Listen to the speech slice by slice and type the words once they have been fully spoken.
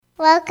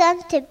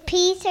Welcome to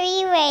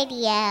P3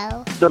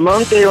 Radio. The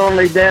monkey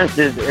only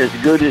dances as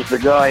good as the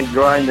guy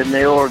grinding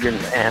the organ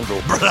handle.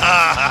 Brother.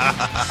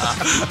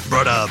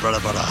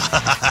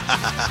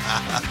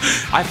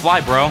 I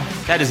fly, bro.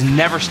 That is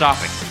never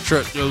stopping.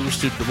 Truck goes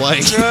to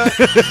Dwayne.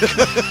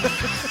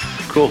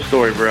 Cool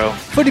story, bro.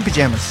 Footy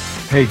pajamas.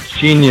 Hey,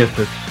 genius,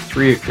 it's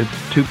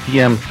 2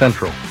 p.m.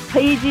 Central.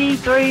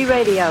 PG3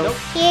 Radio.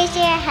 Here's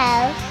your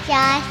host,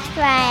 Josh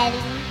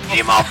Briley. Get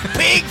him off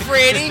pig,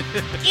 Freddy.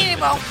 Get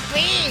him off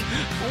pig.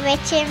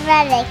 Richard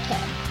Mullikin.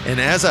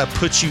 And as I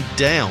put you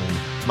down,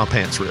 my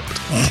pants ripped. It's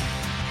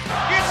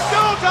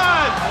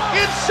showtime!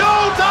 It's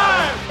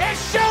showtime!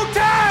 It's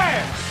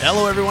showtime!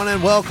 Hello, everyone,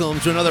 and welcome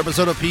to another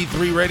episode of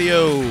P3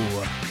 Radio.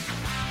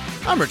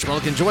 I'm Rich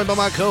Mullikin, joined by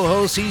my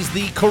co-host. He's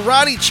the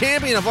karate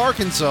champion of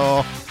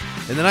Arkansas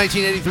and the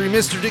 1983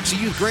 Mr. Dixie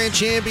Youth Grand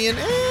Champion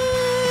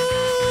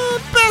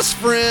and best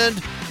friend,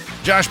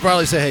 Josh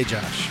Briley. Say hey,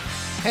 Josh.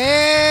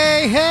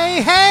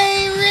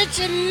 Hey,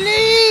 Rich and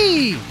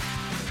Lee.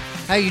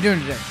 How you doing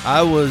today?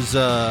 I was,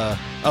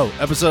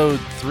 episode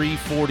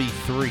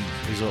 343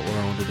 is what we're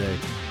on today.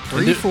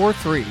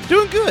 343.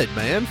 Doing good,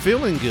 man.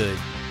 Feeling good.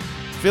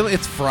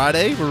 It's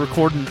Friday. We're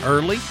recording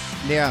early.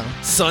 Yeah.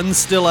 Sun's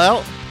still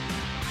out.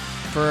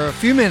 For a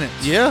few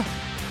minutes. Yeah.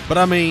 But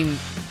I mean,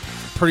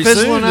 pretty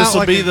Fizzling soon this will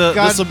like be the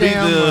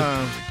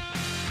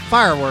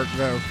firework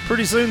though.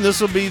 Pretty soon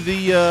this will be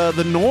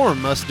the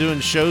norm, us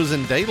doing shows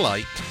in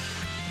daylight.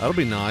 That'll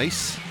be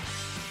nice.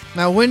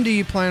 Now, when do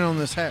you plan on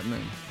this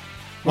happening?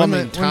 Well, When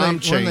they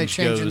goes,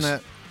 changing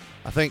that?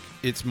 I think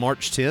it's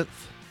March 10th.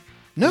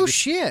 No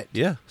shit.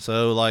 Yeah.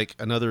 So like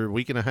another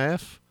week and a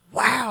half.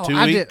 Wow. 2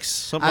 weeks,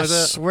 something like that.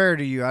 I swear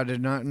to you, I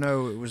did not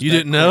know it was. You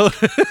didn't know?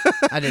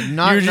 I did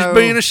not know. You're just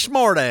being a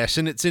smartass,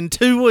 and it's in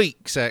 2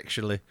 weeks,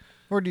 actually.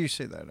 Where do you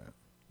see that at?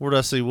 Where did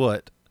I see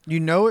what?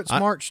 You know it's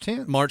March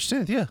 10th. March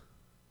 10th, yeah.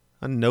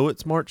 I know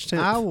it's March 10th.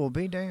 I will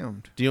be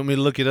damned. Do you want me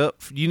to look it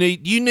up? You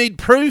need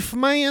proof,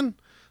 man,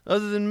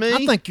 other than me?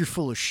 I think you're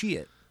full of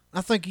shit.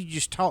 I think you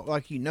just talk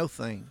like you know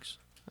things.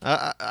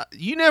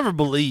 You never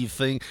believe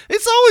things.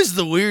 It's always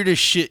the weirdest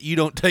shit you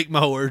don't take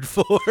my word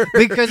for.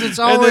 Because it's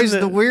always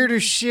the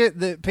weirdest shit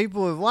that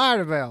people have lied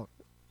about.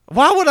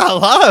 Why would I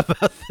lie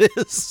about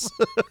this?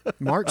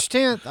 March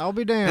 10th, I'll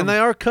be damned. And they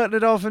are cutting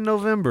it off in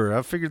November.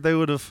 I figured they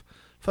would have.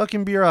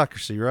 Fucking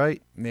bureaucracy,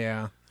 right?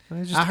 Yeah.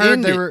 I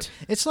heard they were.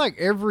 It's like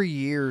every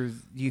year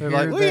they're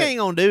like, we ain't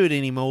gonna do it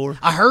anymore.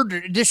 I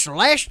heard this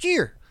last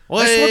year.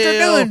 Well, that's what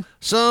they're doing.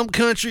 Some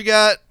country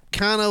got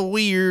kind of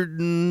weird,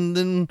 and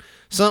then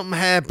something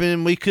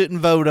happened. We couldn't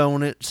vote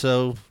on it,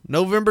 so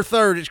November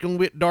 3rd, it's gonna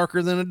get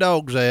darker than a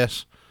dog's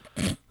ass.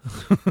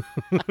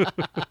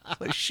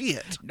 Like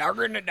shit,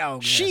 darker than a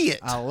dog's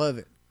shit. Ass. I love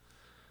it.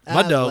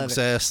 My dog's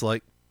ass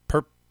like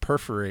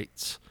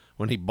perforates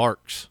when he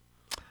barks.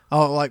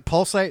 Oh, like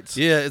pulsates?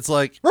 Yeah, it's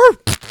like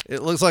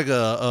it looks like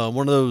a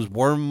one of those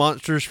worm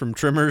monsters from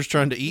Tremors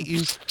trying to eat you,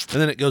 and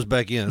then it goes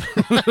back in.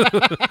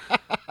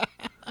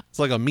 It's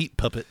like a meat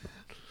puppet.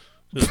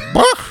 Just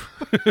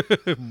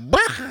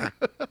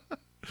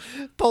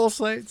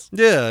pulsates.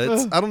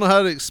 Yeah, I don't know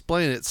how to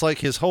explain it. It's like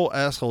his whole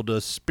asshole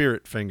does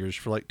spirit fingers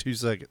for like 2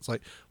 seconds.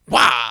 Like,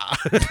 wah!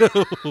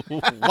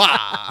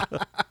 Wah!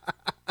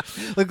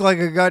 Look like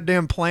a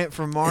goddamn plant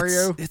from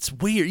Mario. It's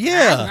weird.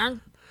 Yeah.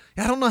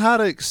 I don't know how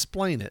to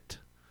explain it.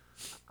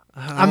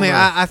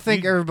 I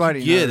think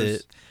everybody get knows.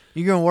 It.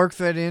 You gonna work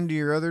that into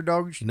your other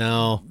dog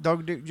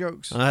dick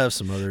jokes? I have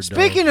some other.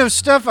 Speaking of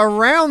stuff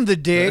around the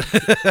dick,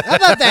 how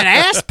about that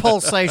ass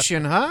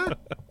pulsation, huh?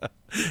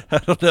 I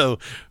don't know.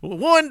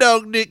 1,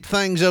 dog dick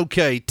thing's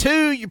okay.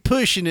 2, you're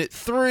pushing it.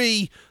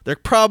 3, they're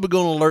probably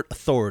gonna alert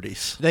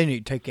authorities. They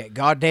need to take that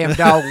goddamn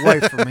dog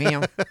away from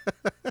him.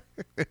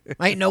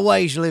 Ain't no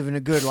way he's living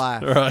a good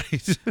life.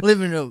 Right.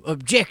 Living an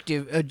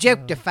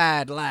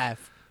objectified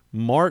life.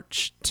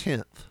 March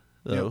 10th,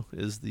 though,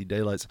 is the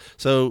daylight.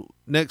 So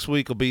next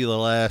week will be the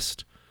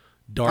last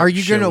dark show. Are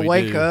you going to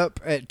wake up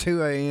at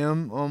 2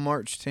 a.m. on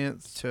March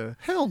 10th to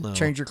Hell no.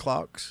 change your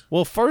clocks?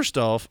 Well, first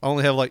off, I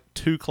only have like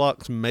 2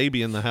 clocks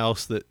maybe in the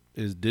house that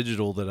is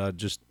digital that I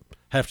just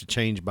have to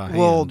change by hand.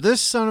 Well, this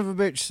son of a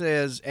bitch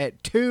says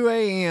at 2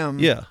 a.m.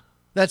 Yeah.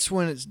 That's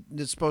when it's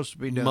supposed to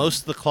be done.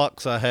 Most of the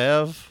clocks I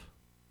have,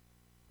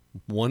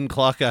 1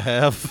 clock I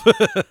have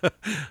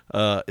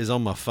is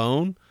on my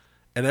phone,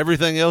 and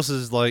everything else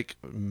is like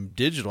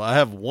digital. I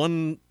have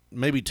 1,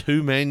 maybe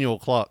 2 manual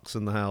clocks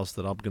in the house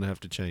that I'm going to have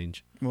to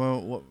change.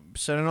 Well,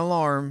 set an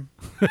alarm.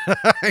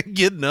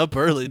 Getting up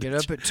early. Get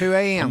up at 2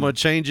 a.m. I'm going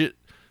to change it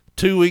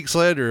 2 weeks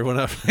later when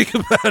I think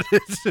about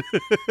it.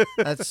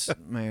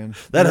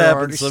 That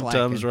happens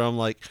sometimes where I'm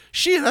like,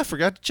 shit, I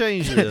forgot to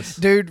change this.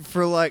 Dude,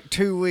 for like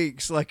 2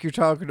 weeks, like you're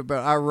talking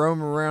about, I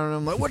roam around and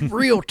I'm like, what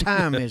real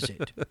time is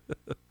it?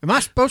 Am I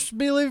supposed to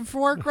be leaving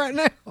for work right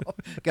now?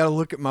 Got to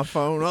look at my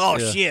phone. Oh,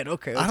 yeah. Shit.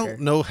 Okay. I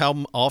don't know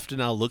how often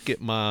I look at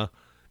my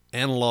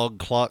analog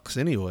clocks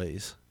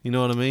anyways. You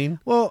know what I mean?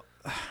 Well,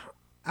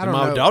 I don't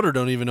know. My daughter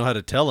don't even know how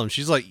to tell them.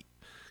 She's like,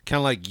 kind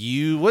of like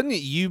you. Wasn't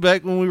it you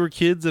back when we were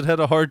kids that had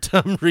a hard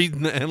time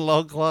reading the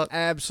analog clock?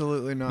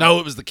 Absolutely not. No,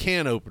 it was the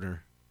can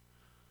opener.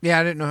 Yeah,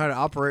 I didn't know how to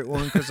operate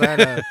one because I had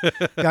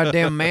a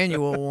goddamn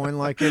manual one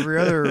like every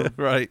other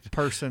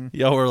person.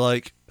 Y'all were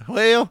like,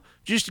 well,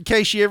 just in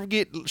case you ever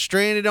get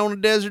stranded on a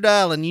desert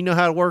island, you know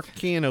how to work a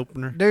can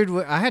opener.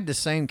 Dude, I had the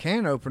same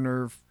can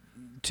opener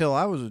till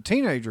I was a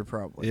teenager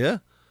probably. Yeah?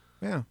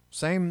 Yeah,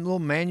 same little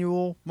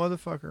manual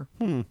motherfucker.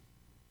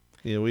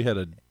 Yeah, we had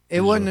a...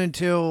 It wasn't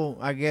until,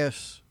 I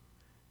guess,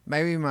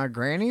 maybe my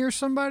granny or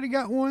somebody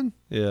got one.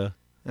 Yeah.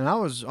 And I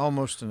was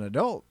almost an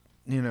adult.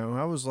 You know,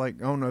 I was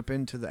like on up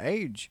into the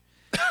age.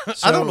 So,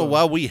 I don't know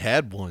why we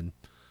had one,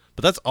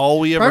 but that's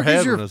all we ever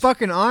had. Your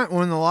fucking aunt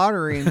won the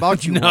lottery and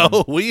bought you one.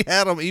 No, we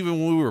had them even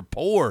when we were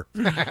poor.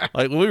 Like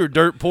when we were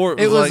dirt poor,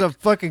 it was like, a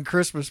fucking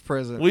Christmas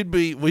present. We'd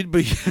be.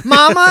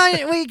 Mama,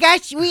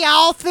 we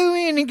all threw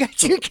in and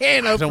got you a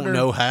can opener. I don't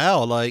know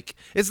how. Like,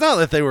 it's not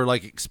that they were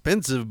like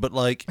expensive, but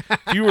like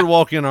if you were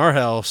walking in our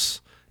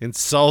house and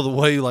saw the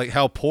way, like,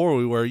 how poor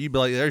we were, you'd be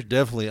like, there's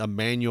definitely a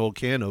manual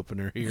can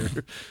opener here.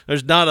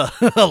 There's not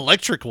a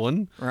electric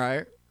one.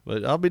 Right.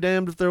 But I'll be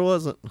damned if there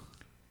wasn't.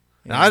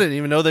 Yeah. I didn't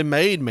even know they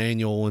made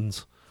manual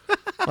ones.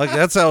 Like,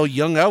 that's how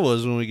young I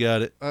was when we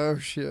got it. Oh,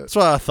 shit. That's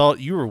why I thought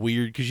you were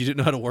weird, because you didn't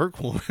know how to work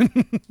one.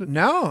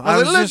 No. I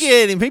was like, look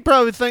at him. He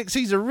probably thinks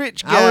he's a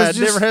rich guy that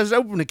never has to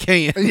open a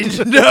can.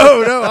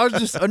 No. I was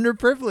just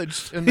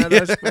underprivileged in that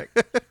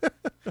aspect.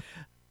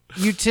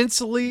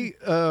 Utensily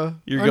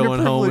you're going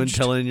home and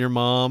telling your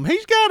mom,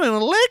 he's got an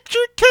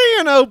electric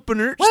can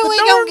opener. When we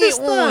gonna get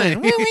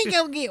one? When we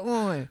gonna get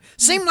one?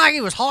 Seemed like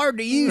it was hard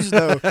to use,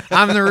 though.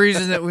 I'm the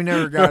reason that we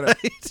never got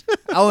it.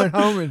 I went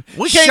home and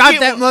shot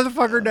that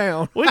motherfucker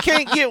down. We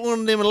can't get one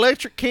of them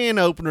electric can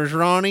openers,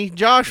 Ronnie.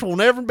 Josh will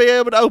never be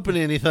able to open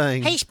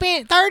anything. He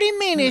spent 30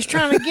 minutes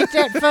trying to get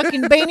that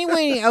fucking beanie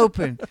weenie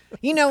open.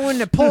 You know when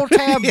the pull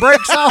tab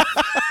breaks off?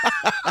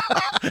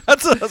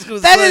 That's what I was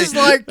going to say. That is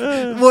like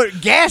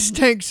what gas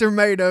tanks are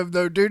made of,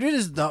 though, dude. It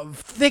is the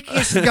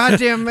thickest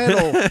goddamn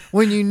metal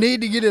when you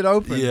need to get it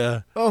open.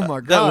 Yeah. Oh, my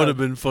God. That would have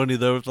been funny,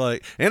 though. It's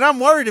like, and I'm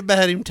worried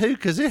about him, too,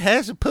 because it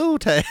has a pull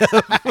tab.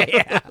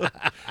 Yeah.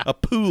 A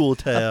pool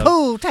tab. A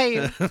pool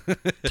tab.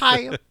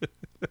 Tab.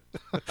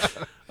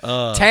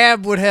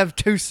 Tab would have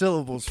 2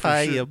 syllables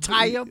for sure.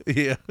 Tab.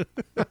 Yeah.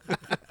 A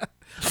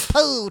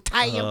pool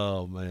tab.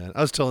 Oh, man.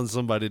 I was telling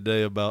somebody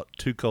today about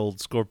Too Cold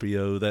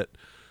Scorpio, that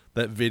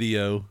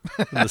video,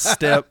 and the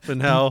step,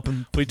 and how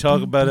we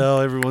talk about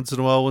how every once in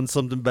a while when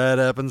something bad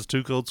happens,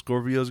 Too Cold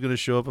Scorpio is going to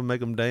show up and make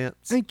them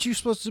dance. Ain't you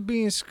supposed to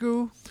be in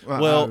school?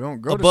 Well,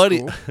 don't go to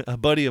school. A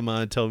buddy of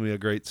mine told me a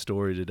great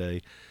story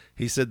today.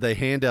 He said they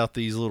hand out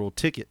these little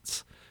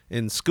tickets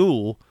in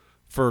school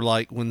for,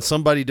 like, when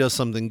somebody does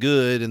something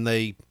good and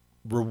they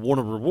want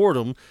to reward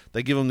them,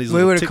 they give them these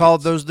little tickets. We would have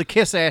called those the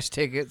kiss-ass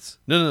tickets.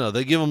 No.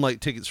 They give them,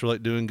 like, tickets for,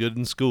 like, doing good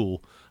in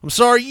school. I'm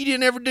sorry, you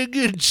didn't ever do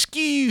good at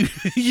school.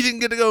 You didn't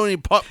get to go to any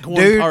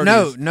popcorn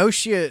parties. Dude, no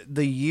shit.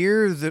 The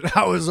year that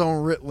I was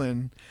on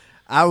Ritalin,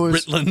 I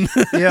was... Ritalin?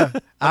 Yeah.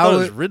 I thought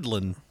it was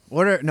Ritalin.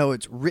 No,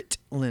 it's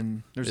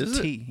Ritalin. There's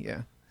a T,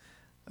 yeah.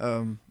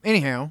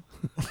 Anyhow...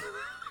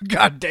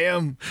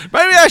 Goddamn.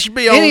 Maybe I should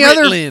be on Ritalin.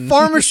 Any other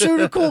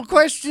pharmaceutical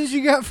questions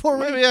you got for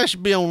me? Maybe I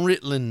should be on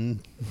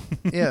Ritalin.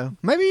 Yeah,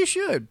 maybe you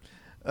should.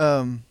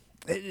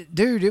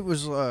 Dude, it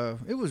was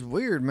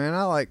weird, man.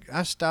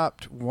 I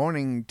stopped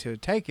wanting to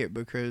take it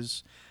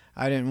because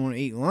I didn't want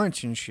to eat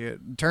lunch and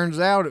shit. Turns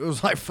out it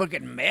was like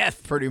fucking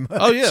meth, pretty much.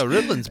 Oh yeah,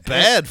 Ritalin's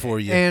bad for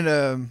you.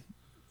 And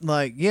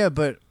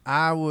but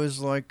I was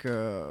like,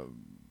 I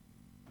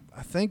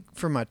think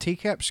for my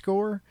TCAP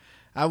score,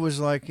 I was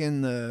like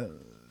in the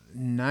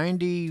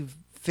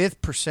 95th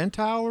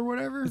percentile or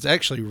whatever. It's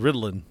actually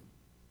Ritalin.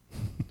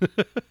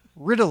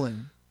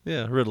 Ritalin.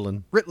 Yeah,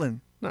 Ritalin. Ritalin.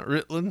 Not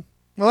Ritalin.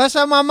 Well, that's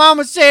how my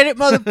mama said it,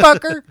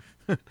 motherfucker.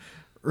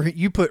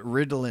 You put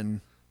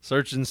Ritalin.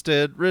 Search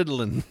instead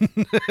Ritalin.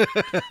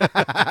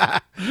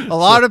 A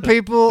lot of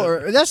people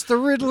that's the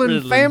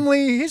Ritalin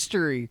family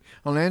history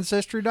on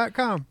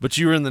Ancestry.com. But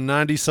you were in the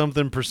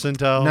 90-something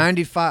percentile?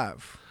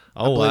 95.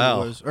 Oh,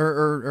 wow. It was.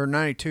 Or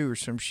 92 or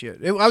some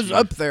shit. I was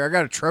up there. I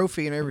got a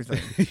trophy and everything.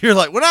 You're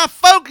like, when I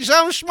focus,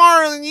 I'm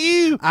smarter than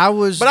you. I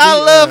was. But I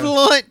love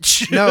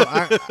lunch. No,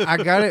 I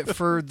got it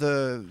for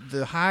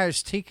the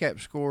highest TCAP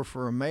score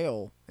for a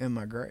male in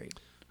my grade.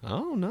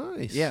 Oh,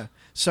 nice. Yeah.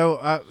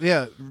 So,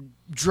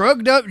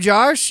 drugged up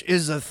Josh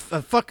is a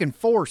fucking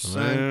force,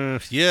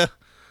 son. Yeah.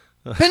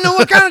 Depending on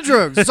what kind of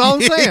drugs. That's all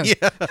I'm saying.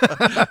 Yeah.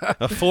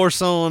 A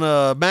force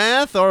on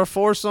math or a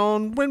force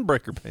on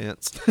windbreaker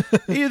pants.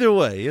 Either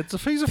way, he's a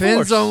force.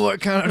 Depends on what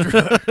kind of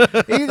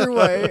drug. Either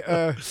way,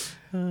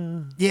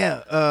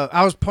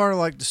 I was part of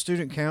like the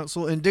student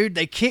council, and dude,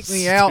 they kicked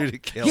me out.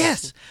 Council.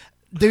 Yes.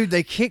 Dude,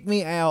 they kicked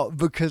me out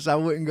because I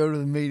wouldn't go to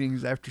the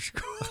meetings after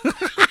school.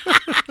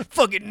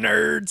 Fucking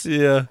nerds.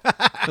 Yeah.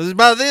 Because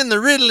by then, the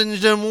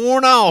Ritalin's done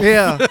worn off.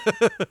 Yeah.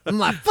 I'm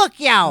like, fuck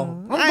y'all.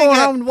 I'm going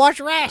home to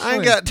watch wrestling. I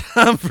ain't got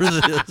time for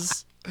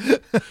this.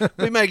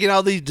 We making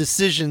all these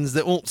decisions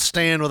that won't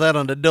stand without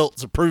an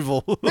adult's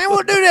approval. Man,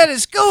 we'll do that at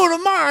school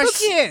tomorrow.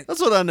 Shit.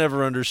 That's what I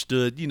never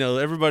understood. You know,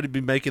 everybody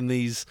be making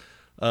these.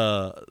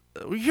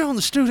 You're on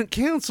the student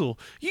council.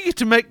 You get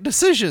to make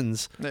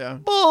decisions. Yeah.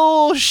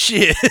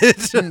 Bullshit.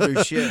 Can't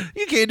do shit.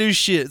 You can't do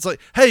shit. It's like,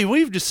 hey,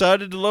 we've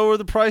decided to lower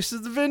the price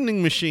of the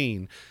vending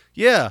machine.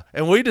 Yeah,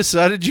 and we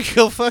decided you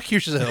go fuck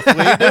yourself. We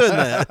ain't doing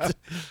that.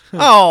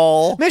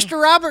 Oh, Mr.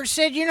 Roberts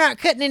said you're not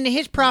cutting into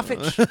his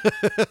profits.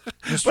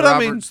 Mr. But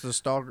Roberts, the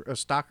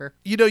stalker.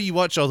 you know, you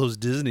watch all those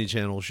Disney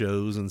Channel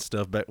shows and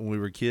stuff back when we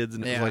were kids,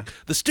 and it was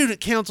like the student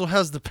council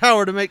has the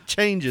power to make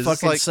changes. Fucking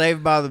it's like,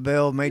 Saved by the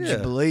Bell made you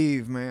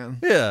believe, man.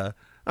 yeah.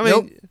 I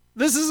mean,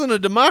 this isn't a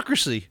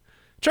democracy.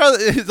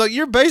 It's like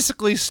you're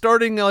basically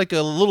starting like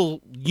a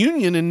little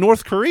union in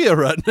North Korea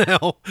right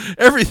now.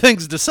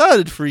 Everything's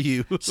decided for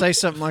you. Say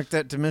something like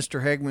that to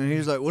Mr. Hegman.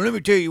 He's like, well, let me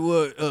tell you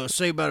what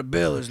Saved by the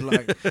Bell is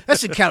like.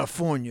 That's in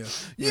California.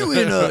 You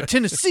in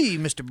Tennessee,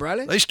 Mr.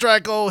 Briley. They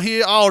strike all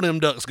here, all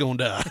them ducks gonna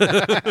die.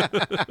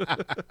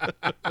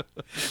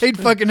 He'd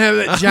fucking have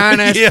that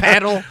giant-ass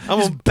paddle. I'm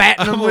just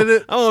batting them with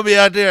it. I'm going to be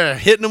out there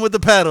hitting them with the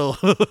paddle.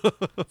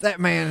 That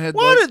man had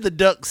Why did the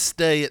ducks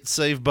stay at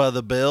Saved by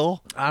the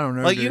Bell? I don't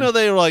know, Like, dude. you know,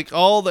 they were like,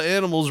 all the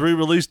animals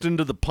re-released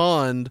into the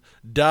pond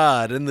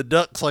died, and the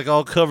ducks, like,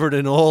 all covered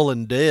in oil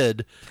and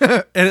dead.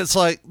 And it's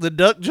like, the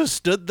duck just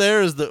stood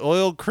there as the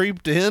oil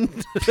creeped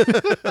in.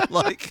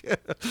 like,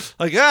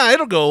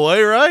 it'll go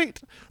away, right?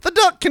 The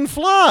duck can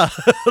fly.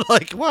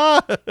 Like,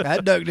 why?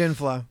 That duck didn't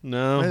fly.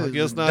 No, I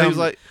guess not. Dumb- He was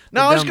like,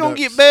 no, it's going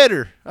to get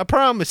better. I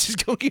promise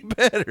it's going to get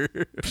better.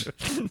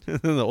 And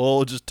then the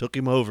oil just took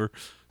him over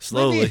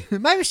slowly.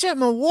 Maybe something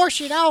will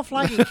wash it off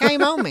like it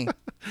came on me.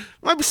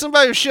 Maybe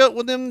somebody will shut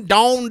with them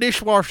Dawn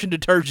dishwashing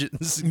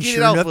detergents. Get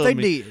Sure it off enough, of they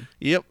me. did.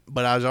 Yep,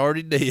 but I was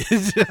already dead.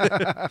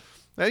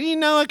 Now, you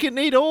know I couldn't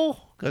eat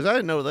oil? Because I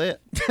didn't know that.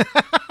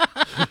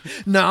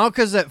 No,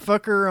 because that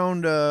fucker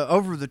on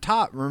Over the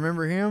Top,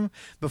 remember him?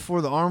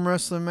 Before the arm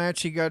wrestling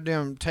match, he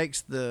goddamn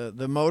takes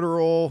the motor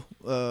oil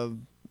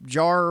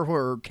jar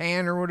or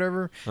can or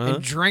whatever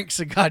and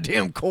drinks a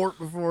goddamn quart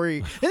before he...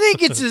 And then he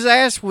gets his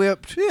ass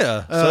whipped.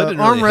 Yeah, so I didn't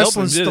arm really help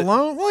wrestling him, did it?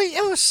 Stallone. Well,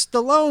 it was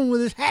Stallone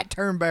with his hat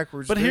turned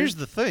backwards. But dude. here's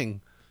the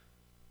thing.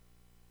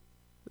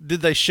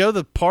 Did they show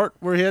the part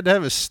where he had to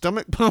have his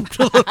stomach pumped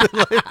a little bit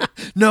later?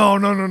 No.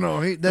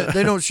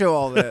 They don't show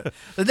all that.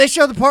 Did they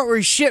show the part where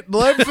he shit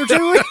blood for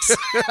 2 weeks?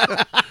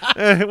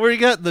 Where he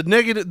got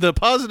the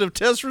positive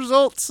test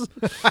results?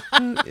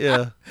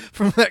 Yeah.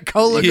 From that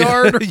cola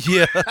guard?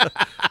 Yeah.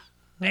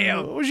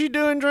 Damn. What was you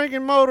doing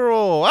drinking motor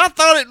oil? I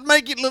thought it'd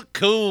make it look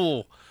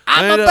cool.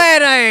 I'm a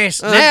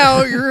badass.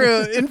 Now you're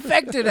an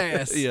infected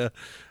ass. Yeah.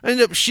 I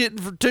ended up shitting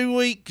for 2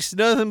 weeks,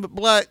 nothing but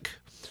black.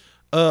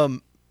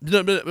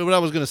 No, but what I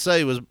was going to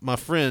say was my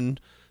friend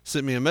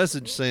sent me a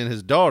message saying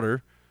his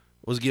daughter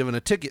was given a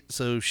ticket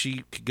so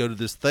she could go to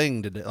this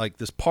thing today, like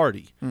this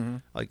party. Mm-hmm.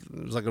 Like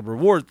it was like a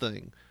reward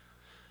thing.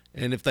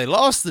 And if they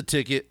lost the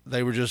ticket,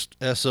 they were just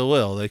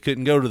SOL. They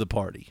couldn't go to the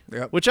party,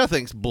 which I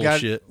think's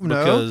bullshit.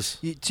 Because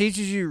it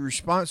teaches you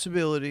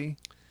responsibility.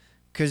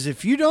 Because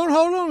if you don't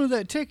hold on to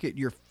that ticket,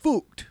 you're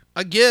fucked.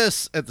 I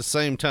guess at the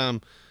same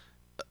time,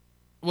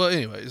 well,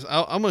 anyways,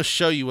 I'm going to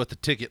show you what the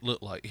ticket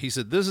looked like. He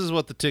said, this is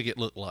what the ticket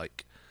looked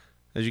like.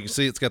 As you can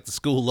see, it's got the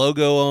school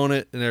logo on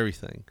it and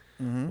everything.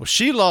 Mm-hmm. Well,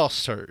 she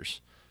lost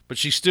hers, but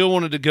she still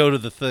wanted to go to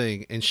the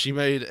thing, and she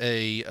made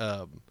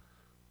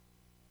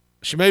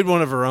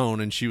one of her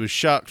own, and she was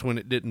shocked when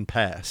it didn't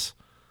pass.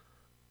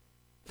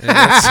 And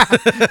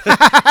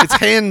it's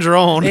hand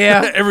drawn,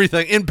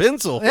 everything in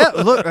pencil. Yeah,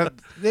 look,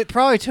 it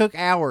probably took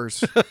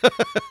hours.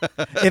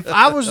 If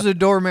I was the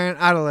doorman,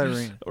 I'd have let her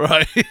in.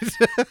 Right.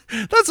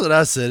 That's what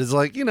I said. It's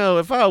like,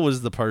 if I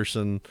was the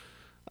person,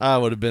 I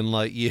would have been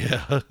like,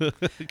 yeah,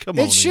 come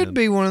on. It should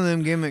be one of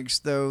them gimmicks,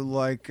 though.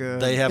 Like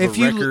they have a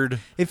record.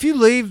 If you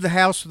leave the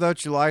house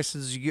without your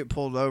license, you get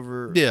pulled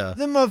over. Yeah,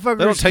 them motherfuckers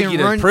they don't take you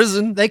to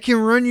prison. They can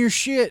run your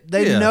shit.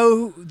 They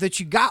know that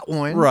you got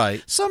one.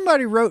 Right.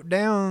 Somebody wrote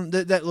down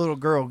that little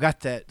girl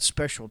got that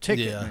special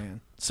ticket,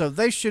 man. So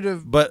they should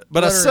have. But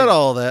I said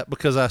all that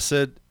because I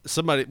said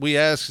we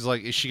asked, is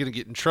like, is she going to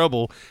get in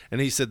trouble? And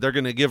he said they're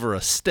going to give her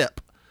a step.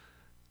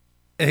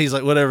 And he's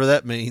like, whatever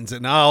that means.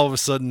 And I all of a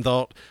sudden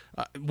thought,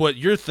 what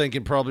you're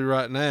thinking probably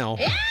right now.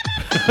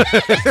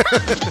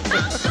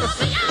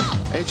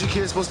 Ain't you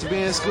kids supposed to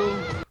be in school?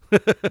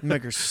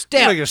 Make her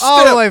step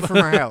all the way from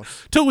her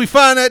house. Till we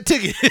find that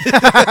ticket.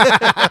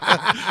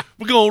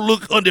 We're going to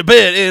look under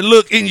bed and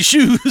look in your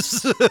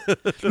shoes.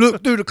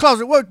 Look through the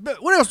closet. What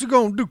else you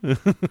going to do?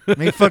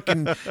 And he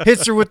fucking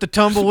hits her with the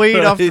tumbleweed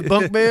off the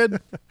bunk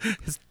bed.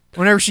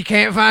 Whenever she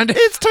can't find it.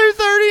 It's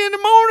 2:30 in the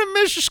morning,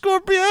 Mr.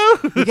 Scorpio.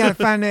 You got to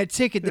find that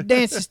ticket. The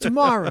dance is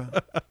tomorrow.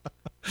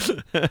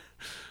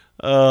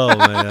 Oh,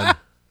 man.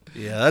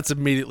 Yeah, that's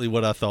immediately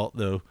what I thought,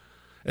 though.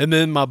 And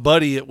then my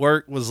buddy at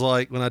work was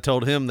like, when I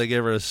told him they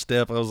gave her a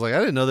step, I was like, I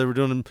didn't know they were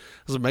doing them. I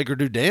was like, make her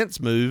do dance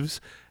moves.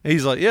 And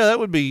he's like, yeah, that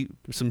would be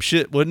some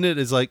shit, wouldn't it?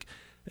 It's like,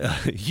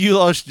 You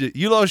lost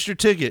your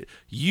ticket.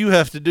 You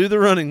have to do the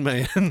running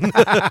man.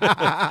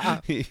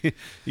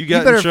 you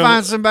better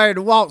find somebody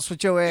to waltz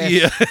with your ass.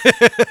 Yeah.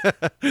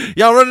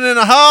 Y'all running in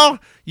the hall?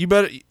 You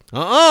better.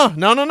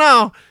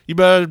 No. You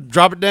better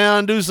drop it down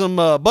and do some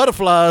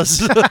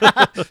butterflies.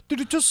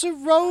 Just a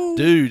roll.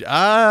 Dude,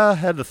 I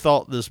had a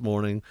thought this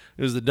morning.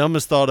 It was the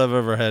dumbest thought I've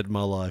ever had in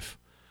my life.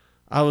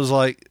 I was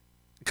like,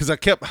 because I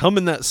kept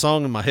humming that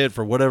song in my head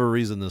for whatever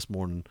reason this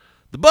morning.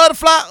 The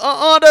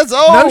butterfly, that's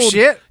old. No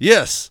shit.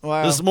 Yes.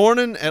 Wow. This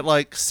morning at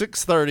like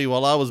 6:30,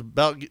 while I was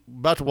about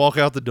to walk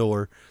out the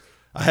door,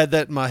 I had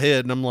that in my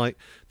head, and I'm like,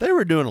 they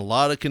were doing a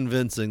lot of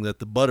convincing that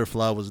the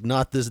butterfly was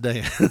not this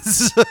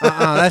dance.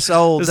 That's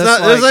old. This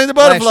ain't the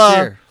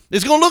butterfly.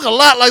 It's gonna look a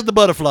lot like the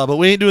butterfly, but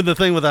we ain't doing the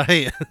thing with our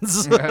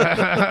hands.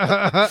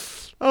 I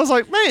was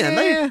like,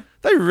 man,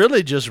 they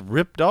really just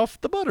ripped off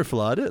the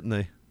butterfly, didn't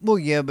they? Well,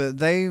 yeah, but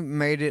they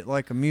made it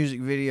like a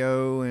music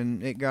video,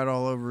 and it got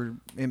all over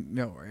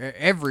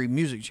every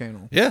music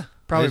channel. Yeah.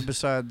 Probably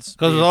besides...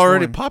 Because it's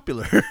already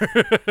popular.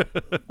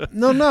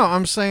 No,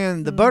 I'm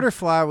saying the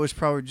butterfly was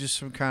probably just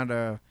some kind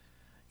of,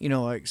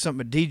 like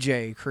something a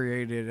DJ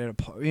created at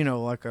a,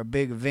 like a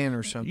big event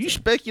or something. You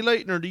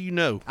speculating or do you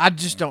know? I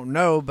just don't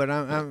know, but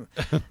I'm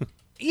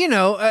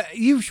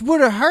you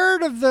would have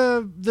heard of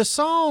the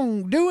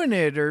song doing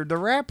it or the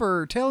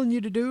rapper telling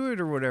you to do it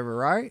or whatever,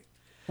 right?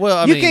 Well,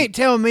 I mean, you can't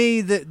tell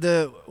me that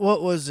the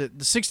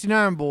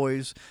 69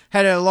 Boys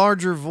had a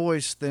larger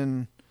voice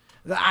than...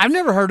 I've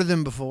never heard of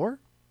them before.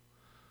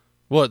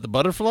 What, the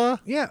butterfly?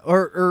 Yeah,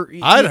 or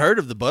I'd heard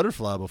of the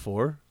butterfly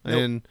before,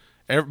 and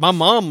my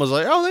mom was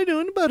like, "Oh, they're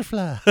doing the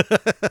butterfly."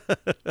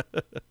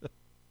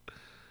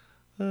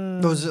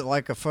 Was it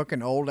like a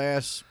fucking old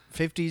ass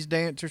 50s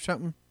dance or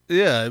something?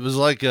 Yeah, it was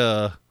like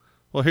well,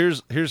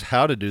 here's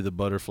how to do the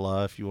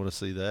butterfly if you want to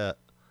see that.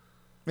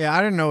 Yeah,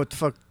 I didn't know what the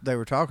fuck they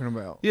were talking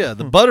about. Yeah,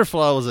 the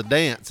butterfly was a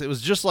dance. It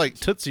was just like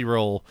Tootsie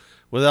Roll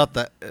without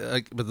that.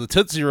 But the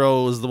Tootsie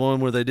Roll was the one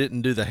where they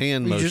didn't do the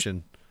hand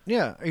motion.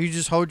 You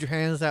just hold your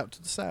hands out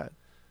to the side,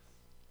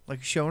 like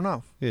you're showing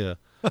off. Yeah,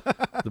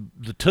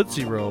 the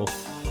Tootsie Roll.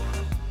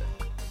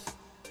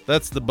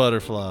 That's the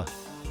butterfly.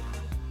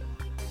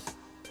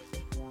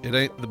 It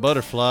ain't the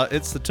butterfly.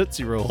 It's the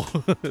Tootsie Roll.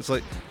 It's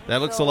like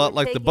that looks a lot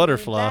like the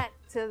butterfly. Back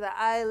to the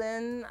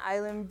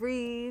island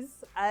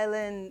breeze,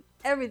 island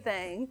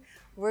everything.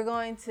 We're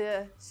going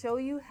to show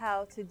you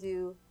how to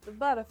do the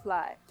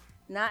butterfly,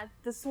 not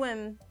the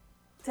swim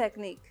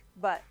technique,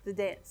 but the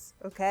dance.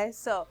 Okay,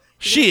 so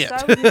you're gonna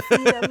start with your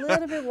feet a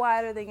little bit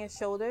wider than your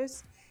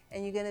shoulders,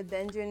 and you're gonna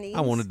bend your knees.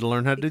 I wanted to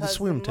learn how to do the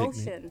swim technique.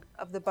 technique. The motion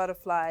of the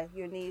butterfly,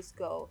 your knees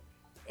go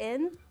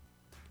in.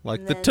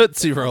 Like the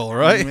Tootsie Roll,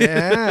 right?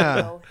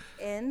 Yeah. Go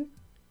in.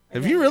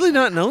 Have you really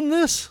not known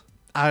this?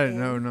 I didn't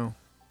know. No.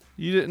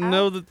 You didn't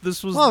know that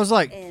this was... Well, I was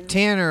like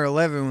 10 or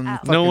 11 when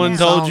the no one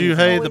told you,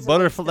 hey, the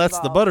butterfly, that's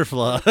the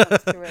butterfly.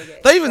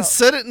 They even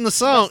said it in the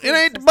song. It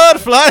ain't the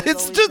butterfly,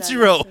 it's the Tootsie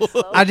Roll.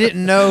 I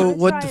didn't know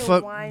what the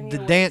fuck the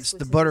dance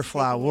the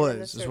butterfly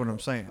was, is what I'm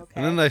saying.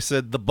 And then they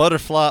said, the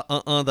butterfly,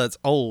 that's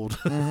old.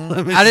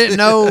 Mm-hmm. I didn't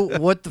know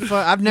what the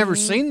fuck. I've never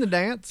seen the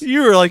dance.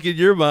 You were like in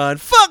your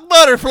mind, fuck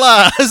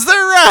butterflies,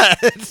 they're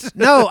right.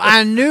 No,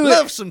 I knew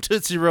Love some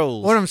Tootsie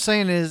Rolls. What I'm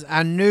saying is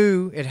I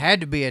knew it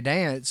had to be a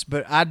dance,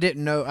 but I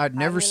didn't know. I'd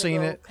never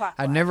seen it.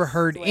 I'd never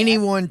heard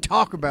anyone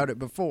talk about it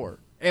before,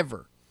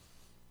 ever.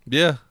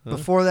 Yeah.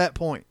 Before that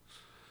point.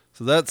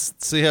 So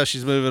see how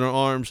she's moving her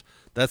arms?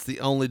 That's the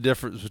only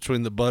difference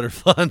between the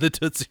butterfly and the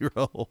Tootsie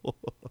Roll.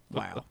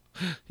 Wow.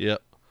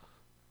 Yep.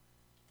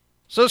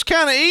 So it's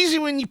kind of easy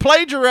when you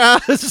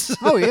plagiarize.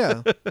 Oh,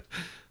 yeah.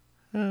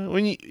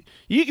 When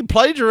you can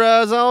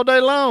plagiarize all day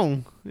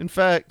long. In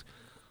fact,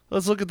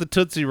 let's look at the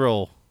Tootsie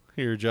Roll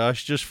here,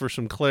 Josh, just for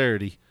some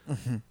clarity.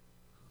 Mm-hmm.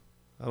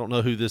 I don't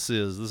know who this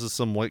is. This is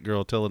some white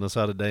girl telling us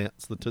how to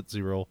dance the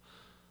Tootsie Roll.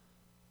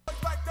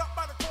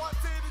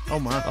 Oh,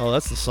 my. Oh,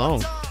 that's the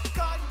song.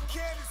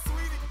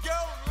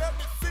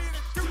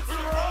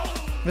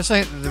 This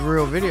ain't the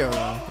real video,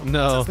 though.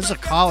 No. This is a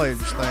college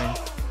thing.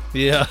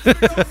 Yeah.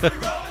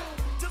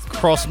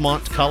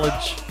 Crossmont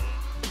College.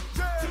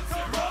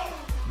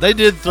 They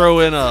did throw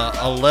in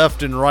a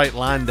left and right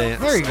line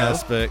dance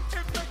aspect.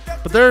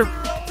 But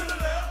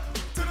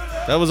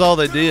that was all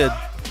they did.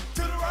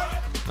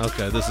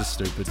 Okay, this is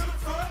stupid.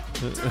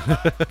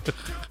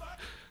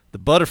 The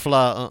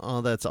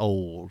butterfly, that's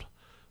old.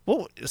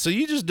 Well, so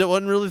you just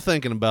wasn't really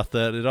thinking about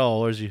that at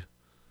all, was you?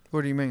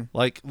 What do you mean?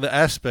 Like the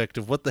aspect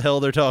of what the hell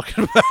they're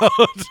talking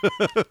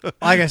about.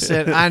 Like I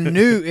said, I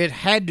knew it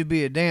had to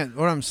be a dance.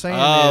 What I'm saying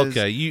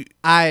is,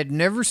 I had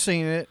never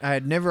seen it. I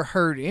had never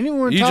heard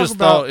anyone talk about it. You just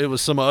thought it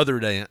was some other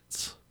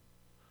dance.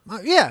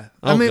 Yeah.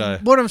 I mean,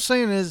 what I'm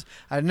saying is,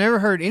 I'd never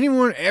heard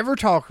anyone ever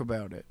talk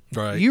about it.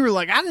 Right. You were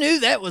like, I knew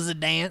that was a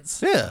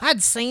dance. Yeah.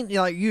 I'd seen,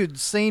 you'd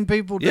seen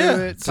people do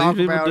it, talk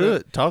about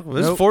it.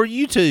 This is for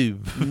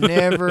YouTube.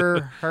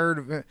 Never heard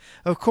of it.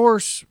 Of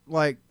course,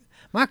 like,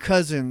 my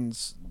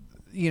cousins,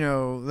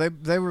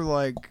 they were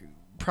like,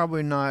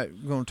 probably not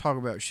going to talk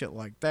about shit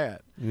like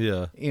that.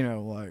 Yeah.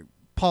 Like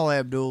Paul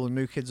Abdul and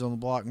New Kids on the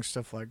Block and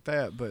stuff like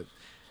that, but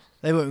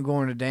they wouldn't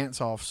go into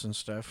dance-offs and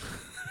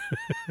stuff.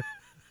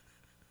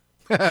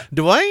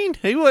 Dwayne,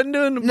 he wasn't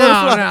doing the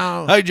butterfly.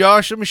 No. Hey,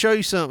 Josh, let me show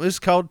you something. It's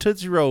called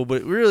Tootsie Roll,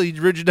 but it really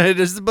originated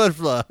as the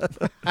butterfly.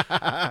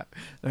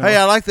 Hey,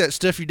 I like that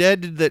stuff your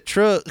dad did to that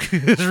truck.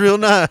 It's real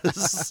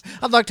nice.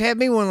 I'd like to have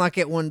me one like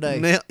that one day.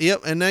 Now,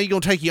 yep, and now you're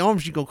going to take your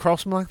arms, you're going to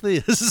cross them like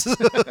this.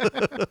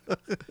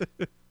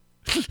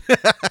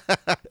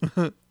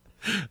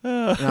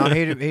 No,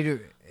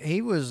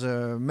 he was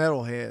a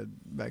metalhead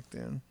back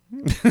then.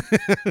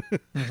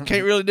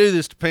 Can't really do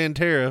this to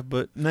Pantera,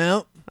 but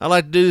No. I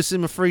like to do this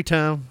in my free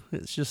time.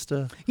 It's just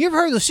You ever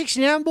heard of the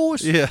 69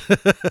 Boys? yeah.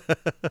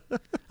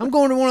 I'm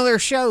going to one of their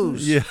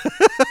shows. Yeah.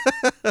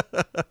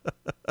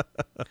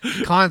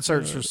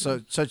 Concerts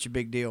were such a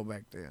big deal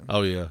back then.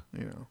 Oh yeah.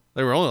 You know.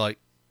 They were only like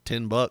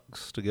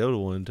 $10 to go to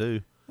one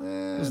too.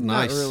 It's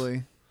Not nice.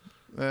 really.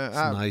 It's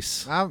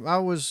nice. I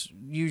was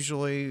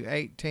usually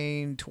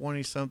 18,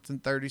 20-something,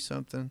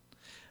 30-something.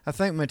 I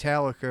think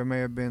Metallica may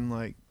have been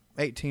like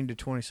 18 to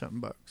 20-something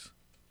bucks.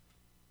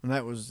 And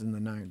that was in the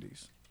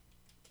 90s.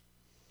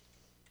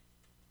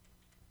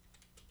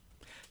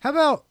 How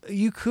about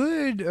you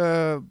could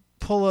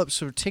pull up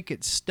some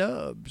ticket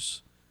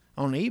stubs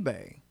on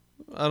eBay?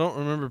 I don't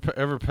remember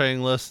ever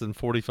paying less than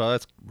 $45.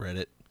 That's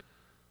Reddit.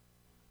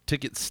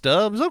 Ticket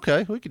stubs?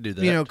 Okay, we could do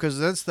that. You know, because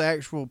that's the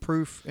actual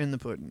proof in the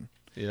pudding.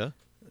 Yeah.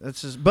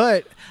 That's just,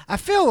 but I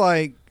feel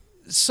like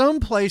some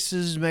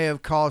places may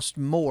have cost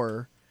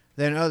more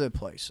than other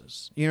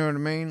places. You know what I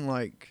mean?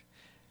 Like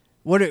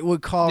what it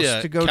would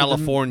cost to go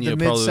California, to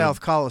the Mid-South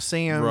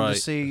Coliseum to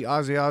see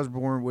Ozzy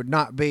Osbourne would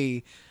not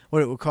be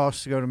what it would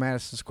cost to go to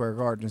Madison Square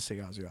Garden and see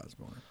Ozzy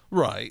Osbourne.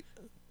 Right.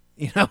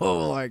 You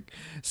know, like,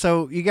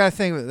 so you got to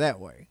think of it that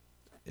way.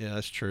 Yeah,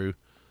 that's true.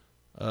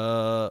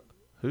 Who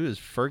is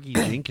Fergie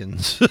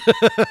Jenkins?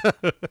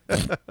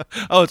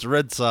 Oh, it's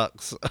Red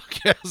Sox.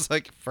 Okay, I was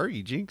like,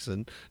 Fergie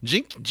Jenkins?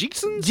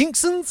 Jinksons?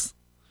 Jinksons?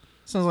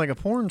 Sounds like a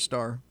porn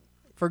star.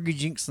 Fergie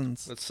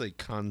Jinksons. Let's say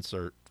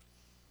concert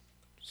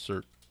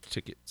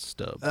ticket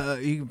stub.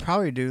 You can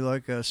probably do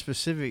like a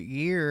specific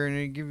year and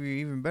it'd give you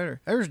even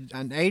better. There's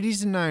an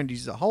 80s and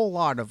 90s, a whole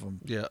lot of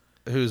them. Yeah.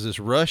 Who is this?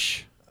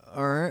 Rush?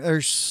 All right.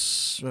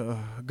 There's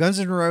Guns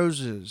N'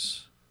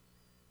 Roses.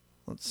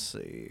 Let's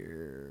see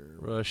here.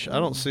 Rush. I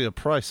don't see a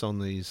price on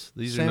these.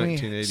 These are Sammy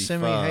 1985.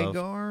 Sammy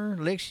Hagar,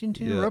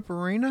 Lexington, Rupp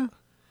Arena.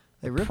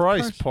 The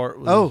price part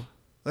was... Oh,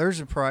 there's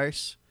a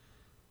price.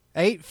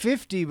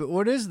 $850, but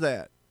what is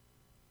that?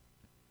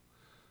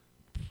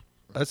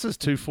 That says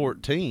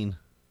 $214.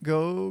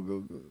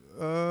 Go.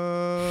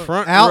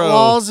 Front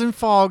Outlaws row. and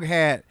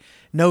Foghat.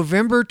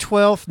 November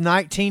 12th,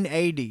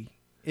 1980.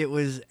 It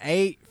was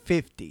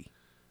 $850.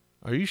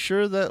 Are you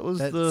sure that was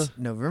That's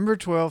November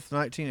 12th,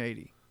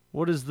 1980.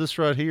 What is this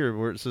right here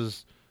where it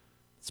says...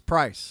 It's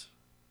price.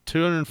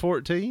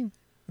 214?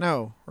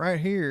 No, right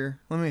here.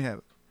 Let me have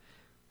it.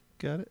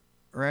 Got it.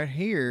 Right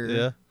here.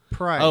 Yeah.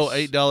 Price. Oh,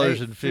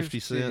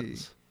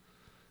 $8.50.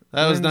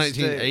 That was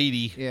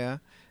 1980. Yeah.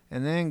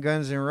 And then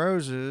Guns N'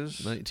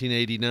 Roses.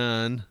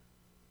 1989.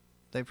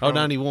 They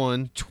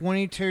 91.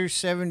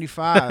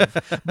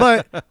 $22.75.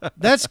 But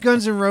that's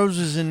Guns N'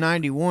 Roses in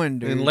 91,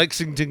 dude. In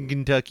Lexington,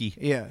 Kentucky.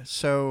 Yeah.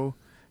 So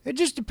it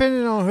just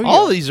depended on who.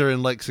 All these are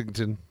in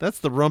Lexington. That's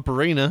the Rump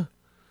Arena.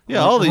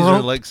 Yeah, all these are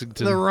in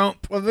Lexington. The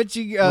Rump. I bet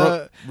you.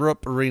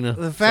 Rump Arena.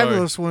 The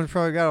Fabulous one's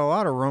probably got a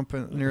lot of rump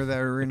near that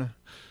arena.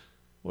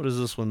 What is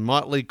this one?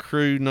 Motley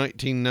Crue,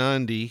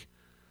 1990.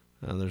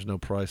 There's no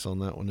price on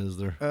that one, is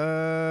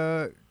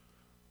there?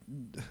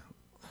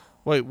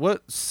 Wait,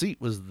 what seat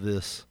was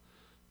this?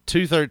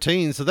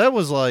 213. So that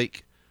was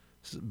like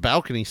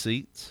balcony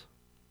seats.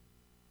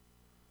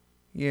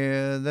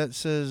 Yeah, that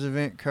says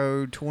event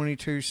code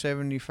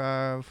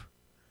 2275.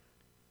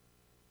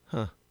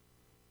 Huh.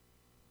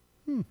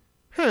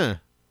 Huh.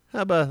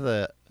 How about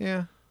that?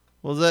 Yeah.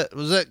 Was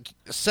that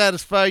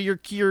satisfy your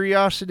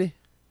curiosity?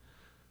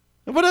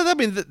 But I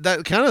mean,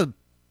 that kind of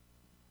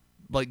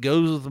like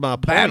goes with my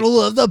point.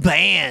 Battle of the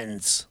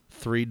Bands.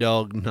 Three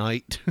Dog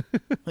Night.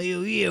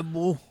 Hell yeah,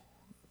 boy.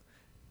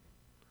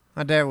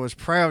 My dad was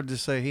proud to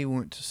say he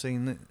went to see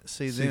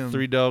them.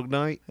 Three Dog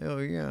Night?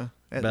 Hell yeah.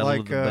 At Battle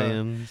of the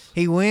Bands.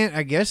 He went,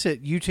 I guess, at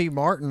UT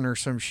Martin or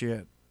some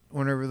shit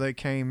whenever they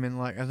came in,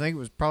 like, I think it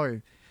was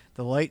probably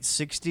the late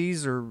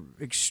 60s or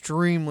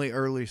extremely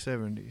early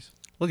 70s.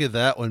 Look at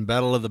that one.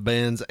 Battle of the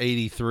Bands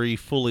 83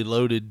 fully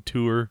loaded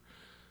tour.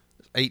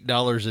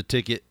 $8 a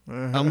ticket.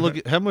 I'm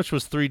looking. How much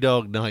was Three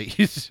Dog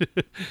Night?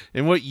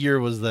 And what year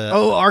was that?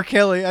 Oh, R.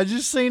 Kelly. I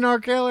just seen R.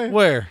 Kelly.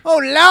 Where?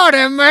 Oh, Lord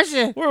have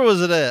mercy. Where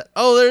was it at?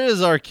 Oh, there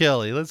is R.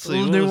 Kelly. Let's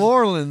see. New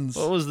Orleans.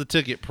 What was the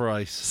ticket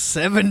price?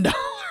 $7.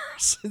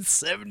 It's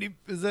 70.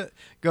 Is that?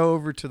 Go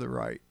over to the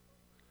right.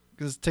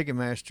 Because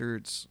Ticketmaster,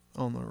 it's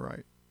on the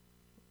right.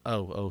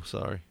 Oh,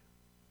 sorry.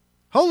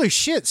 Holy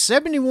shit,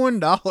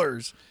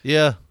 $71.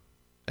 Yeah.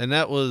 And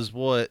that was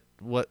what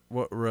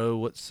row,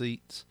 what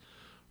seats?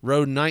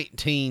 Row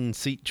 19,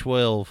 seat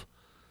 12,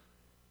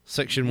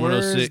 section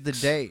 106. Where's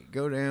the date?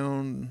 Go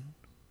down.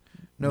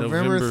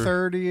 November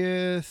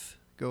 30th.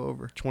 go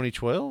over?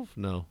 2012?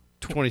 No.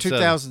 27.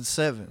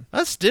 2007.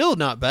 That's still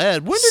not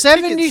bad. When did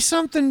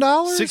 $70-something?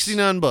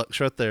 $69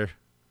 right there.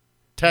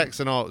 Tax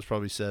and all, it was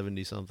probably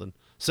 70-something.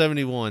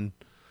 71.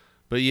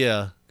 But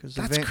yeah,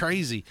 that's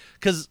crazy.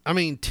 Because, I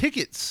mean,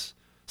 tickets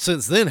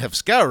since then have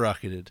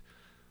skyrocketed.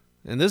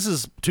 And this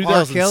is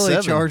 2007. R.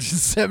 Kelly charges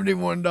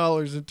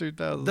 $71 in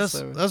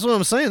 2007. That's what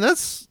I'm saying.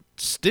 That's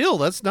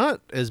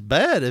not as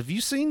bad. Have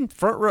you seen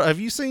front row? Have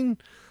you seen,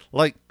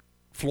 like,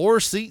 floor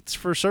seats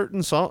for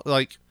certain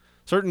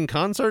certain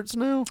concerts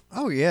now?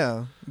 Oh,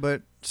 yeah.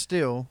 But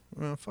still,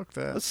 fuck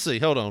that. Let's see.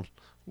 Hold on.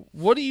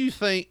 What do you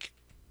think?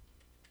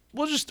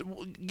 We'll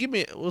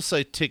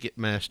say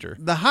Ticketmaster.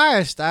 The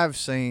highest I've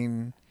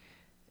seen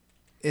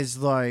is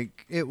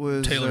like, it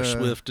was Taylor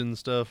Swift and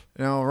stuff.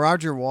 No,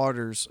 Roger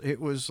Waters.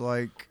 It was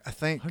like, I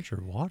think Roger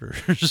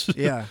Waters.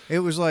 yeah, it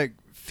was like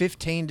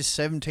 $1,500 to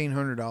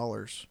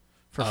 $1,700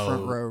 for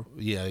front row.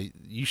 Yeah,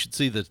 you should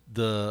see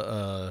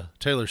the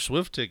Taylor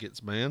Swift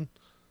tickets, man.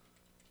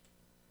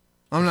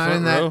 I'm not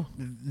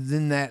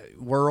in that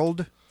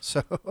world,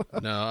 so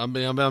no.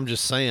 I'm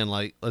just saying,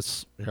 like,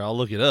 I'll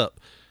look it up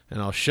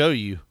and I'll show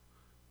you.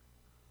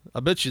 I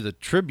bet you the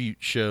tribute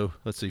show.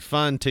 Let's see,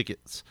 find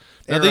tickets.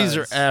 Now these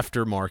are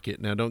aftermarket.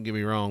 Now don't get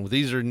me wrong,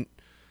 these are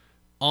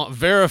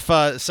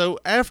verified. So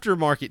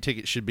aftermarket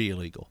tickets should be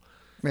illegal.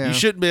 Yeah. You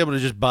shouldn't be able to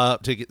just buy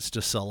up tickets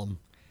to sell them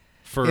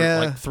for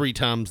like 3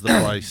 times the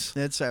price.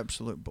 That's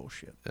absolute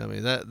bullshit. I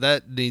mean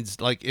that needs,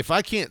 like, if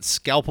I can't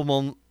scalp them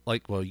on,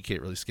 like, well, you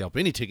can't really scalp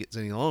any tickets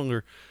any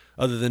longer,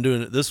 other than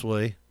doing it this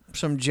way.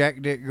 Some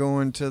jack dick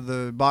going to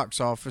the box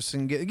office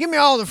and give me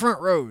all the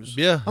front rows.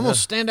 Yeah, I'm gonna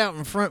stand out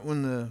in front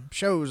when the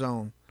show's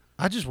on.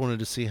 I just wanted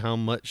to see how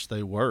much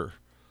they were,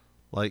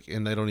 like,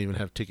 and they don't even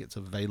have tickets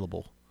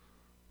available.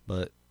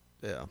 But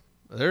yeah,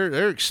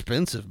 they're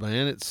expensive,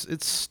 man.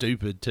 It's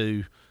stupid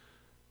too.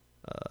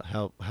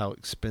 How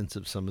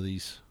expensive some of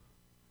these.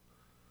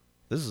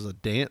 This is a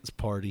dance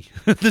party.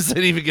 This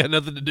ain't even got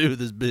nothing to do with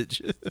this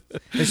bitch.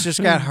 It's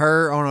just got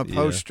her on a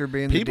poster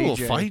being the DJ. People will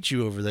fight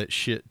you over that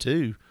shit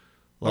too.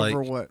 Like,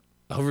 over what?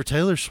 Over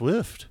Taylor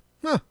Swift.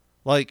 Huh.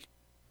 Like,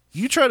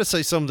 you try to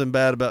say something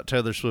bad about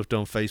Taylor Swift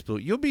on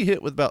Facebook, you'll be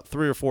hit with about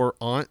 3 or 4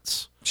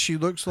 aunts. She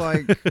looks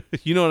like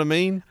you know what I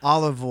mean?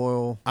 Olive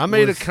oil. I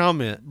made a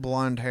comment.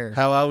 Blonde hair.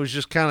 How I was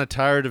just kind of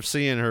tired of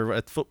seeing her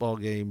at football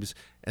games,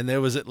 and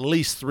there was at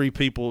least 3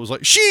 people who was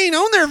like, she ain't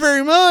on there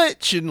very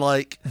much, and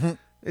like,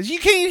 you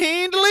can't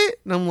handle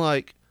it. And I'm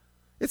like,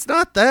 it's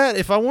not that.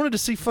 If I wanted to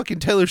see fucking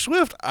Taylor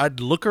Swift, I'd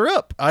look her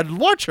up. I'd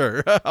watch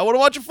her. I want to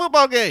watch a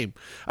football game.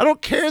 I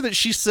don't care that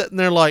she's sitting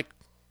there like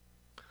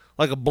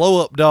a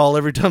blow-up doll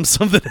every time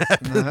something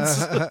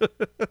happens.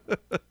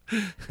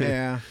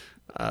 Yeah.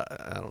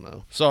 I don't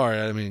know. Sorry,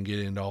 I didn't mean to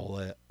get into all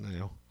that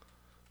now.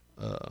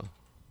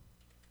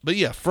 But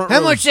yeah, front row.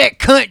 How much that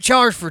cunt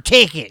charge for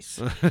tickets?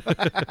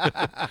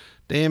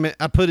 Damn it,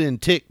 I put in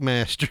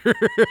Tickmaster.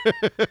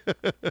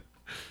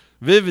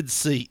 Vivid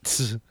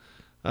seats.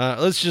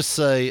 Let's just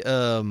say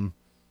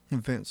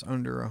events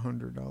under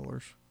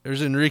 $100.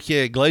 There's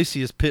Enrique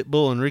Iglesias,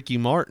 Pitbull, and Ricky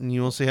Martin.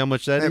 You want to see how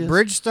much that is? At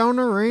Bridgestone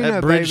Arena,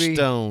 at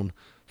Bridgestone. Baby.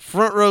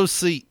 Front row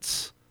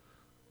seats.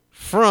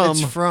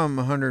 It's from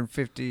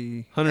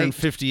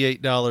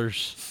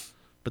 $158.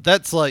 But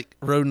that's like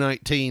row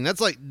 19.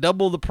 That's like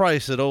double the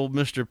price that old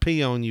Mr.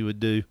 P on you would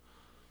do.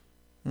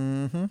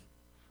 Mm-hmm.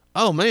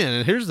 Oh, man,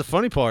 and here's the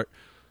funny part.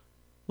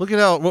 Look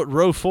at what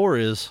row 4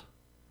 is.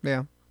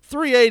 Yeah.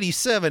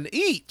 $387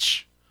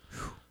 each.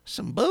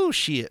 Some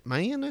bullshit,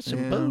 man. That's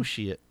some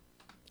bullshit.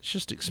 It's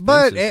just expensive.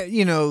 But,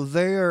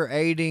 they are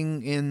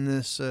aiding in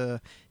this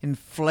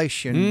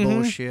inflation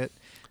bullshit.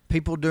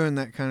 People doing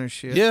that kind of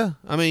shit. Yeah.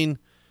 I mean,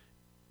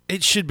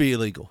 it should be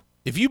illegal.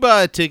 If you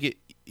buy a ticket,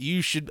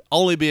 you should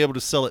only be able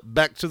to sell it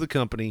back to the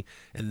company,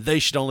 and they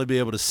should only be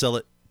able to sell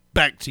it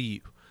back to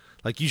you.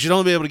 Like, you should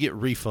only be able to get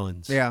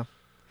refunds. Yeah.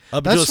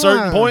 Up to a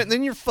certain point, and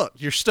then you're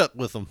fucked. You're stuck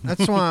with them.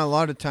 That's why a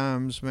lot of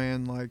times,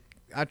 man, like,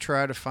 I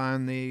try to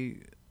find the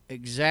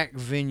exact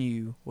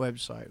venue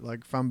website.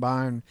 Like, if I'm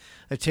buying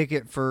a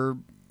ticket for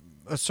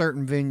a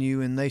certain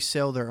venue and they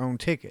sell their own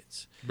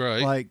tickets.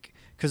 Right. Like,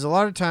 because a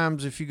lot of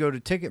times if you go to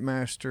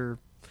Ticketmaster,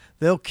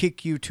 they'll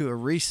kick you to a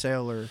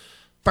reseller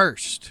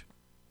first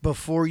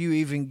before you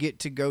even get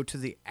to go to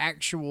the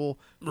actual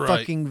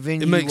fucking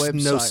venue website. It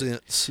makes no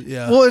sense.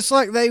 Yeah. Well, it's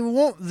like they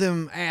want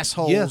them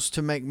assholes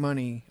to make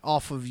money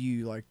off of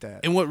you like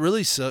that. And what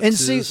really sucks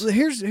is... And see,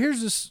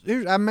 here's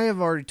I may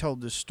have already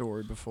told this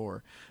story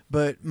before,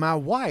 but my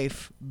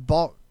wife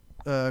bought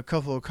a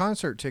couple of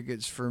concert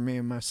tickets for me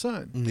and my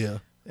son. Yeah.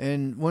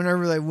 And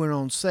whenever they went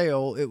on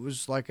sale, it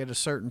was like at a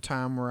certain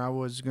time where I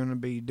was going to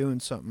be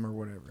doing something or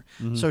whatever.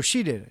 Mm-hmm. So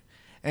she did it.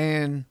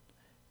 And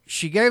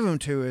she gave them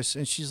to us,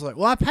 and she's like,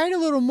 well, I paid a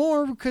little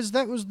more because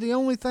that was the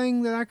only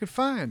thing that I could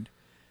find.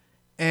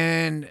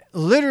 And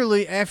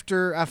literally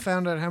after I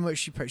found out how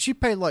much she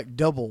paid like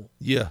double.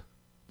 Yeah.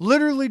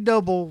 Literally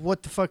double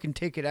what the fucking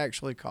ticket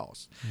actually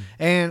cost.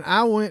 And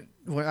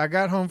when I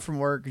got home from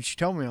work, and she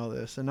told me all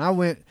this, and I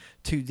went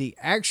to the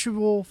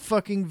actual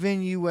fucking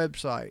venue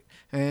website,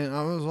 and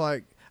I was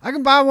like, I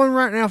can buy one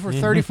right now for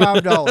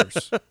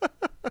 $35.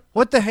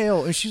 What the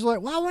hell? And she's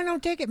like, "Why went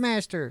on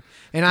Ticketmaster?"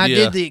 And I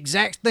did the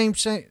exact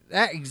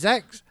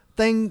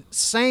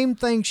same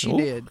thing she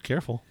did.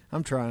 Careful.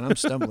 I'm trying. I'm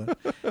stumbling.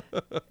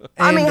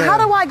 I mean, how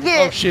do I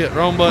get? Oh shit!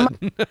 Wrong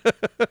button.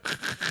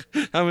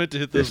 I meant to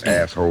hit this. This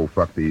asshole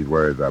fuck these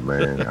words up,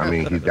 man. I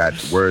mean, he's got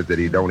words that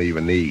he don't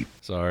even need.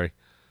 Sorry.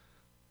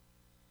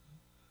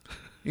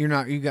 You're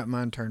not. You got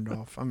mine turned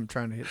off. I'm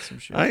trying to hit some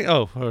shit.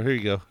 Oh, here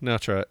you go. Now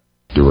try it.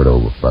 Do it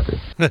over, fucker.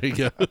 There you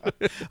go.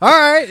 All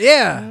right.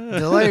 Yeah.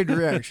 Delayed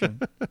reaction.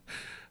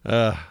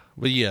 But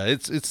yeah,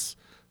 it's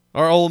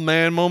our old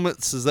man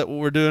moments. Is that what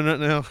we're doing right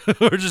now?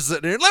 We're just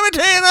sitting here. Let me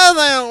tell you another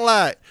thing I don't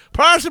like.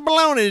 Price of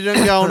bologna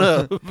done gone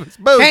up. It's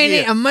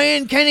bullshit. A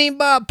man can't even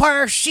buy a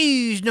pair of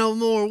shoes no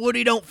more.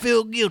 Woody don't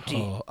feel guilty.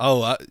 You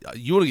want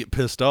to get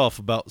pissed off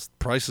about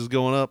prices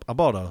going up? I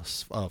bought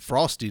a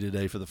Frosty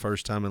today for the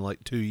first time in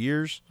like 2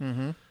 years.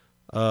 Mm-hmm.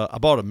 I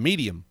bought a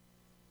medium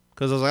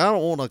because I was like, I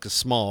don't want like a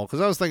small,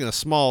 because I was thinking a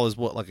small is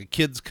what, like a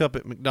kid's cup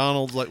at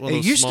McDonald's, like one of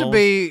those. It used smalls? to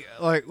be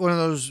like one of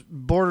those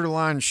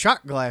borderline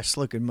shot glass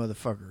looking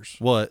motherfuckers.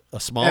 What,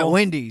 a small at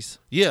Wendy's?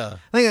 Yeah,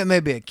 I think that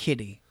may be a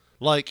kitty.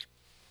 Like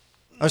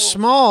a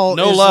small.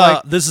 No is lie,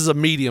 like, this is a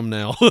medium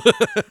now.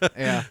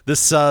 Yeah,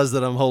 this size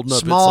that I'm holding up.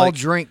 Small it's like,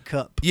 drink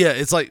cup. Yeah,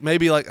 it's like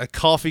maybe like a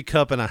coffee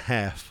cup and a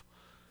half.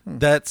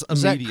 That's a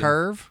is medium. That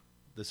curve?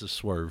 This is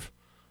swerve.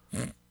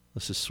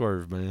 This is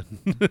swerve, man.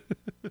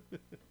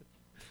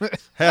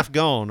 Half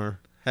gone or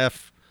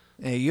half.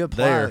 Yeah, you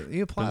apply. There.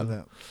 You apply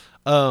that.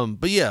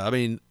 But yeah, I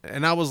mean,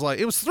 and I was like,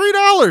 it was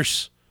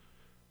 $3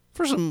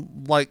 for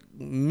some like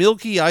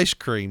milky ice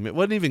cream. It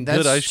wasn't even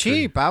good ice cream.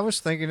 Cheap. I was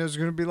thinking it was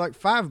going to be like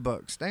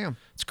 $5. Damn.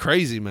 It's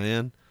crazy,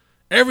 man.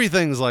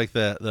 Everything's like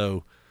that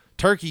though.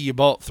 Turkey you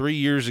bought 3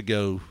 years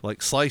ago,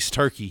 like sliced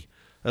turkey,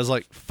 that was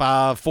like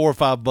 $4 or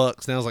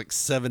 $5. Now it's like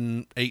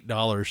 $7,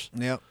 $8.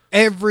 Yep.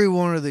 Every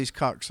one of these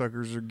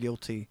cocksuckers are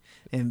guilty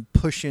in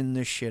pushing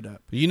this shit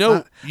up.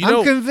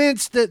 I'm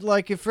convinced that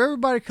like if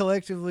everybody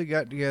collectively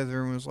got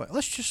together and was like,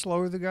 let's just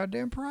lower the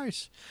goddamn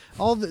price.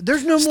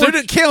 There's no more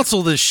student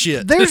council this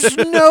shit. There's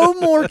no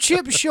more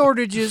chip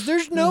shortages.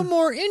 There's no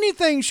more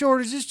anything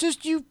shortages. It's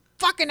just you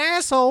fucking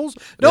assholes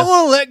don't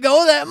want to let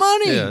go of that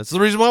money. Yeah, it's the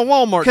reason why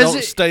Walmart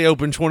don't stay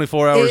open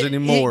 24 hours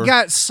anymore. It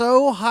got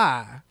so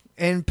high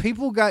and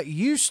people got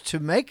used to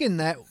making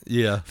that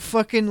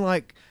fucking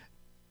like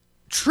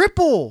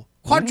triple,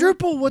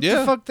 quadruple what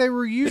the fuck they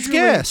were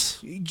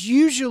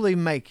usually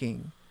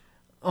making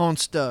on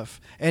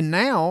stuff. And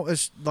now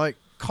it's like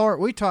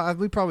we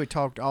probably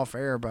talked off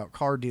air about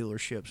car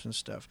dealerships and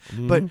stuff.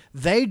 But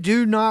they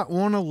do not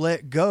want to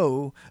let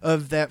go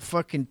of that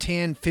fucking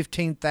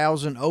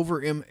 10,000-15,000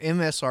 over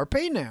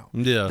MSRP now.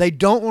 Yeah. They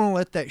don't want to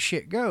let that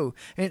shit go.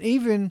 And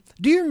even,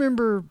 do you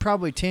remember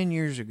probably 10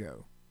 years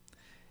ago,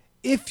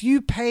 if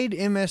you paid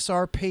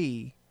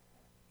MSRP,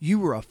 you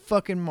were a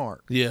fucking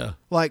mark. Yeah.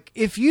 Like,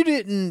 if you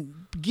didn't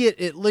get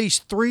at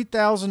least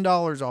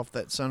 $3,000 off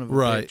that son of a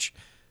bitch,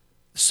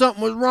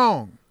 something was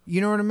wrong.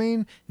 You know what I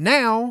mean?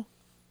 Now,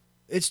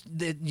 it's,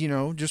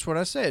 just what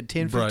I said,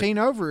 10, 15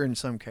 over in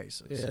some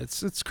cases. Yeah,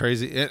 it's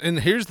crazy. And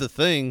here's the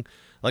thing.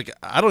 Like,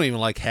 I don't even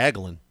like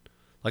haggling.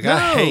 Like, No.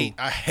 I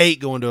hate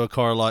going to a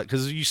car lot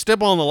because you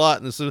step on the lot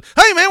and it's,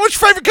 hey, man,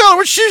 what's your favorite color?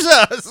 What's your shoes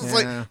size? It's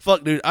like,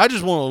 fuck, dude, I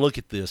just want to look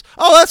at this.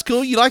 Oh, that's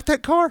cool. You like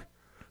that car?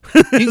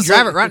 You can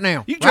drive it right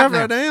now. You can drive it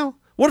right now.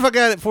 What if I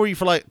got it for you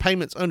for like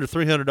payments under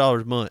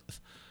 $300 a month?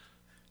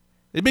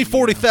 It'd be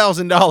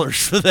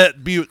 $40,000 for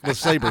that Buick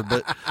LeSabre,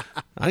 but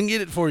I can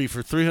get it for you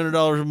for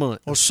 $300 a month.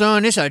 Well,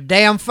 son, it's a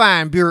damn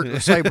fine Buick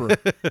LeSabre.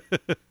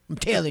 I'm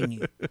telling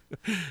you.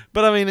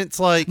 But I mean, it's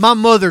like my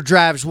mother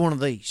drives one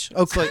of these.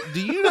 Okay, it's like,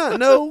 do you not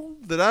know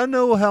that I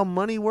know how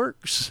money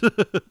works?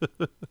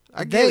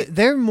 I get it.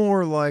 They're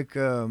more like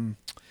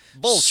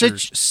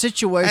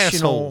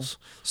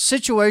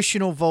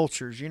situational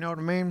vultures. You know what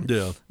I mean?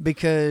 Yeah.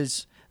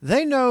 Because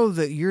they know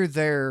that you're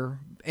there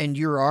and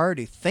you're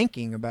already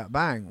thinking about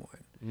buying one.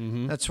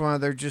 Mm-hmm. That's why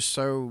they're just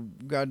so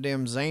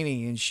goddamn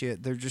zany and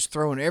shit. They're just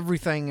throwing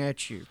everything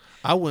at you.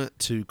 I went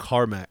to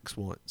CarMax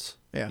once.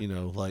 Yeah.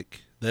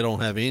 Like they don't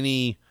have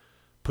any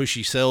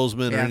pushy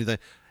salesman or anything.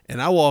 And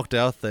I walked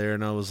out there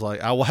and I was like,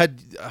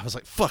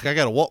 fuck, I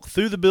got to walk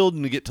through the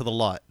building to get to the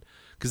lot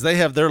because they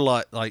have their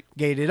lot like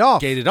gated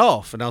off.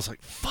 And I was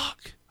like,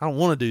 fuck, I don't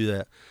want to do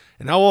that.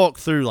 And I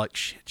walked through like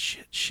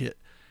shit.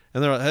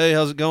 And they're like, hey,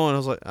 how's it going? I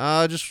was like,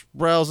 just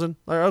browsing.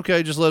 Like,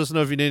 okay, just let us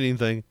know if you need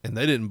anything. And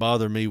they didn't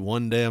bother me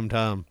one damn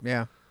time.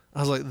 Yeah.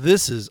 I was like,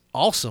 this is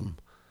awesome.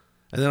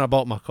 And then I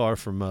bought my car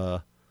from,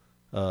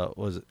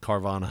 was it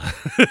Carvana?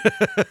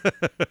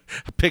 I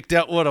picked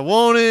out what I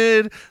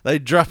wanted. They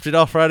dropped it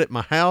off right at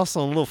my house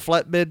on a little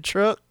flatbed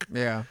truck.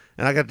 Yeah.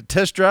 And I got to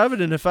test drive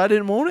it. And if I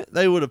didn't want it,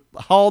 they would have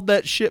hauled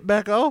that shit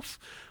back off.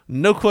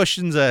 No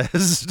questions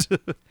asked.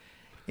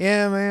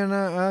 Yeah, man,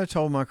 I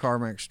told my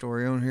CarMax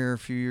story on here a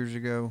few years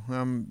ago.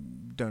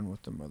 I'm done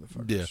with them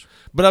motherfuckers. Yeah,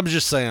 but I'm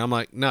just saying,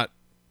 I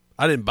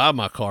didn't buy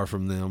my car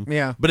from them.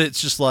 Yeah. But it's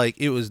just like,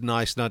 it was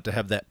nice not to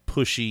have that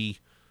pushy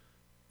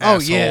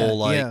asshole,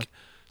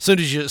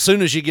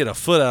 Soon as you get a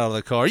foot out of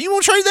the car, you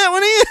won't trade that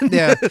one in.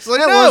 Yeah, it's like,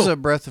 that no. was a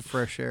breath of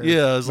fresh air.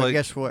 Yeah, it's but like,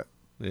 guess what?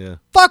 Yeah,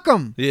 fuck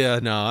them. Yeah,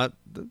 no,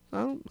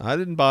 I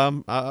didn't buy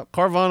them.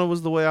 Carvana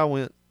was the way I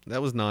went.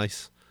 That was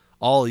nice,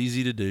 all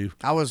easy to do.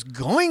 I was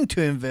going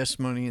to invest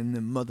money in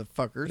them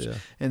motherfuckers,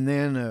 and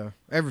then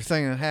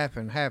everything that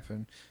happened.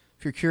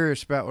 If you're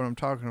curious about what I'm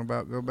talking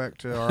about, go back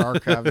to our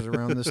archives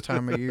around this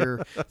time of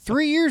year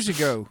 3 years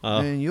ago,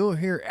 and you'll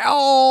hear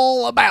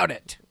all about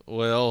it.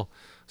 Well,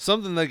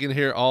 something they can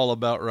hear all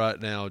about right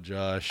now,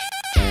 Josh.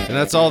 And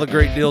that's all the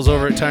great deals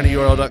over at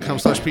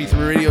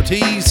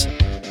tinyurl.com/P3RadioTees.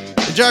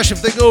 And Josh,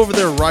 if they go over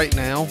there right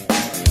now,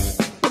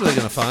 what are they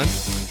going to find?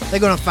 They're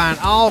going to find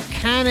all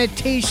kind of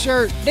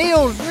T-shirt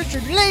deals,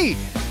 Richard Lee.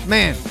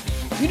 Man,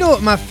 you know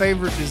what my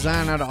favorite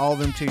design out of all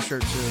them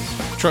T-shirts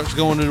is? Trucks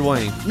going to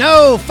Dwayne.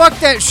 No, fuck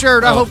that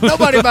shirt. I hope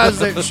nobody buys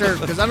that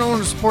shirt because I don't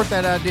want to support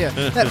that idea.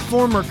 That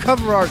former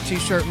cover art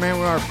T-shirt, man,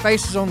 with our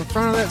faces on the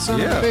front of that son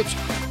of a bitch.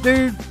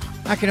 Dude,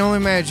 I can only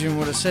imagine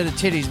what a set of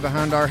titties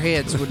behind our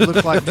heads would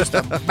look like just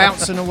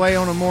bouncing away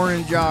on a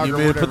morning jog or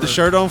whatever. Put the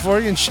shirt on for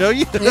you and show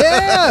you?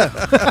 Yeah.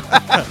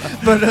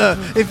 But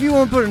if you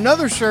want to put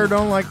another shirt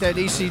on, like that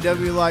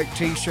ECW-like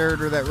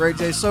T-shirt or that Ray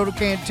J Soda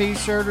Can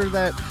T-shirt or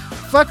that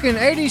fucking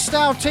 80s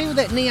style tee with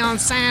that neon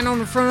sign on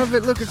the front of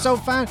it looking so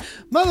fine,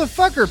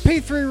 motherfucker,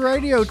 P3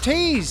 Radio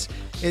Tees.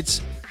 It's,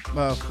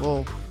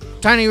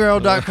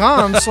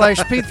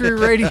 tinyurl.com/P3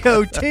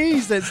 Radio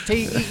Tees. That's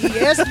TEES,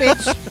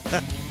 bitch.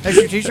 That's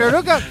your T-shirt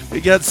hookup. He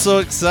got so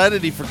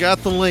excited he forgot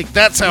the link.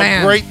 That's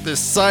how great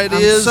this site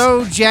is. I'm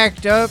so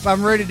jacked up.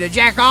 I'm ready to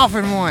jack off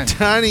in one.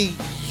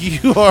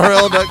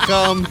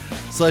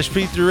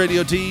 tinyurl.com/P3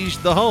 Radio Tees,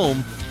 the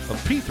home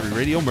of P3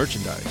 Radio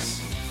merchandise.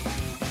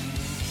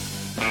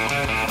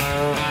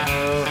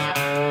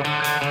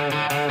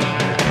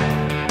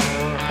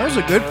 That was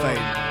a good fade.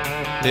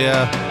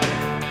 Yeah.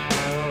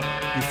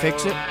 You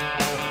fix it?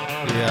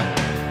 Yeah.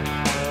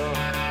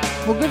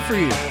 Well, good for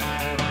you.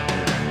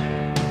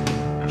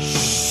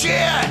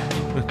 Shit!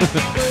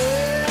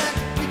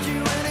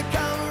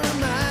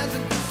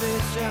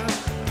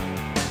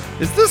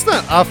 Is this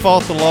not I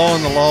Fought the Law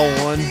and the Law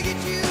Won?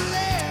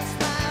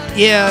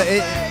 Yeah,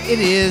 it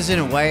is in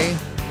a way,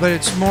 but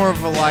it's more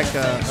of a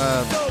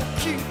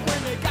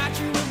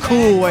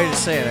cool way to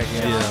say it, I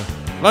guess. Yeah.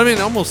 I mean,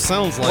 it almost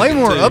sounds like way it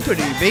more too.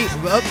 upbeat.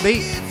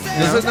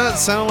 Does it not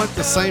sound like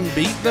the same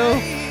beat though?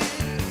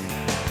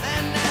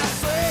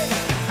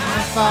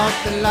 I fought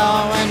the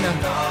law and the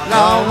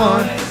law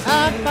won.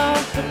 I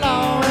fought the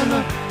law and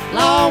the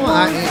law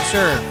won.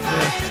 Sure.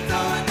 Yeah.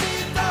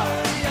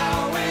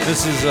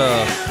 This is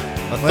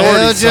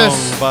Authority Song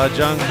by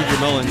John Cougar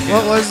Mullikin.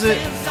 What was it?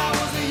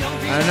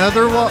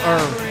 Another one? Or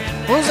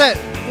what was that?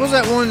 What was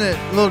that one that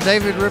Little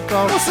David ripped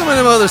off? What's some of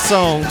them other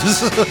songs?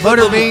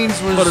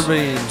 Butterbeans was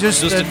Butterbeans.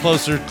 Just a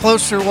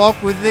closer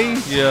walk with thee.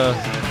 Yeah.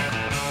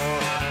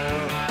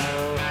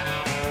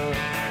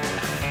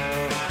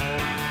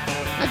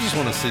 I just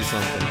want to see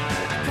something.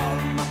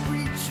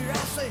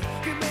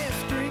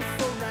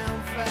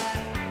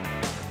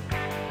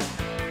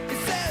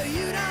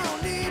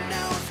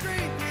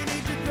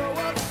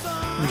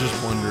 I'm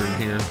just wondering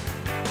here.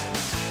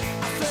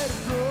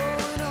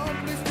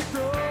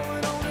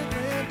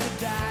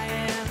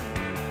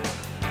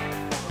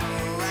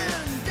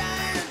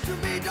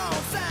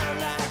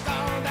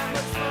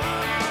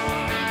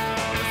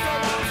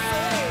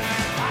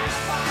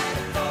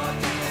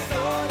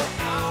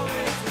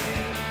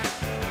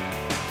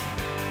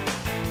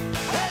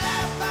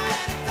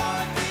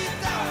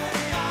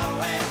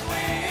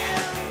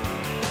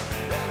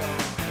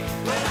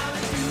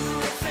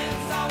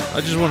 I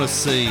just want to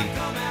see.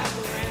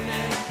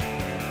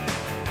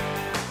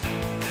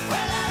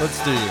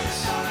 Let's do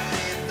this.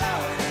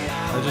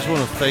 I just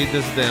want to fade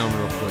this down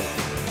real quick.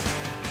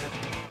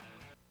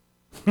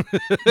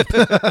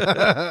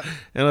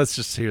 And let's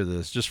just hear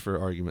this, just for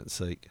argument's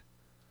sake.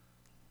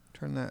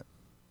 Turn that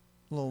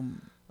little...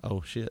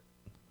 Oh, shit.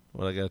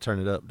 Well, I got to turn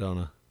it up, don't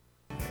I?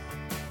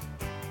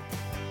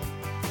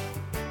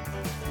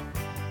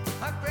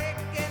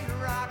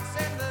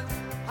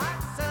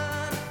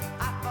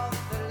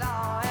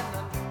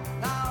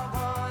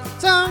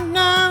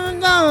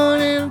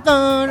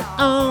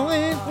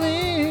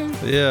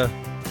 Yeah.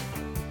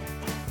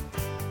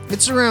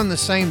 It's around the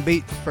same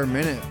beat per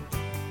minute.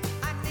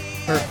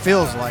 Or it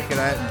feels like it.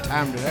 I hadn't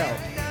timed it out.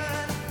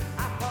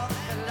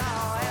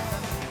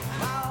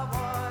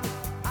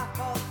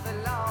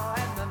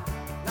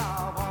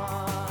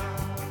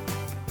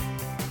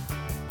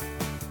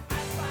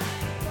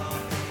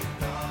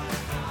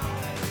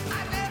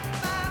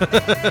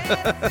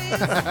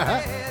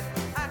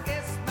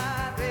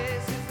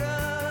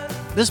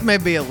 This may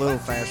be a little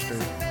faster.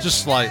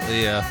 Just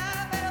slightly, yeah.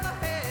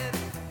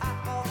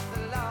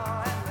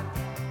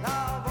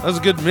 That was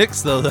a good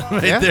mix, though, that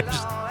made there.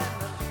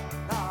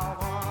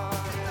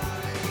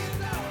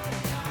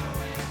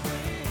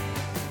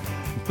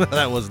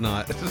 That was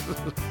not.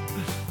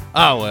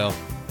 Oh, well.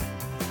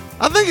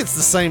 I think it's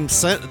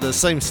the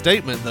same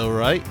statement, though,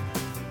 right?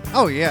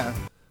 Oh, yeah.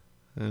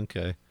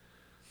 Okay.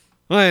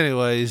 Well,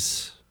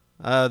 anyways,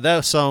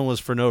 That song was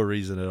for no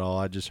reason at all.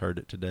 I just heard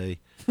it today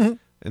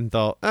and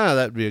thought,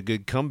 that'd be a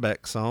good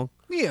comeback song.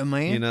 Yeah,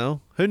 man. You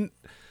know?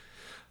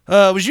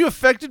 Was you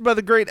affected by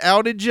the great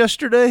outage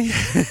yesterday?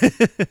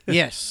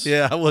 Yes.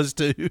 Yeah, I was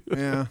too.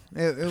 Yeah,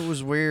 it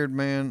was weird,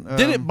 man.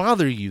 Did it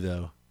bother you,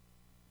 though?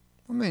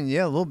 I mean,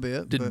 yeah, a little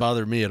bit. Didn't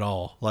bother me at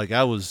all. Like,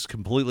 I was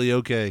completely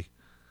okay.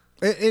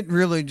 It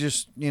really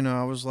just,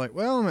 I was like,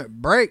 well, I'm at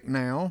break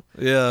now.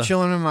 Yeah.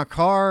 Chilling in my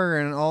car,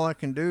 and all I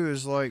can do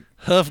is, like...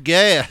 huff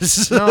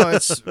gas. No,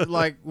 it's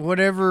like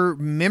whatever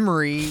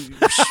memory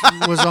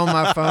was on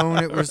my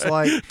phone. It was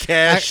like...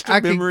 cached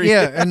memory.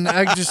 Yeah, and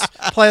I just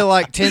play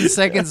like 10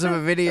 seconds of a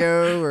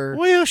video or...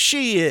 Well,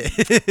 shit.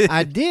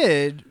 I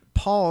did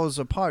pause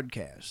a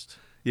podcast.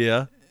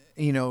 Yeah.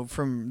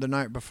 From the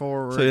night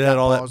before. So you had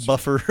all that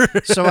buffer.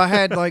 So I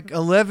had like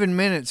 11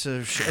 minutes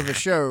of a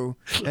show,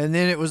 and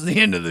then it was the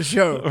end of the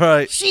show.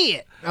 Right.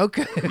 Shit.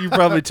 Okay. You're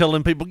probably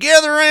telling people,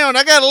 gather around.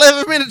 I got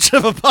 11 minutes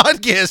of a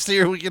podcast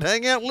here. We can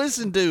hang out and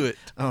listen to it.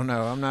 Oh,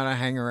 no. I'm not a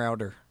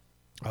hanger-outer.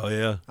 Oh,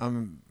 yeah.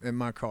 I'm in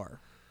my car.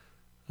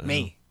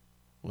 Me.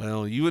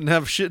 Well, you wouldn't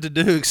have shit to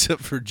do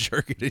except for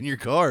jerk it in your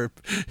car.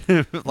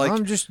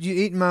 I'm just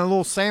eating my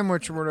little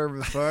sandwich or whatever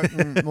the fuck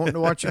and wanting to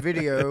watch a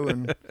video,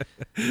 and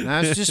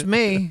that's just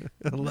me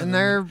in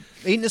there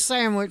eating a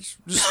sandwich,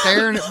 just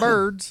staring at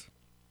birds.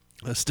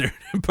 Staring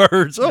at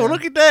birds. Oh,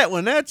 look at that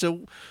one. That's a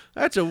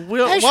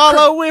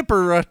wallow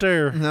whipper right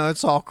there. No,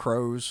 it's all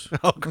crows.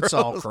 It's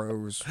all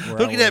crows.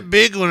 Look at that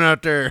big one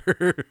out there.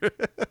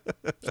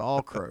 It's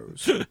all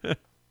crows.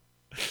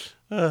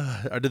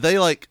 Did they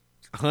like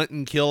hunt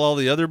and kill all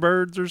the other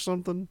birds or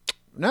something?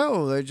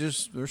 No,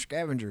 they're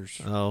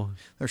scavengers. Oh.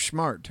 They're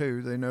smart,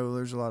 too. They know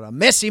there's a lot of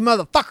messy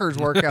motherfuckers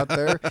work out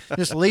there.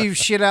 Just leave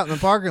shit out in the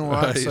parking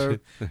lot. Right. So,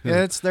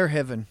 yeah, it's their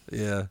heaven.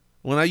 Yeah.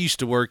 When I used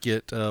to work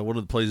at one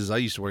of the places I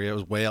used to work at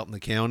was way out in the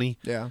county.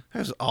 Yeah.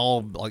 There's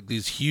all like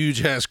these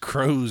huge-ass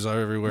crows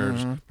everywhere.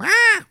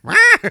 Mm-hmm.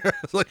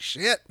 It's like,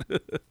 shit.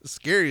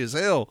 Scary as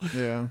hell.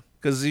 Yeah.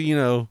 Because,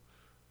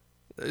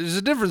 there's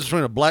a difference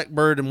between a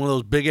blackbird and one of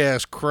those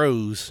big-ass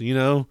crows,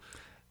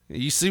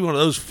 You see one of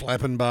those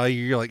flapping by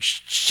you, you're like,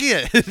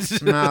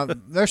 shit. No,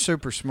 they're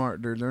super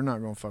smart, dude. They're not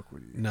going to fuck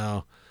with you.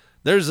 No.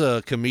 There's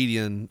a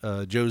comedian,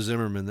 Joe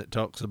Zimmerman, that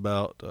talks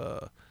about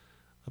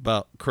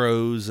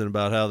crows and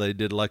about how they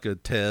did like a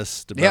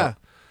test. Yeah.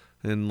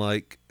 And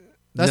like.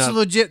 That's a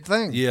legit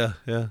thing. Yeah,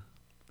 yeah.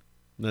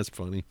 That's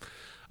funny.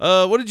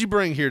 What did you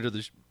bring here to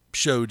the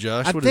show,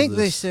 Josh? I think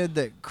they said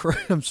that.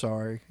 I'm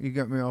sorry, you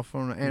got me off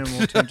on an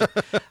animal tangent.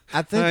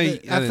 I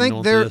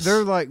think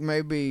they're like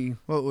maybe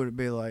what would it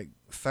be like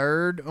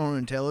third on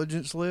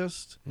intelligence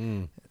list.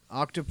 And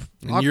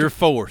you're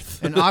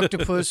fourth. An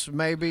octopus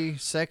maybe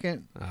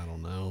second. I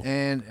don't know.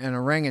 And an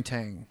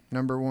orangutan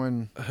number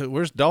one.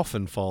 Where's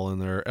dolphin fall in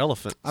there?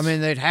 Elephants. I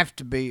mean, they'd have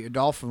to be a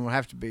dolphin would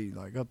have to be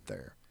like up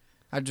there.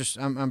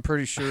 I'm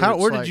pretty sure.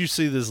 Where did you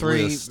see this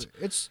list?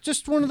 It's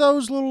just one of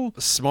those little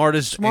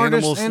smartest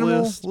animal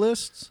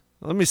lists.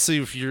 Let me see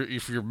if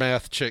your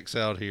math checks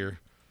out here.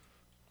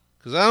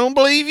 Because I don't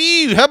believe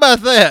you. How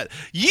about that?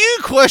 You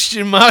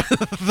question my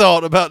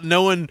thought about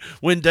knowing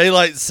when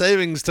daylight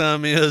savings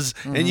time is,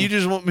 and you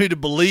just want me to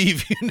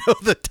believe you know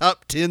the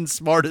top 10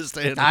 smartest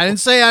animals. I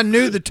didn't say I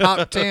knew the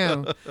top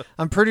 10.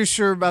 I'm pretty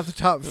sure about the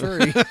top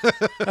 3.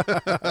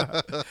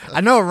 I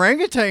know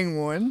orangutan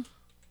won.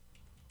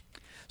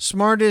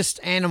 Smartest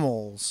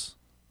animals.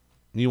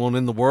 You want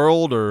in the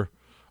world or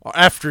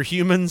after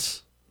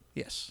humans?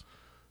 Yes.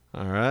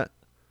 All right.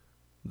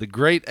 The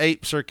great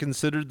apes are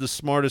considered the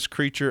smartest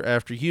creature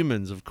after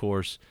humans, of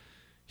course.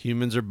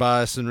 Humans are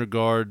biased in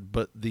regard,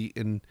 but the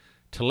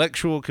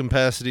intellectual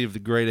capacity of the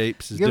great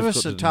apes is difficult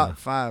to deny. Give us a top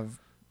 5.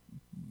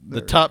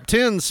 The top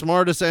 10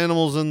 smartest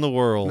animals in the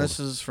world. This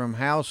is from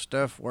How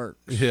Stuff Works.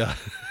 Yeah.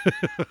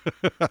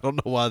 I don't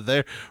know why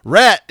they're...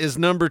 Rat is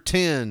number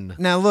 10.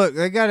 Now, look,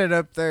 they got it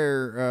up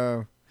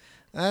there.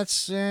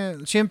 That's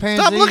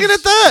chimpanzees. Stop looking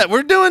at that.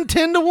 We're doing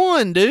 10 to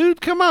 1,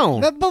 dude. Come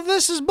on.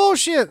 This is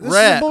bullshit. This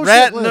Rat. is a bullshit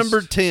Rat list.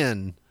 number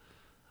 10.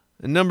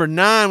 And number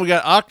 9, we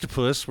got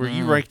octopus, where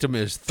you ranked them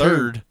as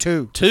third.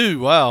 2.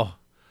 Wow.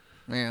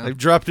 Yeah. They've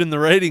dropped in the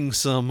ratings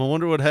some. I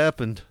wonder what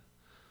happened.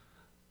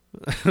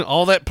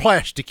 All that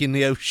plastic in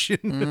the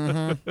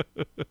ocean.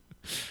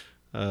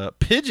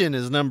 Pigeon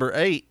is number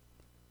 8.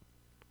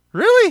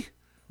 Really?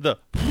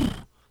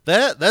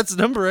 That's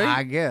number 8?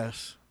 I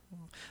guess.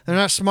 They're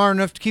not smart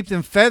enough to keep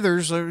them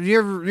feathers. You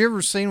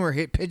ever seen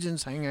where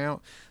pigeons hang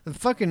out? The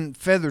fucking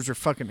feathers are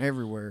fucking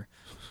everywhere.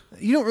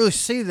 You don't really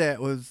see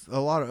that with a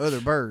lot of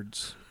other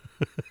birds.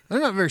 They're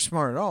not very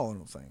smart at all, I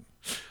don't think.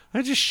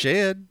 I just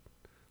shed.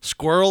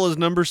 Squirrel is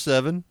number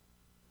 7.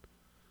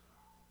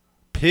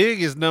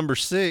 Pig is number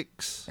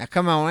 6. Now,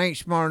 come on, I ain't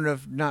smart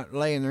enough not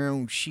laying their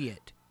own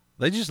shit.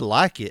 They just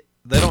like it.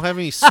 They don't have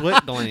any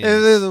sweat glands.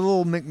 They're the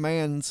little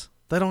McMahons.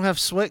 They don't have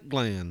sweat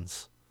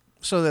glands.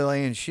 So they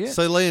lay in shit?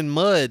 So they lay in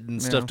mud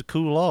and stuff to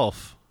cool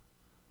off.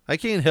 I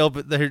can't help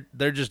it.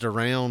 They're just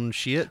around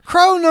shit.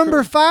 Crow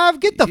number 5?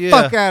 Get the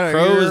fuck out of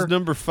Crow here. is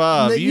number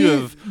 5. You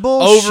have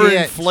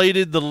bullshit.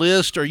 overinflated the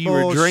list, or you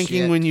were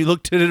drinking when you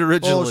looked at it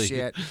originally.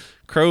 Bullshit.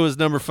 Crow is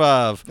number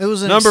 5. It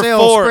was an number Excel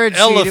 4, spreadsheet.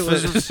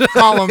 elephant. It was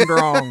columned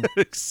wrong.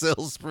 Excel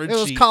spreadsheet. It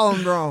was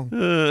columned wrong.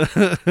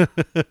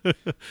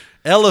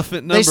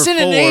 Elephant number 4. They sent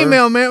an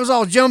email, man. It was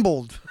all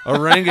jumbled.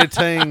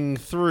 Orangutan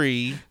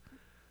 3.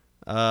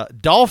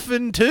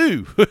 Dolphin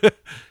 2.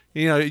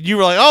 You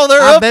were like, oh,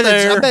 they're up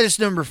there. I bet it's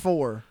number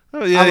 4.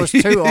 Oh, yeah. I was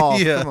 2 off.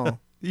 Yeah. Come on.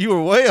 You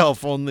were way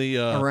off on the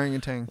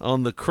orangutan.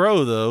 On the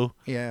crow, though.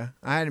 Yeah,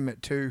 I had him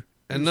at 2.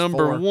 And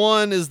number 4.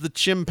 1 is the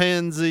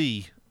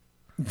chimpanzee.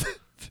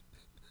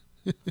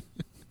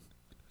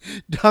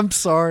 I'm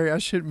sorry, I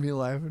shouldn't be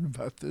laughing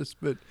about this,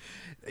 but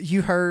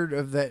you heard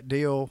of that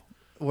deal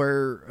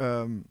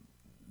where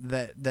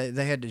that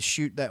they had to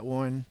shoot that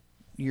one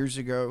years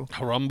ago?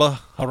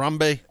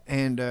 Harambe.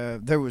 And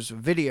there was a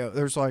video.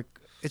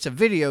 It's a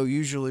video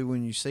usually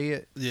when you see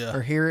it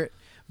or hear it,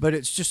 but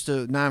it's just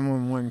a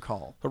 911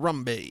 call.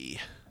 Harambe.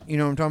 You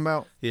know what I'm talking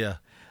about? Yeah.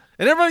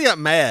 And everybody got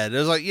mad. It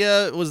was like,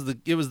 it was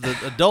the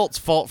adult's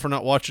fault for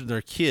not watching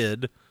their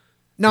kid.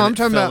 No, I'm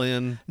talking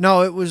about.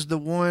 No, it was the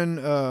one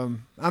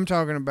I'm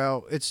talking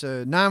about. It's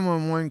a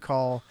 911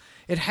 call.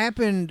 It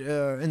happened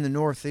in the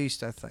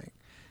Northeast, I think,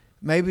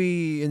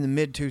 maybe in the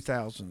mid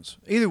 2000s.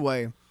 Either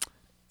way,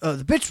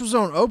 the bitch was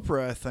on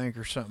Oprah, I think,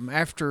 or something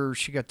after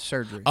she got the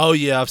surgery. Oh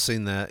yeah, I've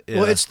seen that. Yeah.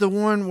 Well, it's the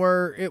one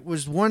where it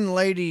was one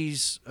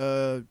lady's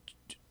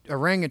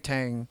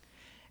orangutan,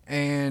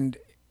 and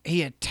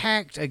he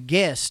attacked a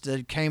guest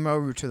that came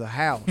over to the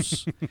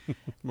house,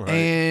 right.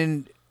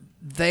 And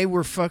they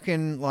were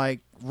fucking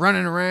like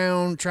running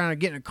around trying to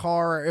get in a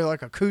car,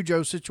 like a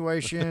Cujo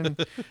situation,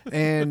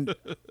 and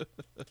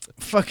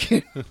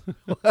fucking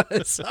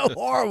it's so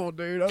horrible,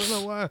 dude. I don't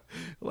know why I'm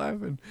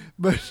laughing,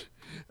 but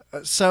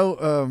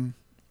so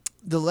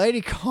the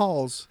lady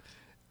calls,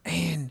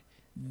 and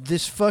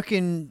this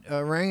fucking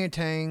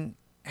orangutan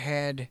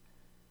had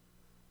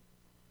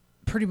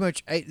pretty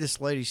much ate this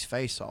lady's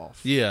face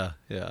off. Yeah.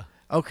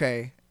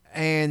 Okay,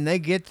 and they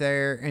get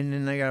there, and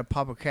then they got to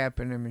pop a cap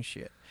in him and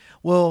shit.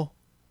 Well,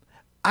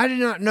 I did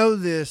not know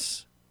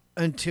this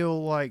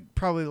until like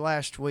probably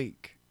last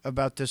week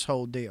about this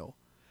whole deal.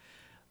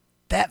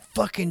 That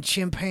fucking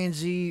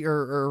chimpanzee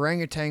or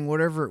orangutan,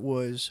 whatever it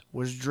was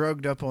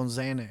drugged up on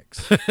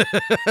Xanax.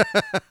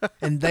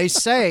 And they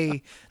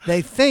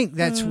think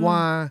that's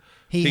why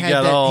he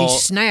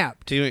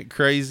snapped. He went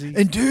crazy.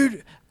 And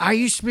dude, I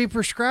used to be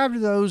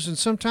prescribed those, and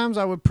sometimes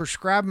I would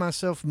prescribe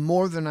myself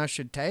more than I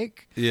should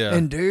take. Yeah.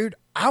 And dude,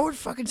 I would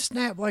fucking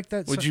snap like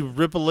that. Would you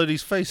rip a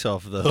lady's face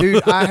off, though?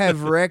 Dude, I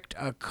have wrecked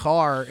a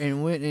car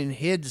and went and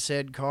hid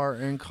said car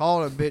and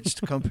called a bitch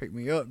to come pick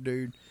me up,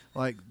 dude.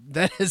 Like,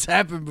 that has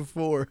happened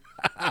before.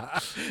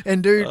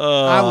 And, dude,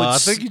 I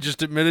think you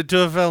just admitted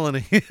to a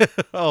felony.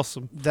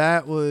 Awesome.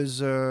 That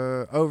was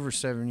over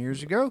 7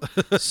 years ago,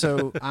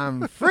 so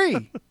I'm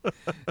free.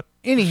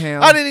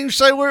 Anyhow. I didn't even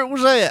say where it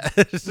was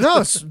at.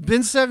 No, it's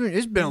been 7.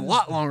 It's been a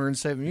lot longer than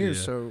 7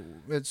 years, so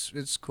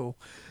it's cool.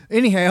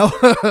 Anyhow,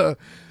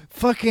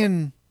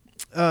 fucking,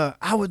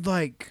 I would,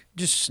 like,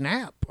 just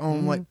snap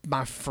on, like,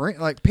 my friend,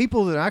 like,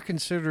 people that I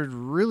considered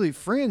really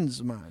friends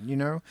of mine, you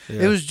know?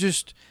 Yeah. It was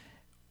just...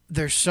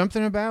 There's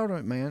something about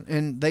it, man.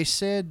 And they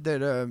said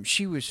that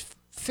she was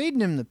feeding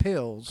him the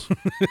pills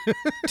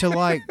to,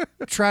 like,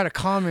 try to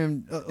calm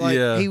him.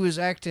 He was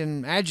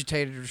acting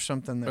agitated or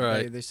something that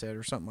day, they said,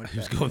 or something like that. He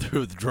was going through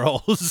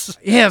withdrawals.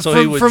 Yeah. So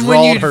he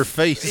withdrawed her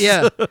face.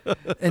 Yeah.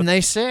 And they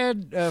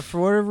said,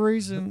 for whatever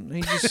reason,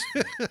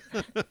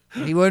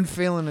 he wasn't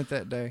feeling it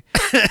that day.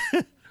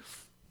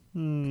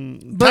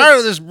 Tired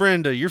of this,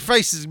 Brenda. Your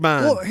face is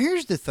mine. Well,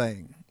 here's the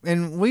thing.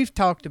 And we've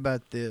talked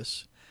about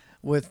this.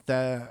 With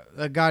the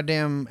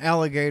goddamn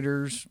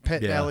alligators,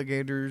 pet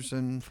alligators,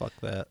 and fuck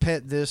that,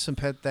 pet this and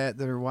pet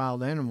that are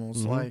wild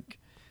animals. Mm-hmm. Like,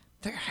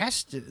 there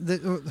has to,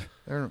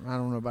 I don't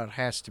know about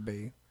has to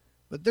be,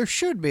 but there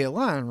should be a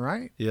line,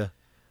 right? Yeah.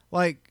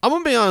 Like, I'm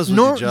gonna be honest with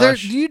you,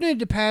 Josh. You need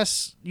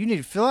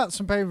to fill out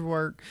some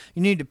paperwork.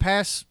 You need to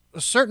pass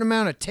a certain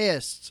amount of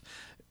tests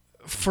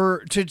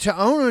to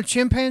own a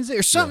chimpanzee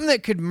or something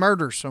that could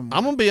murder someone.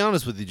 I'm gonna be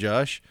honest with you,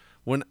 Josh.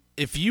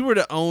 If you were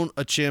to own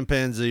a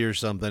chimpanzee or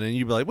something and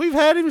you'd be like, we've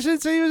had him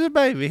since he was a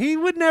baby, he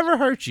would never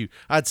hurt you,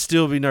 I'd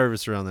still be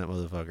nervous around that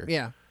motherfucker.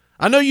 Yeah.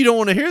 I know you don't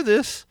want to hear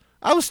this.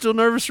 I was still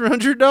nervous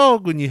around your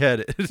dog when you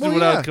had it.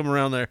 When I would come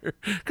around there.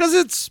 Because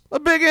it's a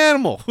big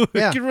animal.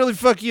 Yeah. It could really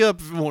fuck you up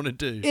if it wanted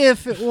to.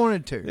 If it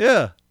wanted to.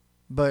 Yeah.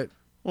 But...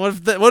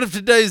 What if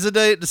today's the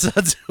day it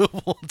decides who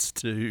it wants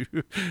to?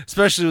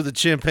 Especially with a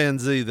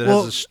chimpanzee that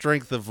has a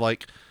strength of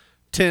like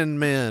 10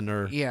 men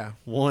or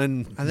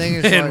one I think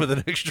it's man like with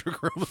an extra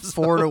chromosome.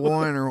 4 to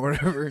 1 or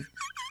whatever.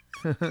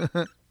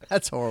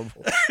 That's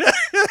horrible.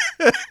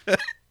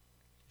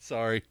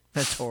 Sorry.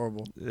 That's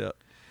horrible. Yeah.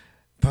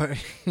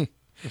 But,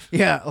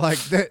 yeah, like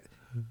that.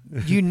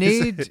 You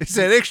need... It's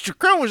that extra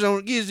chromosome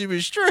that gives him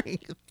his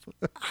strength.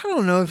 I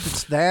don't know if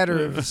it's that or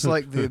if it's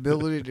like the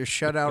ability to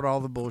shut out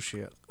all the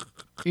bullshit.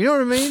 You know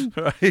what I mean?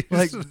 Right.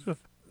 Like,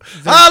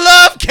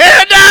 I love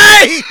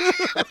candy!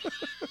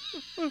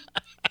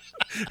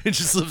 It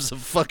just lives a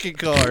fucking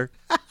car.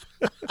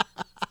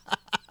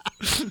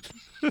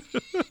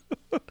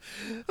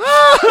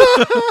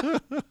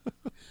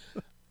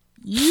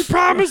 you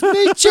promised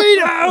me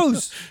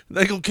Cheetos.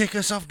 They gonna kick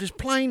us off this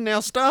plane now.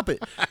 Stop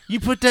it. You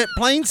put that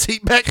plane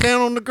seat back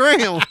down on the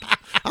ground.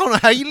 I don't know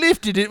how you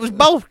lifted it. It was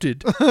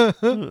bolted.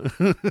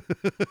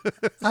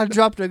 I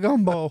dropped a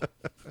gumball.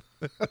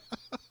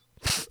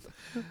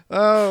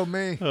 Oh,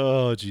 man.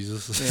 Oh,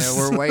 Jesus. Yeah,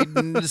 we're wading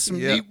into some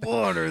deep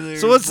water there.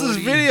 So what's this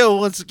video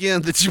once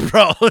again that you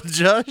brought,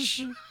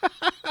 Josh?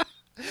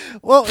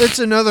 Well, it's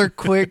another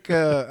quick,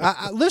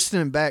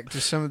 listening back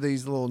to some of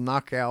these little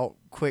knockout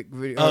quick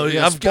videos. Oh,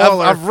 yeah.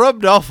 Spoiler. I've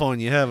rubbed off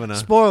on you, haven't I?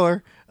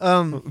 Spoiler.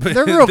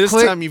 They're real this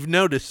quick. time you've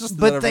noticed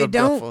but that I've they rubbed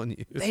don't, off on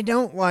you. They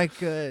don't like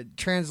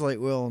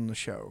translate well on the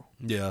show.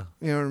 Yeah.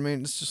 You know what I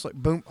mean? It's just like,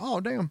 boom. Oh,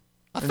 damn.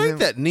 I think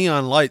that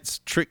neon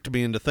lights tricked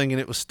me into thinking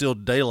it was still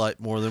daylight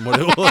more than what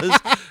it was.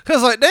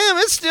 Because, like, damn,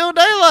 it's still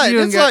daylight.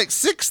 It's like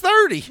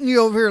 6:30.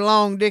 You over here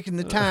long dicking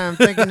the time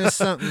thinking it's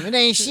something. It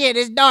ain't shit.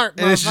 It's dark,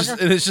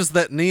 motherfucker. And it's just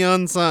that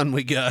neon sign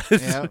we got.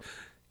 Yeah.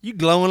 You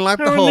glowing like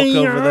the Hulk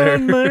over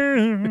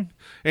there.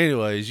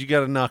 Anyways, you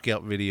got a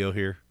knockout video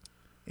here.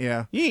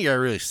 Yeah. You ain't got to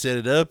really set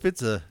it up.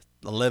 It's a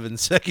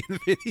 11-second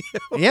video.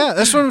 Yeah,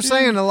 that's what I'm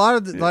saying. A lot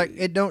of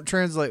it don't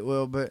translate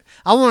well, but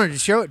I wanted to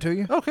show it to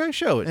you. Okay,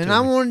 show it and to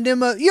I me. wanted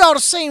them you ought to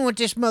seen what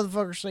this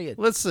motherfucker said.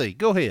 Let's see.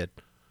 Go ahead.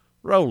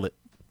 Roll it.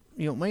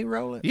 You want me to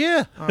roll it?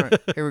 Yeah. All right,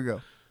 here we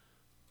go.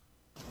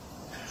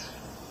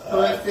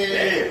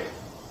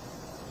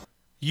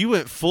 You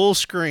went full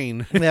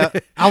screen. Yeah,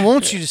 I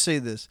want you to see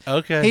this.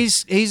 Okay.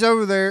 He's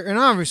over there, and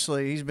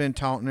obviously he's been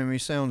taunting him. He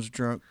sounds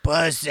drunk.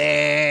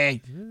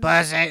 Pussy.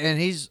 And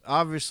he's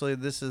obviously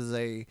this is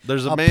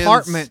there's a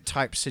apartment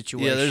type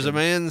situation. Yeah, there's a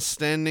man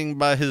standing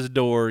by his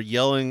door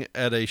yelling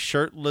at a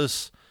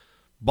shirtless,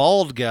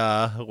 bald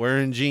guy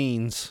wearing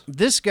jeans.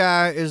 This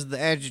guy is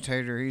the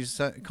agitator. He's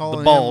calling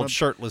the bald, him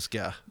shirtless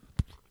guy.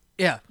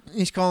 Yeah,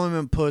 he's calling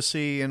him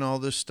pussy and all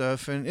this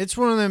stuff, and it's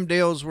one of them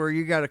deals where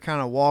you got to kind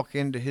of walk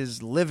into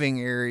his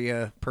living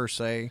area per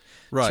se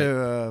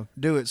to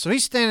do it. So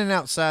he's standing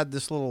outside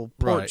this little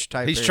porch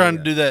type. He's area. trying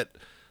to do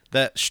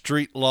that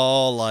street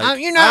law like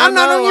I'm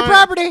not on your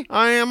property.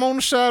 I am on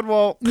the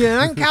sidewalk. Yeah,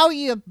 I can call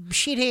you a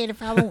shithead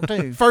if I want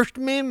to. First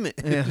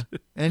Amendment. Yeah,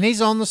 and he's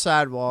on the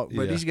sidewalk,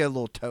 but he's got a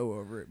little toe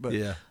over it. But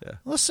yeah.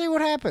 Let's see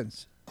what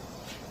happens.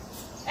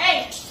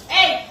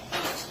 Hey!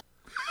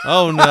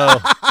 Oh no.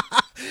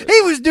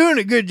 He was doing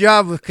a good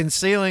job with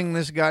concealing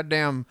this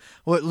goddamn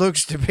what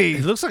looks to be.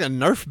 It looks like a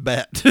Nerf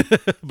bat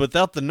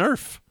without the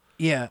Nerf.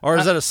 Yeah. Or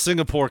is that a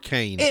Singapore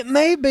cane? It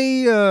may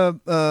be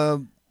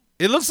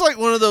it looks like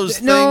one of those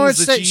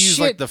things that you use,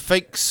 like the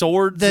fake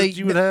swords that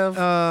you would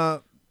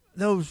have.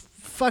 Those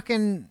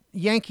fucking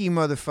Yankee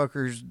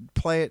motherfuckers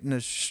play it in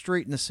the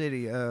street in the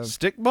city.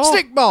 Stickball?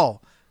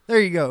 Stickball.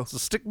 There you go. It's a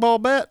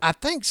stickball bat? I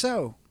think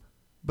so.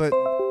 But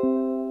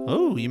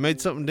oh, you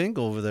made something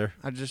dingle over there.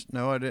 I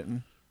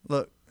didn't.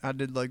 Look, I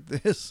did like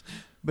this.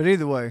 But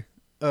either way,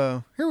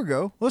 here we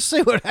go. Let's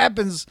see what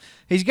happens.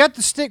 He's got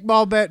the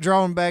stickball bat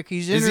drawn back.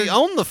 Is he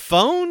on the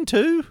phone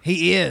too?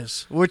 He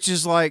is, which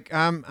is like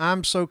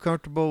I'm so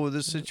comfortable with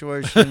this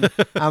situation.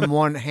 I'm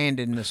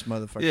one-handing this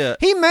motherfucker. Yeah,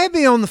 he may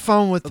be on the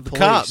phone with the police.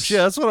 Cops.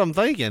 Yeah, that's what I'm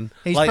thinking.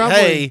 He's like, probably,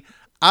 hey,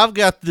 I've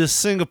got this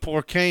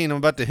Singapore cane. I'm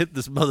about to hit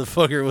this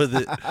motherfucker with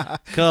it.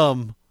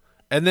 Come.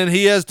 And then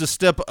he has to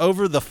step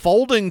over the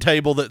folding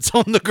table that's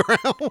on the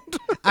ground.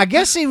 I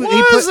guess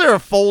is there a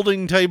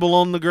folding table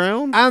on the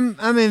ground? I'm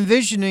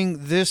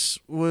envisioning this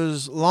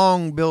was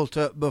long built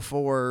up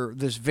before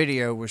this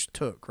video was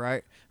took,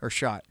 right? Or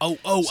shot. Oh,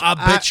 so I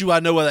bet you I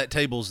know why that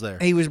table's there.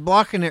 He was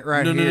blocking it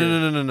right here.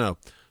 No.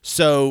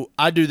 So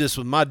I do this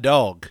with my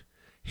dog.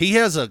 He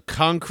has a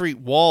concrete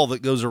wall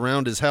that goes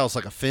around his house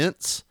like a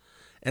fence.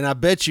 And I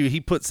bet you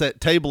he puts that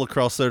table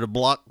across there to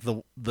block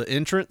the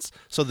entrance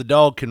so the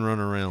dog can run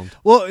around.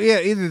 Well, yeah,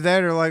 either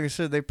that or, like I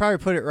said, they probably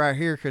put it right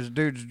here because the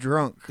dude's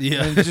drunk.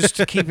 Yeah. And just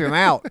to keep him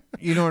out.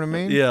 You know what I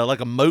mean? Yeah,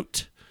 like a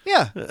moat.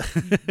 Yeah.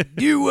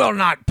 You will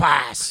not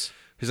pass.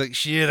 He's like,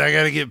 shit, I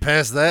got to get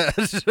past that.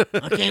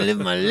 I can't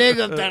lift my leg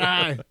up that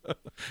high.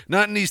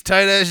 Not in these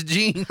tight-ass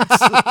jeans.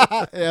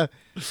 Yeah.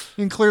 You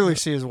can clearly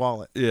see his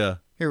wallet. Yeah.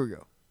 Here we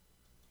go.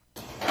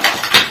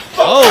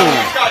 Oh,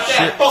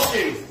 shit.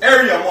 Fucking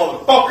area,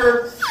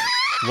 motherfucker.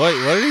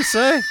 Wait, what did he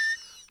say?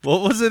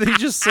 What was it he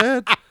just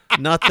said?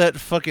 Not that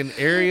fucking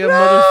area,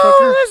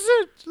 motherfucker?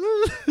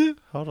 Listen.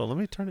 Hold on, let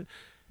me turn it.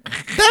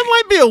 That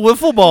might be a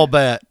wiffle ball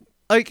bat.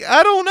 Like,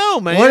 I don't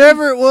know, man.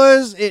 Whatever it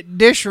was, it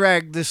dish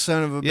ragged this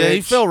son of a bitch. Yeah,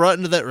 he fell right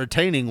into that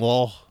retaining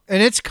wall.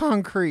 And it's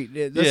concrete.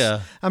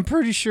 Yeah. I'm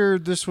pretty sure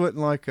this wasn't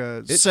like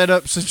a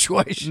set-up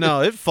situation.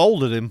 No, it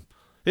folded him.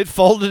 It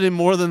folded him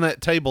more than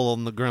that table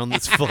on the ground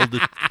that's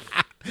folded.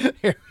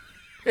 Here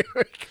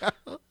we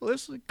go.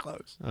 Listen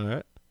close. All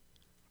right.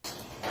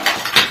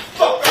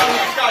 Fuck out of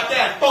this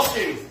goddamn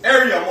fucking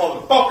area,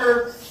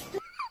 motherfucker.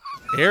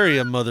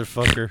 Area,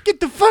 motherfucker. Get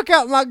the fuck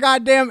out my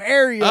goddamn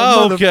area,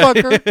 Okay.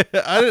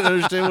 motherfucker. I didn't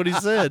understand what he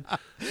said.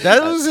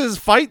 That was his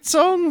fight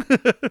song?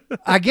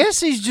 I guess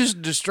he's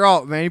just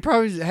distraught, man. He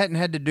probably hadn't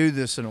had to do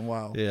this in a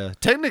while. Yeah.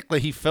 Technically,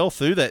 he fell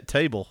through that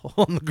table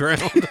on the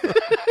ground.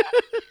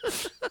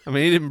 I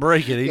mean, he didn't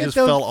break it. He Get just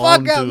the fell fuck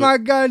onto out my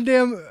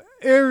goddamn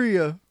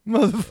area,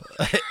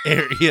 motherfucker.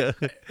 area.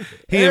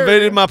 He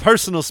invaded my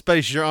personal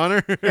space, Your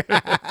Honor.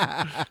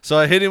 So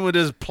I hit him with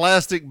his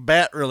plastic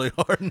bat really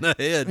hard in the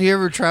head. You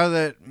ever try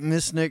that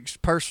Miss Nick's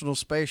personal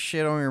space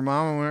shit on your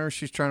mama whenever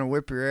she's trying to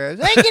whip your ass?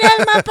 Hey, get out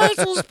of my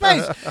personal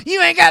space.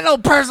 You ain't got no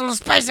personal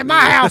space in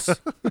my house.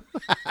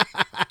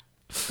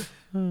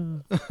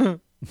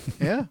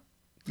 Yeah.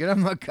 Get out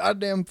of my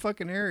goddamn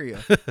fucking area,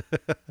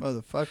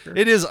 motherfucker.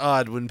 It is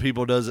odd when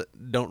people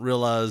don't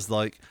realize,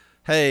 like,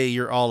 hey,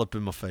 you're all up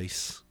in my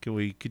face.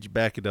 Could you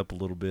back it up a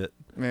little bit?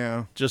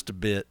 Yeah. Just a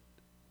bit.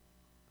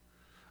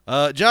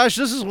 Josh,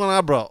 this is one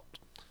I brought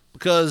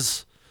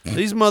because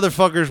these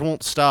motherfuckers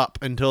won't stop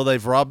until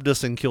they've robbed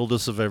us and killed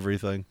us of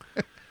everything.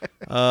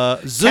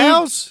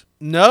 Cows?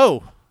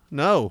 No.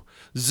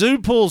 Zoo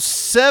pulls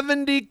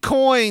 70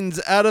 coins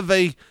out of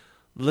a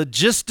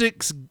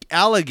logistics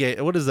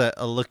alligator. What is that?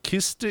 A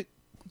logistic?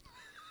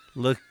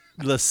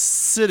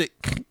 Lacitic?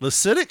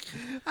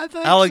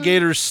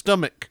 Alligator's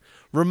stomach.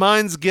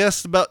 Reminds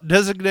guests about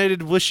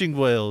designated wishing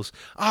wells.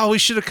 Oh, we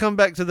should have come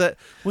back to that.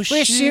 Wish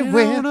it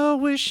well. No,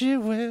 wish it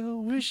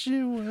well. Wish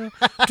it well.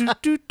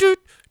 Doot, doot, doot,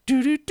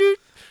 doot, doot, doot.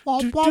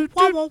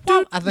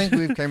 I think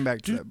we've came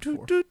back to that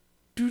before.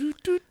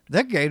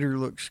 That gator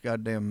looks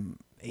goddamn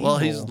evil. Well,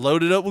 he's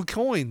loaded up with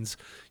coins.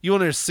 You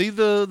want to see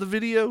the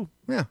video?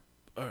 Yeah.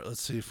 All right,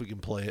 let's see if we can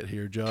play it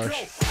here, Josh.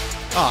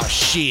 Oh,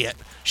 shit.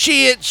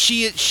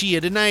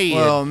 Shit, and I.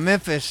 Well,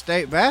 Memphis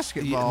State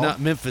basketball. Not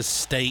Memphis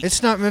State.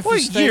 It's not Memphis What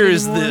State year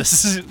is anymore?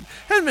 this?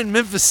 Hasn't been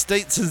Memphis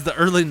State since the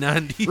early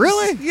 90s.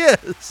 Really?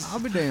 Yes. I'll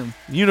be damned.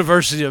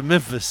 University of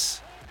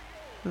Memphis.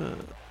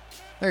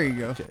 There you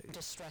go. Okay.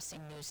 Distressing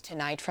news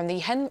tonight from the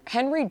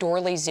Henry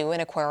Dorley Zoo and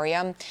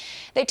Aquarium.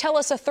 They tell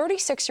us a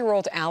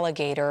 36-year-old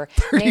alligator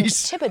named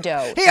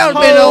Thibodeau. He ought to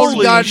have been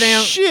old,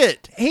 goddamn.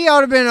 Shit. He ought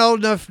to have been old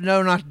enough to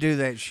know not to do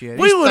that shit.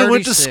 We would have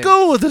went to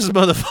school with this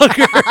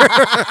motherfucker.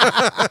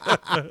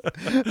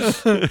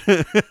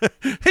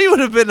 He would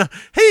have been.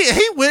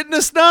 He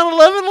witnessed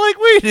 9/11 like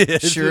we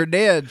did. Sure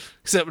did.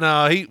 Except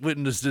now he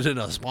witnessed it in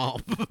a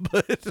swamp.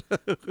 But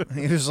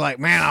he was like,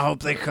 "Man, I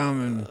hope they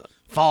come and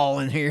fall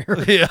in here."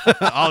 Yeah,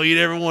 I'll eat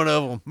every one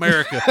of them.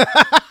 America.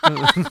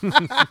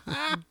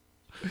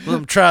 Let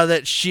them try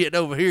that shit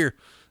over here.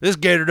 This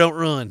gator don't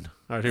run.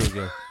 All right, here we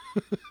go.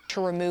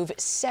 To remove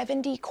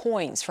 70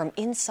 coins from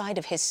inside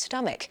of his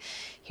stomach.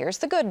 Here's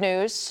the good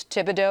news.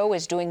 Thibodeau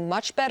is doing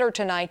much better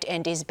tonight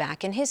and is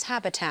back in his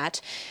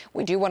habitat.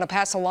 We do want to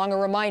pass along a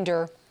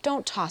reminder.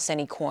 Don't toss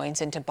any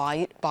coins into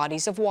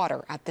bodies of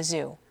water at the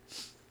zoo.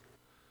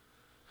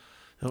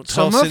 Don't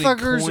So toss any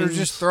motherfuckers are coins.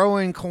 just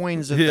throwing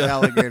coins at the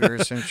alligator,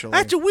 essentially.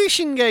 That's a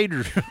wishing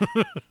gator.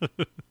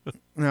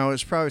 No,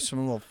 it's probably some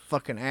little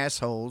fucking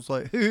assholes.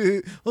 Like,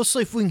 let's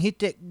see if we can hit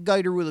that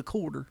gator with a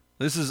quarter.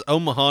 This is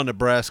Omaha,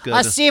 Nebraska.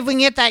 Let's see if we can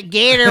hit that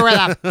gator with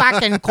a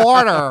fucking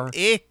quarter.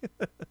 You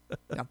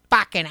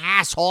fucking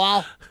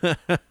asshole.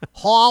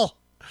 Hall.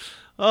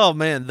 Oh,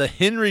 man. The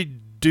Henry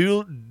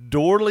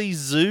Dorley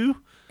Zoo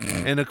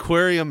and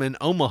Aquarium in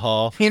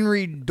Omaha.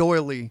 Henry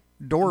Dorley.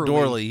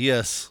 Dorley,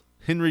 yes.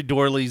 Henry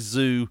Dorley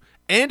Zoo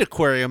and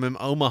Aquarium in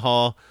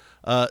Omaha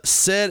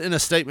said in a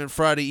statement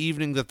Friday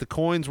evening that the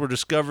coins were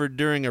discovered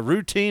during a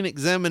routine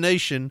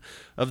examination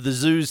of the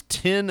zoo's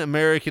 10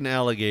 American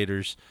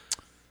alligators.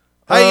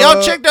 Hey,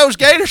 y'all check those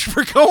gators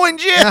for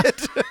coins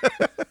yet?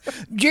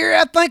 Jerry,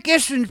 I think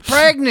this one's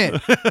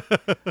pregnant.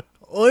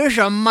 Well, there's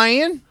a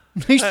man.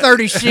 He's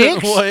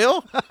 36.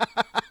 Well,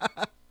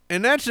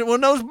 and that's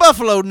one of those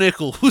buffalo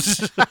nickels.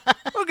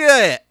 Look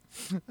at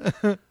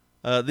that.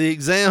 The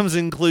exams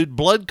include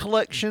blood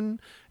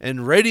collection and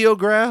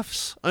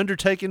radiographs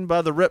undertaken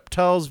by the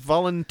reptiles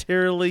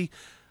voluntarily.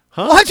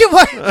 Huh?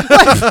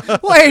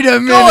 Wait a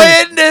minute. Go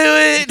ahead and do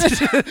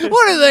it.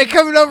 What are they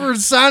coming over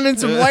and signing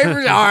some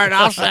waivers? All right,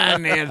 I'll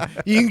sign in.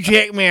 You can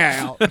check me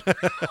out.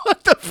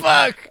 What the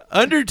fuck?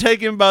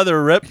 Undertaken by the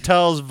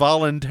reptiles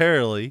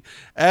voluntarily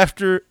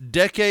after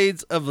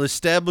decades of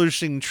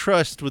establishing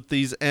trust with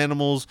these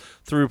animals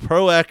through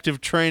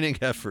proactive training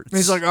efforts.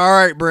 He's like, all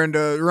right,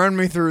 Brenda, run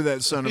me through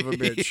that son of a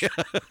bitch.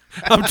 Yeah.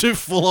 I'm too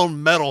full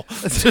on metal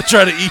to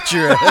try to eat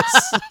your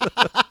ass.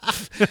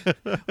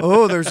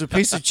 Oh, there's a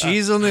piece of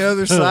cheese on the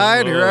other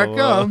side. Here I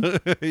come.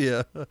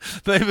 Yeah.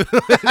 Maybe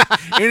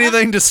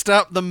anything to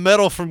stop the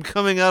metal from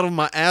coming out of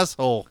my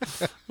asshole.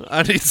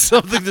 I need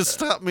something to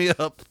stop me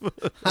up.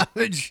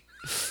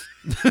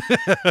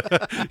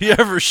 You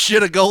ever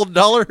shit a gold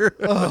dollar?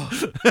 Oh,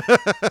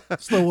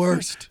 it's the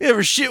worst. You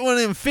ever shit one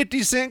of them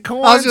 50-cent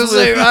coins? I was gonna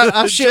say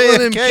I shit one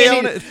of them JFK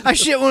on Kennedy, I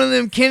shit one of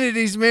them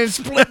Kennedys, man.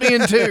 Split me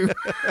in two.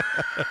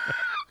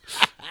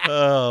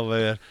 Oh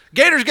man,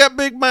 gators got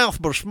big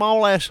mouth but a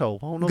small asshole.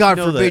 I don't know God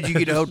if you know forbid that. you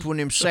get a hold of one of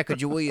them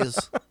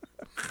Sacagaweas.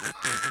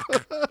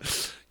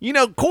 You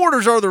know,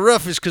 quarters are the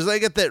roughest because they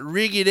got that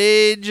rigged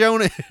edge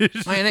on it.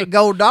 Man, that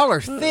gold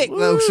dollar's thick,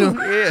 though. So.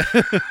 Yeah.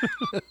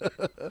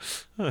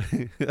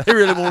 They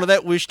really wanted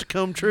that wish to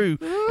come true.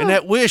 And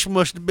that wish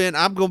must have been,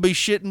 I'm going to be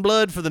shitting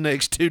blood for the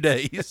next 2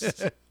 days.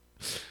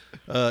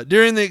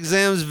 During the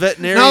exams,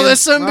 veterinarians... No, that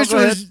son bitch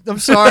was... I'm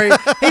sorry.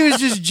 He was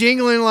just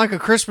jingling like a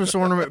Christmas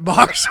ornament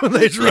box when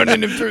they was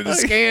running him through the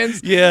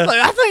scans. Yeah. Like,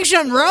 I think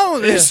something wrong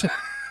with this.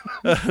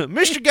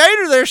 Mr.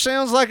 Gator there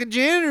sounds like a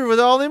janitor with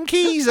all them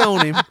keys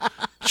on him.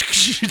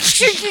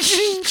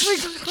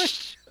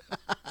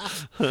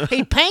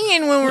 He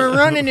pinging when we're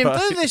running him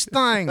through this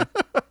thing.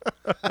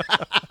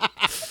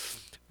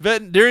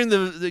 During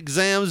the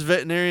exams,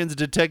 veterinarians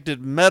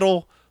detected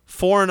metal,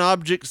 foreign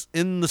objects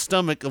in the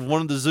stomach of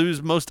one of the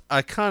zoo's most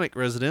iconic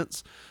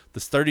residents,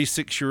 this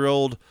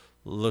 36-year-old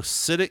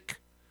Lucidic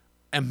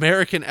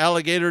American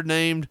alligator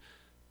named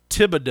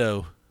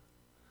Thibodeau.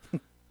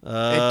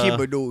 That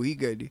Thibodeau, he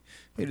got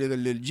a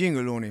little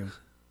jingle on him.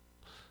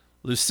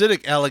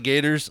 Lucidic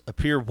alligators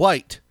appear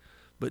white,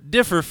 but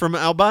differ from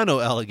albino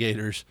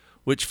alligators,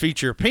 which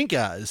feature pink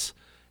eyes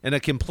and a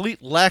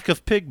complete lack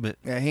of pigment.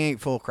 Yeah, he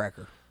ain't full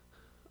cracker.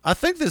 I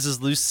think this is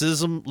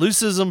leucism.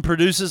 Leucism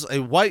produces a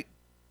white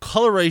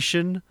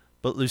coloration,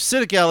 but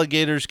Lucidic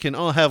alligators can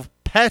all have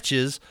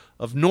patches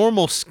of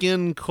normal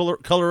skin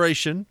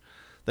coloration.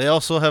 They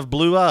also have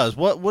blue eyes.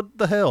 What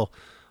the hell?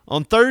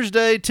 On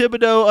Thursday,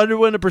 Thibodeau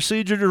underwent a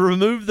procedure to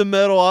remove the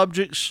metal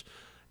objects,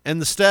 and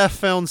the staff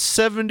found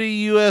 70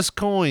 U.S.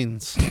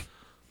 coins.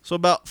 So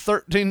about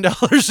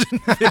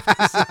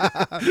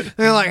 $13.50.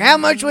 They're like, how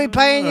much we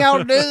paying y'all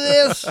to do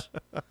this?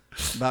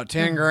 About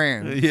 10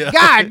 grand. Yeah.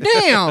 God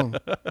damn.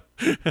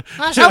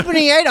 I was hoping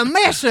he ate a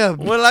mess of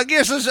them. Well, I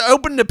guess let's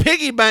open the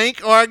piggy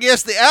bank, or I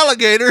guess the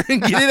alligator,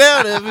 and get it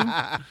out of him.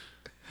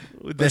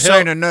 This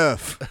ain't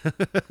enough.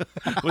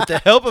 With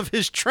the help of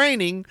his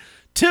training,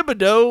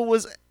 Thibodeau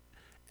was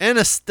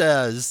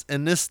anestheses.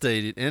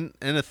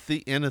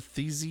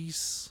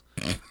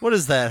 What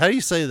is that? How do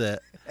you say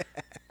that?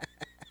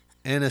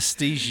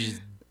 Anesthetized.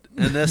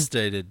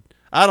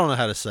 I don't know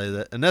how to say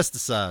that.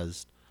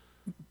 Anesthetized.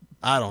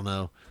 I don't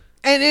know.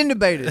 And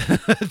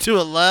intubated.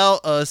 To allow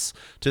us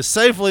to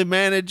safely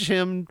manage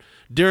him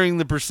during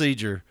the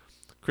procedure.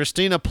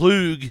 Christina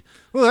Plug.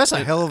 Well, that's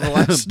a hell of a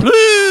last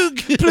Plug.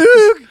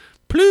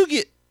 Plug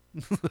it.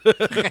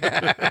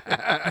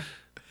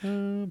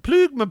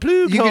 Plug my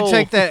plug. You hole. could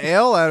take that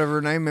L out of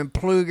her name and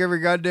plug every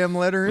goddamn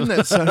letter in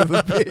that son of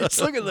a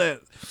bitch. Look at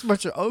that. It's a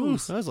bunch of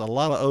O's. There's a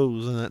lot of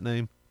O's in that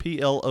name.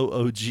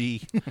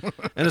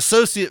 Ploog. An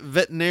associate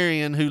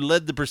veterinarian who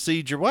led the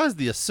procedure. Why is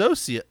the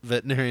associate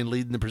veterinarian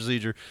leading the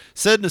procedure?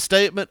 Said in a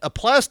statement, a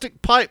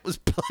plastic pipe was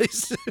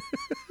placed. They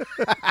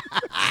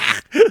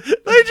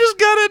just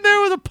got in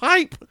there with a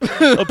pipe.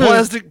 A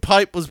plastic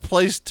pipe was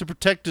placed to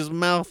protect his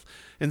mouth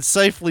and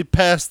safely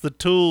pass the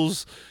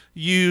tools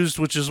used,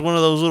 which is one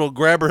of those little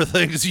grabber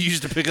things you use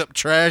to pick up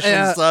trash on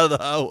the side of the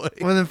highway.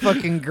 One of them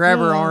fucking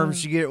grabber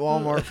arms you get at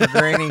Walmart for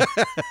Granny.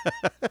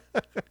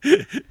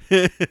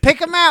 Pick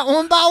them out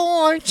one by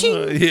one.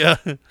 Ching. Yeah.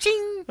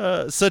 Ching.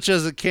 Such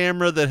as a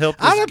camera that helped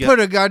us I'd have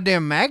put a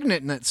goddamn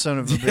magnet in that son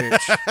of a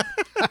bitch.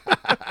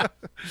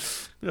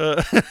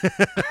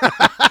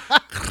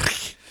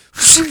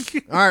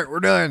 All right,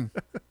 we're done.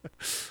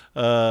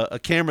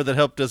 A camera that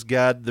helped us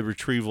guide the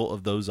retrieval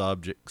of those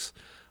objects.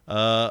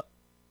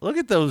 Look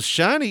at those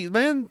shiny,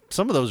 man.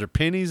 Some of those are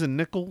pennies and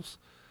nickels.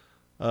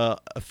 A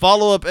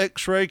follow-up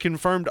x-ray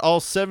confirmed all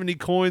 70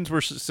 coins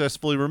were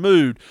successfully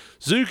removed.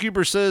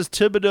 Zookeeper says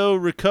Thibodeau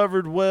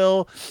recovered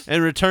well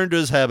and returned to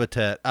his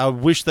habitat. I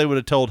wish they would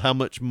have told how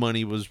much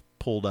money was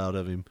pulled out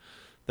of him.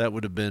 That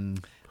would have been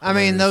hilarious. I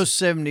mean, those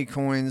 70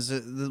 coins,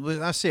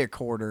 I see a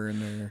quarter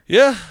in there.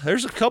 Yeah,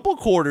 there's a couple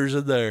quarters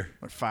in there.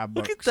 Like $5.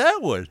 Look at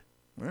that one.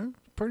 Well,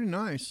 pretty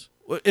nice.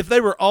 If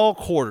they were all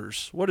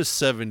quarters, what is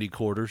 70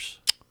 quarters?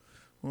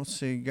 Let's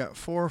see. You got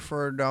 4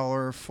 for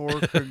 $1.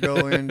 4 could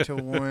go into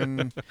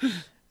one.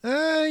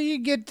 You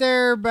get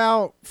there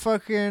about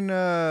fucking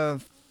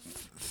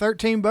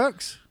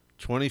 $13.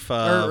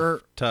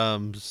 25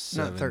 times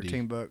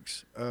 70. Not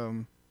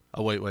 $13.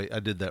 Oh wait,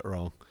 I did that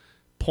wrong.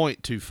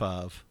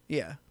 0.25.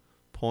 Yeah.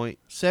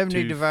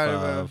 70 divided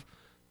by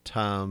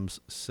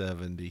times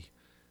 70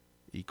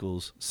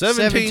 equals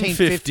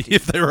 1750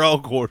 if they were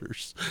all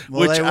quarters,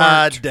 well, which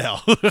I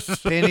doubt.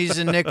 Pennies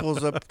and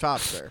nickels up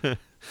top there.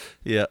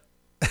 Yeah.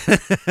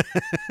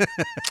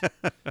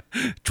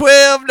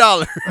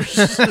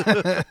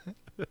 $12.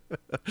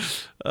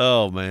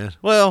 Oh man.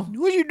 Well,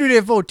 what'd you do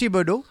that for,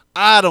 Thibodeau?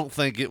 I don't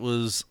think it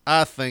was.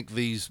 I think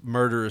these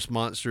murderous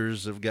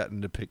monsters have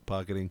gotten to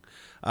pickpocketing.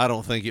 I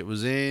don't think it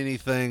was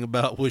anything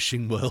about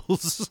wishing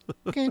wells.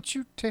 Can't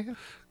you tell?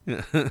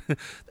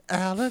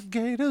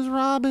 Alligators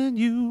robbing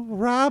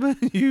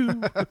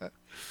you.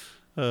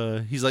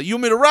 He's like, you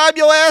want me to rob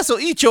your ass or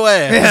eat your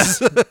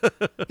ass? Yeah.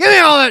 Give me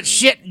all that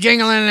shit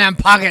jingling in them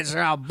pockets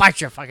or I'll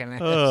bite your fucking ass.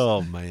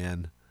 Oh,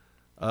 man.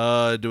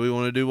 Do we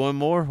want to do one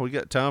more? We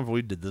got time for,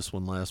 we did this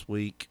one last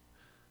week.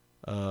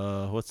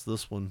 What's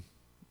this one?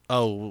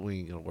 Oh, we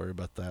ain't gonna worry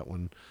about that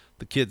one.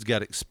 The kids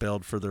got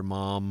expelled for their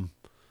mom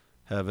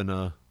having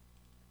a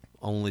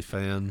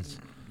OnlyFans.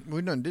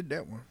 We done did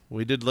that one.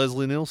 We did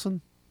Leslie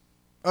Nielsen?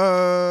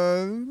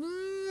 I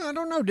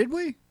don't know. Did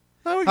we?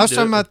 Oh, I was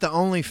talking about the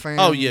OnlyFans.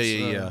 Oh,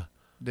 yeah.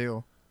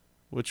 Deal.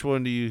 Which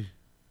one do you...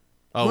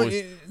 Oh, well,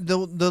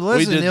 the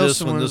Leslie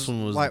Nielsen this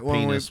one was like the one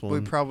penis one.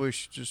 we probably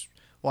should just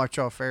watch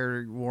off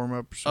air to warm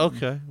up or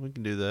something. Okay, we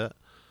can do that.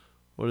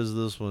 What is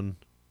this one?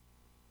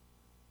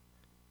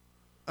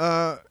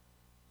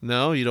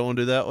 No, you don't want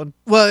to do that one?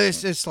 Well,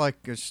 it's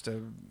like just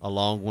a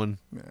long one.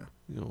 Yeah.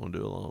 You don't want to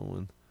do a long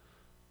one.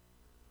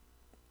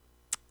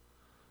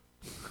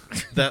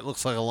 That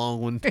looks like a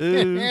long one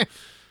too.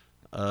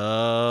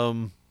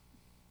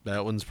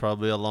 That one's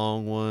probably a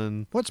long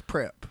one. What's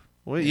prep?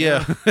 Well,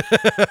 yeah.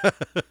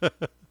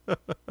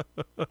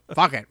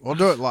 Fuck it. We'll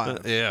do it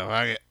live. Yeah,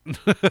 fuck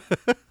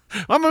it.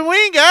 I mean, we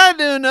ain't got to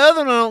do another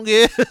one, I don't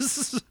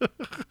guess.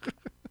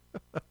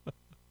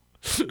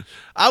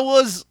 I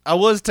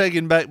was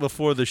taken back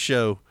before the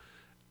show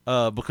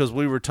because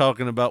we were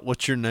talking about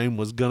what your name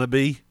was going to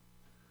be.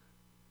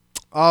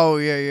 Oh,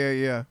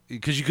 yeah.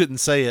 Because you couldn't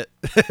say it.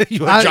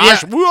 You went,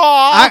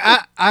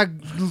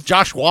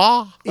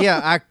 Joshua.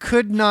 Yeah, I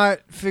could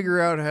not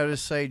figure out how to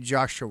say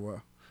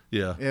Joshua.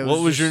 Yeah.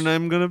 What was your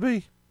name going to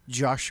be?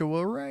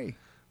 Joshua Ray.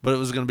 But it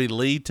was going to be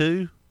Lee,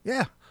 too?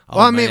 Yeah. Oh,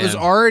 well, I mean, it was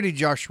already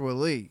Joshua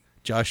Lee.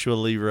 Joshua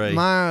Lee Ray.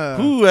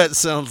 Ooh, that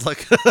sounds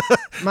like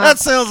that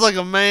sounds like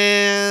a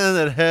man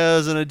that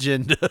has an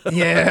agenda.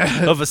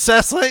 Yeah. Of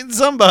assassinating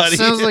somebody.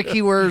 Sounds like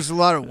he wears a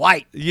lot of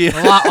white.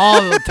 Yeah. A lot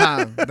all the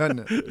time,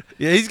 doesn't it?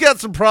 Yeah, he's got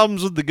some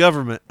problems with the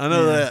government. I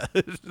know that.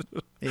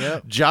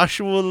 Yep.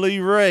 Joshua Lee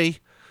Ray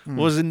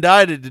was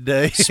indicted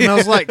today.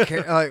 Smells like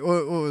what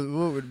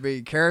would it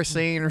be?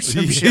 Kerosene or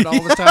some shit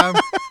all the time.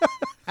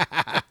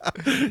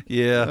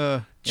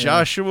 Yeah.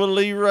 Joshua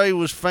Lee Ray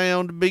was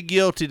found to be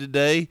guilty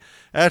today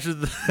after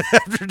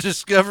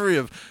discovery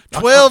of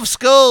 12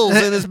 skulls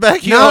in his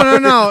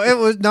backyard. No. It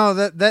was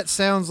that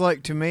sounds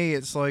like to me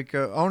it's like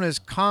on his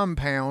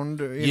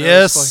compound.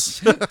 Yes.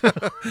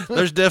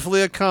 There's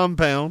definitely a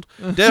compound.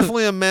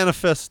 Definitely a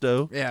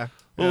manifesto. Yeah.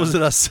 What was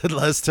it I said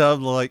last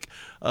time? Like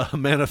a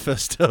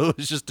manifesto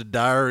is just a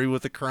diary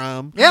with a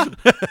crime. Yeah.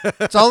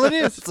 That's all it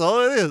is. That's all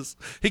it is.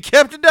 He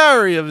kept a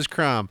diary of his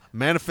crime.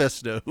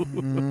 Manifesto.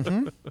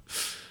 Mm-hmm.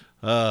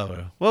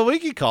 Well, we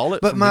could call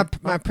it. But my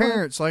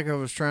parents, like I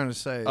was trying to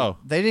say,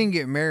 they didn't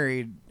get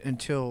married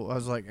until I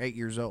was like 8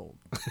 years old.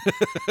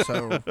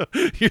 So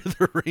you're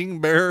the ring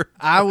bearer?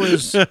 I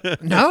was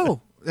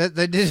no. They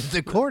did it at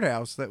the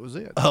courthouse. That was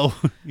it. Oh,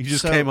 you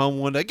just came home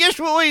one day. Guess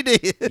what we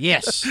did?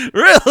 Yes.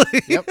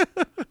 Really? Yep.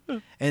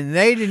 And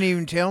they didn't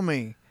even tell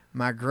me.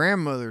 My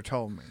grandmother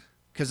told me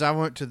because I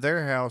went to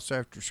their house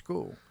after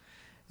school,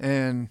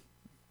 and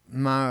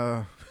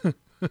my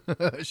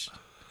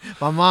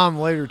mom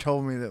later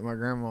told me that my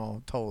grandma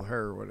told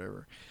her or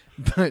whatever.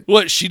 But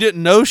what? She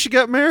didn't know she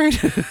got married?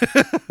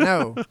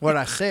 No, what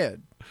I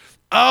said.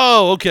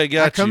 Oh, okay,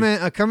 got you.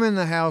 I come in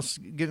the house,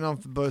 getting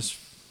off the bus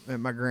at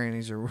my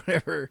granny's or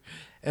whatever,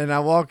 and I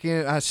walk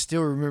in. I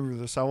still remember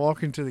this. I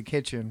walk into the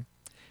kitchen,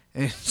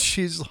 and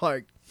she's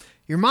like,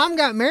 "Your mom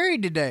got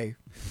married today."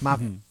 My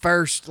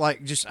first,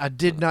 I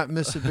did not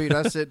miss a beat.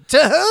 I said, "To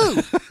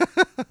who?"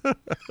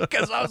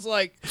 Because I was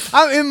like,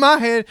 I'm in my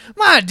head,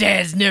 my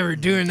dad's never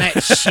doing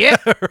that shit.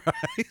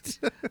 Right.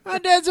 My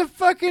dad's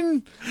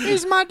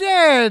he's my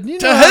dad. You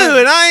to know who?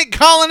 And I ain't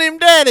calling him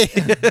daddy.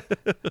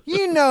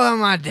 You know how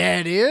my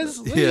dad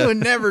is. He would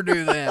never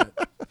do that.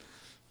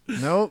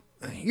 Nope.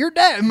 Your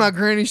dad. And my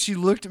granny, she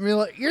looked at me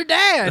like, your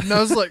dad. And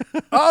I was like,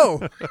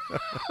 oh.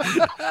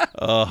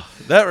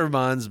 That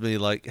reminds me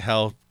like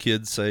how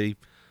kids say,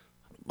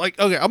 like,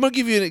 okay, I'm going to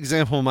give you an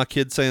example of my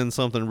kid saying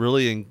something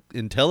really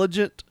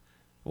intelligent.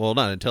 Well,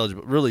 not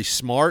intelligent, but really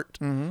smart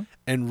and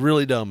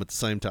really dumb at the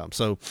same time.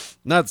 So,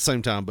 not at the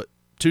same time, but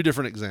two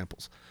different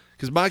examples.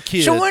 Because my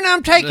kid... So when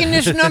I'm taking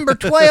this number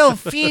 12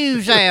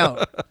 fuse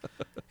out,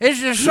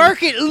 is the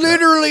circuit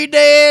literally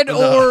dead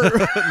or...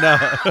 No.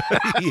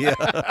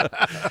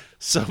 Yeah.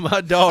 So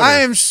my daughter... I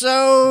am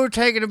so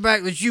taken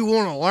aback that you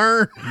want to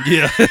learn.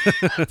 Yeah.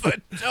 But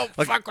don't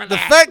fuck with the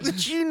that. fact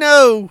that you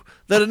know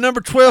that a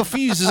number 12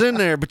 fuse is in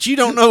there, but you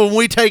don't know when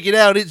we take it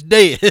out, it's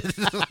dead.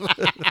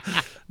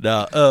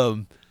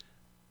 No,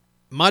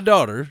 my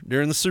daughter,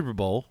 during the Super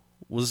Bowl,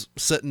 was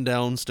sitting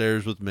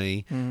downstairs with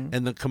me,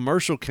 and the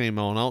commercial came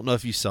on. I don't know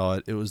if you saw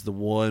it. It was the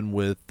one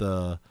with,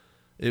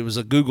 it was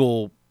a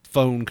Google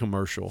phone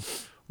commercial,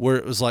 where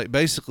it was like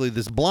basically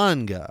this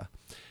blind guy,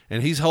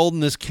 and he's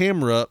holding this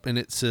camera up, and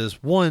it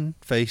says, 1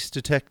 face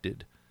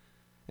detected.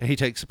 And he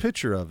takes a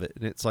picture of it,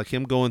 and it's like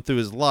him going through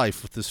his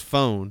life with his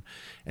phone,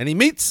 and he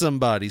meets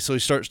somebody, so he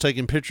starts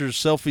taking pictures,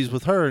 selfies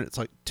with her, and it's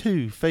like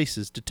 2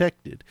 faces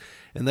detected.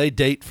 And they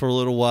date for a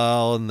little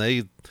while, and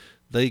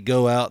they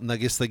go out, and I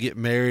guess they get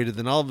married, and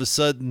then all of a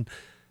sudden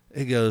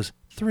it goes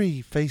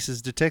 3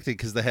 faces detected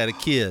because they had a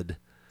kid.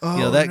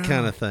 Oh, that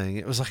kind of thing.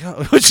 It was like,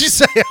 oh, what'd you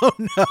say? Oh,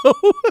 no.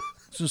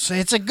 So say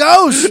it's a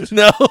ghost.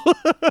 No.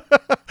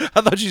 I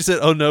thought you said,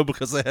 oh no,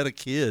 because they had a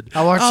kid.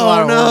 I watch a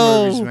lot of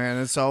horror movies,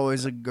 man. It's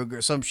always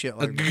some shit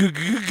like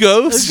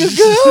ghost.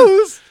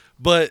 Ghost.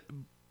 But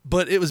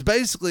it was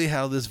basically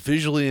how this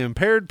visually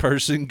impaired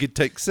person could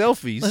take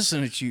selfies.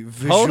 Listen at you,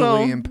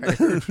 visually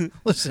impaired.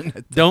 Listen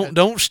at that.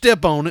 Don't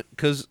step on it,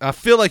 because I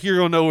feel like you're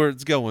going to know where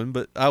it's going,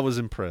 but I was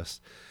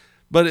impressed.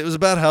 But it was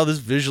about how this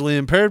visually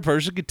impaired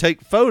person could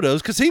take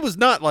photos, because he was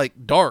not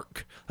like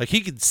dark. Like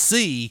he could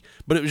see,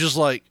 but it was just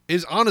like,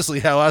 it's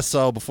honestly how I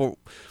saw before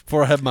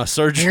I had my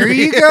surgery.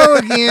 Here you go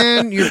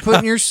again. You're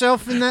putting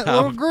yourself in that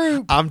little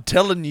group. I'm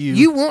telling you.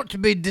 You want to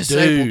be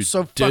disabled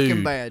so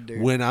fucking bad,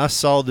 dude. When I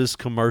saw this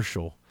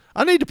commercial,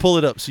 I need to pull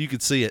it up so you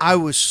could see it. I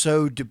was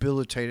so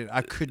debilitated.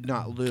 I could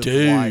not live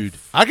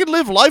life. I could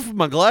live life with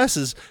my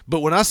glasses,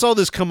 but when I saw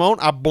this come on,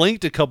 I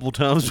blinked a couple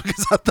times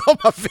because I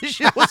thought my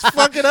vision was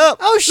fucking up.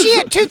 Oh,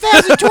 shit.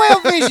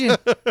 2012 vision.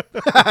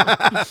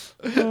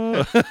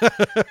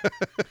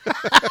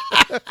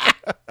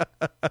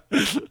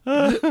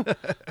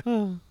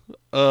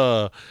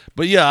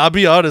 But yeah, I'll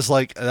be honest,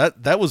 like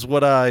that was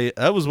what I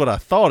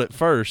thought at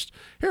first.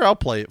 Here, I'll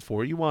play it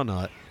for you. Why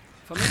not?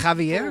 For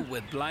Javier?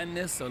 With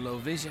blindness or low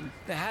vision,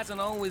 there hasn't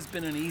always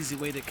been an easy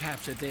way to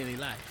capture daily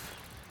life.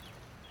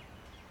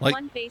 Like,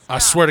 I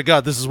swear to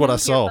God, this is what I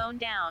saw.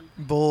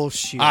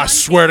 Bullshit. I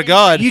swear to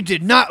God. You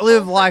did not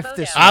live life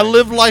this way. I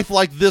lived life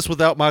like this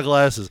without my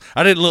glasses.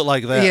 I didn't look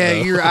like that. Yeah,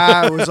 though. your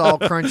eye was all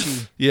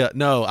crunchy. Yeah,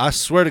 no, I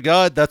swear to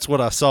God, that's what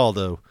I saw,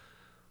 though.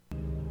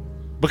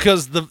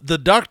 Because the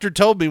doctor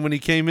told me when he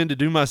came in to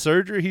do my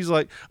surgery, he's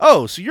like,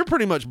 oh, so you're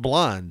pretty much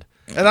blind.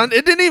 And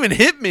it didn't even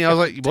hit me. I was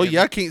like, well,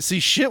 yeah, I can't see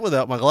shit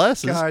without my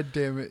glasses. God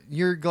damn it.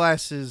 Your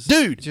glasses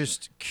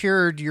just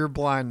cured your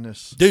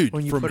blindness. Dude,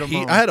 when you put them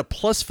on. I had a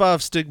 +5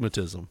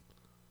 stigmatism.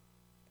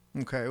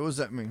 Okay, what does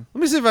that mean?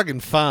 Let me see if I can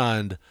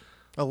find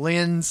a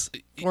lens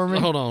for me.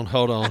 Hold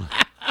on.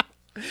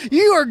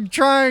 You are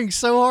trying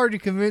so hard to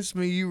convince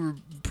me you were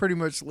pretty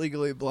much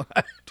legally blind.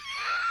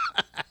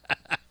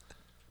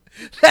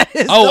 That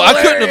is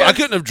hilarious. I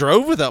couldn't have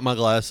drove without my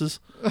glasses.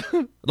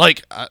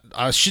 Like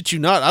I shit you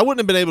not, I wouldn't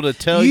have been able to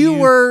tell you. You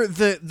were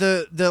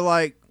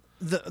the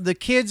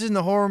kids in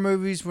the horror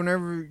movies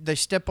whenever they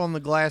step on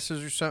the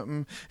glasses or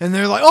something and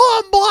they're like,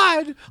 "Oh, I'm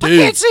blind. Dude,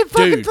 I can't see a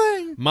fucking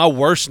thing." My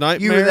worst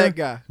nightmare. You were that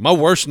guy. My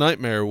worst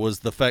nightmare was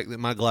the fact that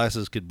my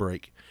glasses could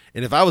break.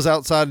 And if I was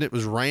outside and it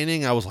was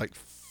raining, I was like,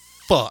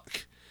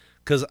 "Fuck."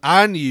 Cuz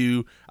I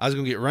knew I was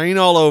going to get rain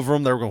all over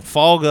them. They were going to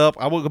fog up.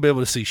 I wasn't going to be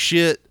able to see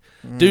shit.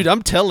 Dude,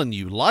 I'm telling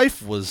you,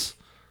 life was...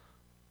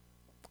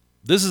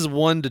 This is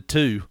 1 to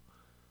 2,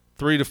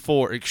 3 to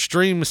 4.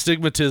 Extreme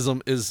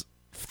astigmatism is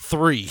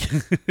 3.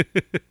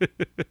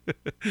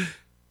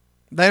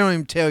 They don't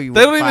even tell you.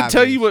 They don't even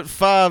tell you what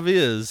 5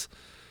 is.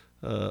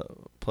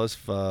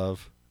 +5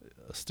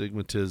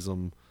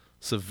 astigmatism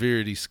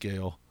severity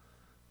scale.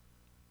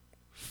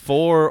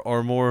 4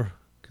 or more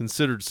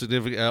considered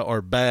significant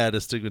or bad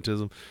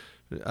astigmatism.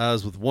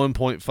 Eyes with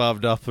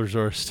 1.5 Dopplers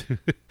or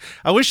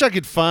I wish I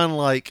could find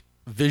like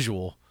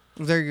visual.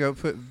 There you go.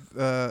 Put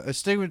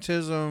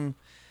astigmatism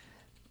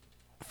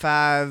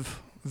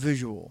 5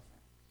 visual.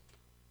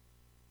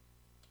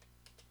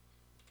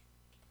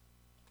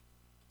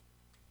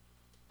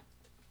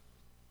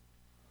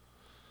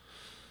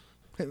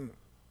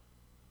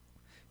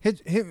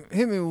 Hit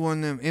me with one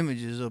of them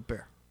images up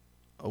there.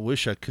 I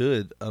wish I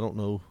could. I don't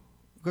know.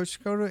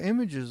 Just go to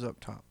images up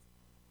top.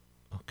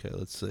 Okay,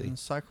 let's see. And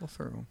cycle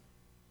through them.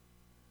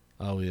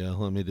 Oh yeah,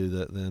 let me do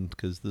that then,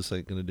 because this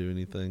ain't gonna do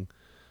anything.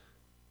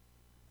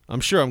 I'm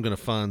sure I'm gonna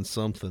find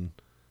something.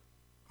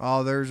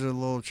 Oh, there's a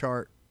little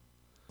chart.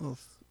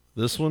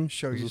 This one?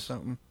 Show you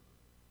something.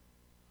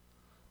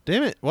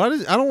 Damn it! I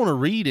don't want to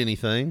read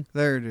anything.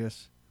 There it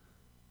is.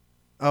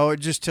 Oh, it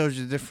just tells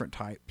you different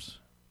types.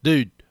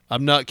 Dude,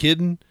 I'm not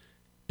kidding.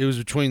 It was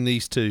between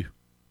these two.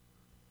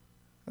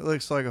 It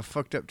looks like a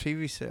fucked up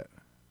TV set.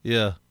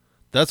 Yeah,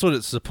 that's what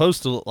it's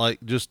supposed to look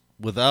like, just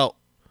without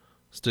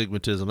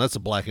astigmatism. That's a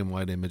black and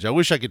white image. I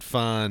wish I could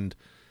find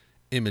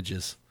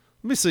images.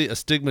 Let me see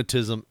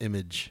astigmatism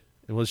image,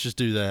 and let's just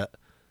do that.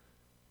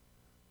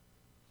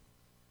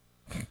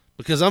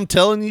 Because I'm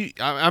telling you,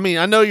 I mean,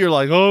 I know you're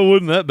like, oh, it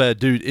wasn't that bad.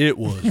 Dude, it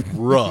was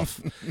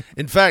rough.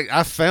 In fact,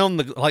 I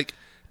found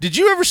did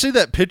you ever see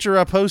that picture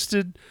I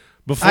posted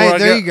before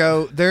There you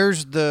go.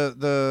 There's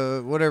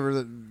the whatever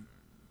the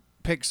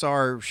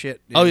Pixar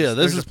shit is. Oh, yeah,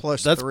 that's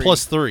 +3.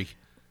 +3.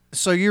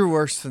 So you're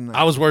worse than that.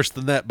 I was worse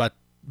than that by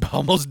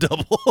almost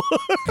double.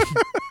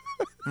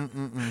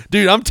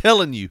 Dude, I'm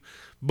telling you,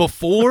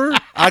 before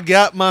I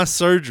got my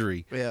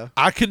surgery,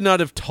 I could not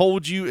have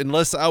told you,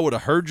 unless I would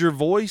have heard your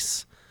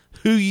voice,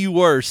 who you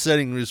were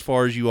sitting as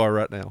far as you are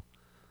right now.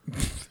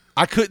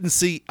 I couldn't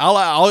see. All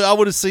I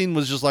would have seen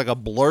was just like a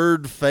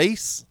blurred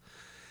face.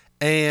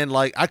 And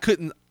like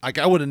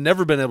I would have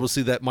never been able to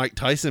see that Mike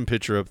Tyson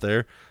picture up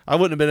there. I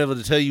wouldn't have been able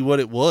to tell you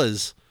what it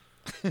was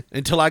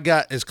until I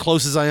got as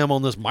close as I am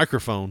on this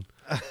microphone.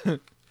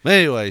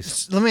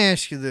 Anyways, let me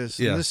ask you this.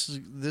 Yeah.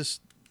 This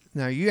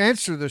now you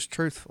answer this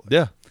truthfully.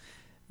 Yeah.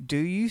 Do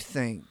you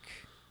think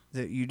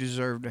that you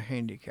deserved a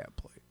handicap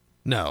plate?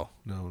 No.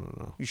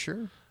 You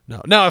sure?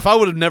 No. Now, if I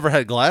would have never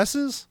had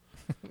glasses,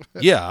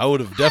 yeah, I would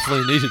have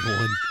definitely needed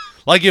one.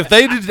 Like, if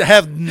they didn't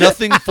have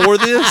nothing for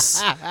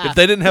this, if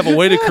they didn't have a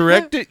way to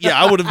correct it,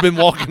 yeah, I would have been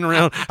walking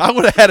around. I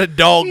would have had a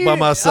dog by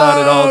my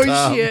side at all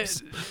times.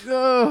 Shit.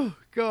 Oh,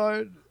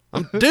 God.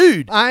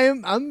 Dude.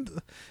 I'm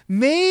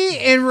me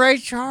and Ray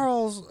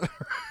Charles.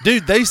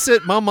 Dude,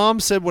 my mom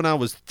said when I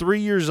was 3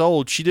 years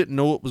old, she didn't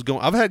know what was going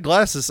on. I had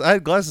glasses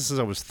since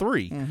I was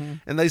 3. Mm-hmm.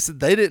 And they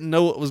said they didn't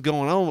know what was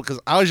going on because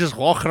I was just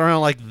walking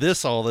around like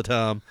this all the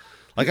time.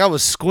 Like I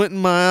was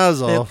squinting my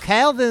eyes off.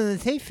 Calvin,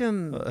 is he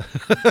from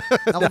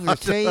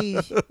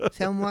overseas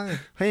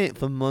somewhere? He ain't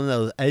from one of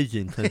those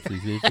Asian countries,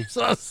 is he? That's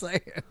what I'm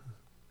saying.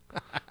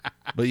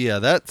 But yeah,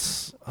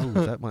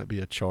 that might be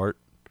a chart.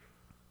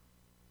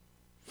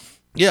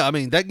 Yeah, I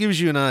mean, that gives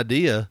you an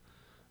idea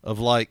of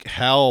like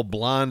how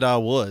blind I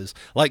was.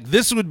 Like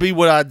this would be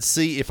what I'd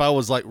see if I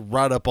was like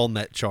right up on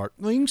that chart.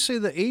 Well, you can see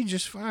the E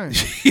just fine.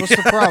 What's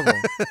the problem?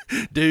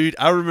 Dude,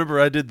 I remember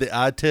I did the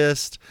eye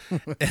test.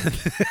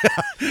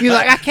 You're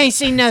like, I can't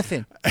see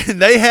nothing. And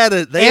they had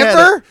an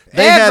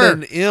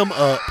M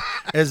up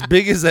as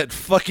big as that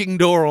fucking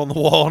door on the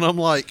wall, and I'm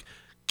like,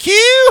 Q.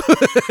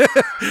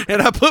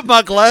 And I put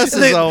my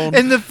glasses on.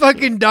 And the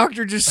fucking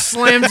doctor just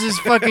slams his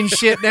fucking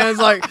shit down. He's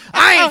like,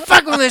 I ain't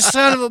fucking with this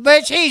son of a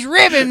bitch. He's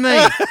ribbing me.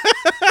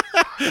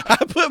 I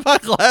put my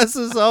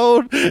glasses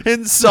on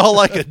and saw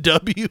like a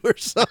W or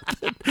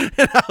something.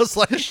 And I was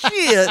like,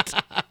 shit.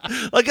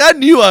 Like I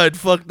knew I had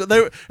fucked up.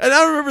 And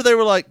I remember they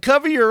were like,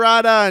 cover your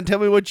right eye and tell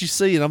me what you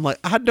see. And I'm like,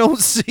 I don't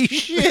see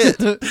shit.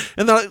 And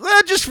they're like,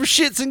 well, just for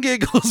shits and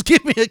giggles,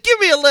 give me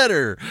a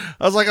letter.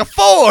 I was like, a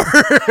 4.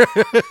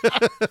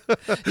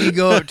 You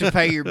go up to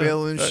pay your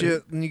bill and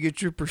shit, and you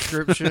get your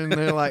prescription, and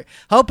they're like,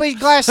 hope his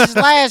glasses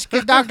last,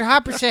 because Dr.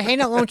 Hopper said he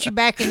don't want you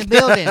back in the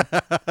building.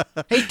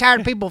 He's tired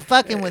of people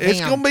fucking with him.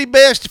 It's going to be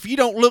best if you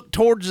don't look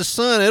towards the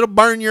sun. It'll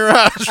burn your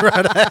eyes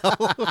right out.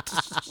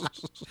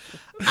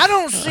 I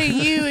don't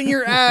see you and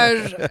your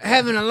eyes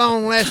having a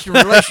long-lasting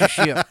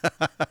relationship.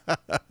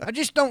 I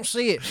just don't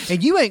see it.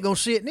 And you ain't going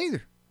to see it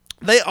neither.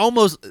 They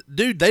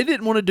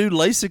didn't want to do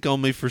LASIK on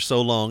me for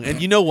so long.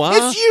 And you know why?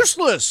 It's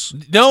useless.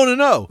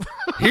 No.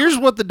 Here's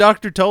what the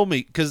doctor told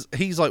me, because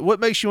he's like, what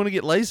makes you want to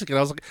get LASIK? And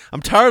I was like,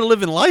 I'm tired of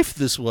living life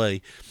this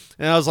way.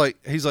 And I was like,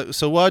 he's like,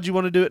 so why'd you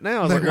want to do it now?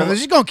 I was like,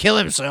 he's going to kill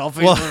himself.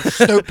 He's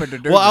stupid to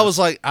do this. I was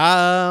like,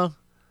 I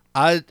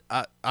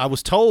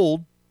was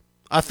told,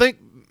 I think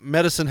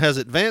medicine has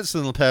advanced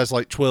in the past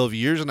like 12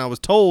 years, and I was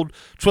told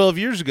 12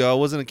 years ago I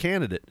wasn't a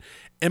candidate.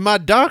 And my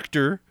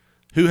doctor,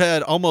 who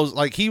had almost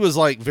like, he was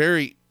like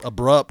very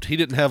abrupt. He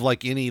didn't have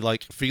like any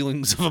like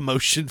feelings of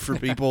emotion for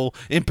people,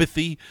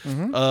 empathy.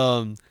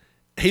 Mm-hmm.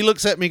 He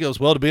looks at me and goes,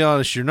 well, to be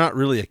honest, you're not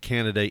really a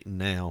candidate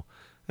now.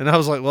 And I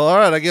was like, well, all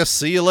right, I guess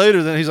see you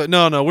later. Then he's like,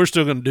 no, we're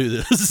still going to do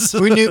this.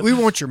 We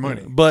want your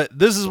money. But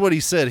this is what he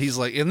said. He's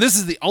like, and this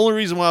is the only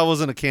reason why I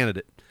wasn't a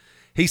candidate.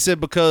 He said,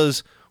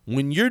 because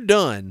when you're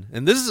done,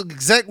 and this is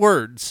exact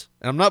words,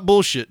 and I'm not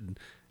bullshitting,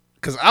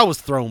 because I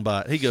was thrown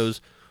by it. He goes,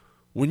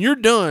 when you're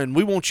done,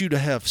 we want you to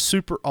have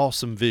super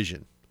awesome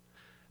vision.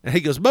 And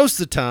he goes, most of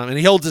the time, and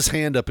he holds his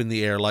hand up in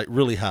the air like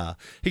really high.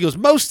 He goes,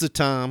 most of the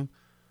time,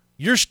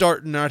 you're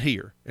starting out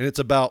here, and it's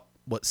about,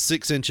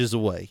 6 inches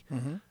away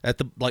at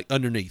the, like,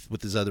 underneath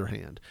with his other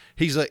hand.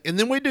 He's like, and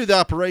then we do the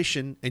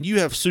operation, and you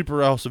have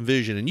super awesome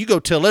vision, and you go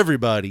tell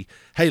everybody,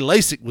 hey,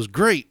 LASIK was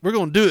great. We're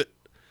going to do it.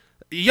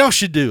 Y'all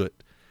should do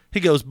it. He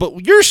goes,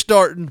 but you're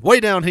starting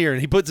way down here.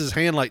 And he puts his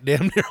hand like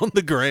damn near on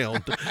the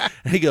ground.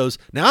 And he goes,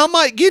 now I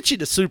might get you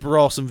to super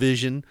awesome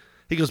vision.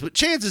 He goes, but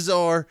chances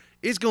are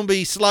it's going to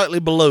be slightly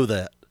below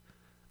that.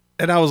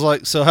 And I was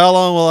like, so how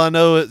long will I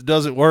know it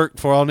doesn't work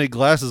before I'll need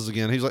glasses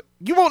again? He's like,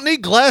 you won't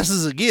need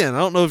glasses again. I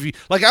don't know if you,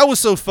 like, I was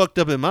so fucked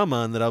up in my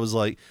mind that I was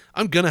like,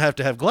 I'm going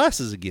to have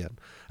glasses again.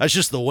 That's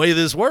just the way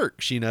this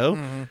works, you know?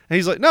 Mm-hmm. And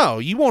he's like, no,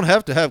 you won't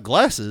have to have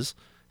glasses.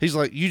 He's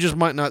like, you just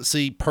might not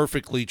see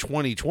perfectly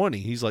 20/20.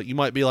 He's like, you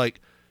might be like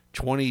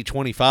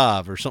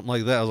 20/25 or something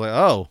like that. I was like,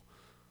 oh,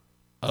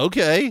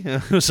 okay.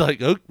 I was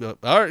like, oh,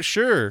 all right,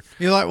 sure.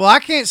 You're like, well, I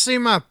can't see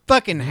my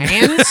fucking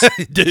hands,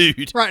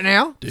 dude, right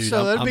now. Dude,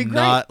 so that'd be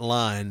great. I'm not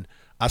lying.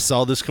 I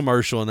saw this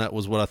commercial and that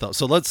was what I thought.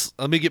 So let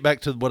me get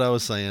back to what I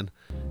was saying.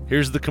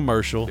 Here's the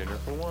commercial. Dinner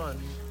for one.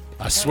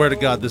 I swear to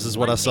God, this is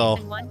what I saw.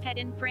 One pet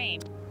in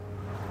frame.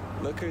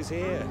 Look who's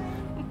here.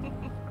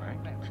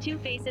 2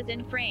 faces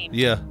in frame.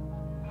 Yeah.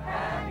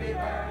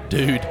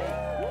 Dude,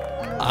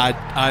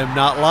 I'm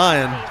not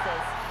lying.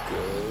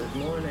 Good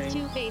morning.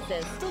 2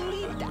 faces.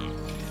 Delete that.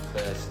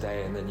 First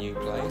day in the new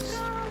place.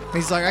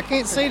 He's like, I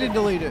can't say to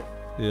delete it.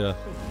 Yeah.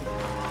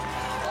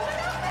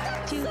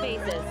 2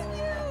 faces.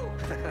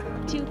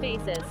 2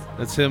 faces.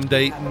 That's him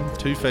dating.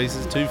 2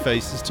 faces, 2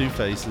 faces, 2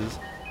 faces.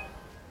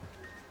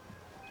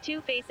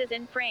 2 faces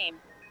in frame.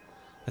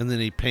 And then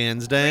he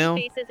pans down.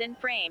 3 faces in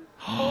frame.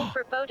 Hold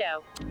for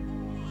photo.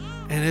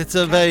 And it's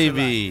a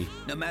baby.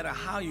 No matter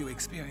how you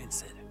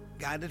experience it.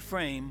 Guided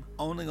frame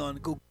only on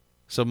Google.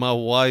 So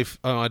my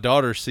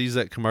daughter sees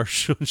that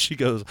commercial and she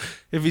goes,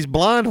 if he's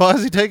blind, why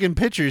is he taking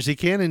pictures? He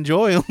can't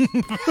enjoy them.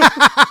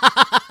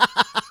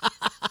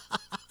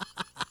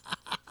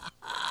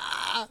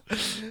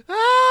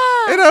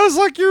 And I was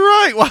like, you're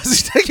right. Why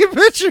is he taking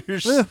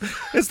pictures?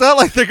 It's not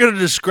like they're going to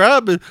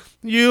describe it.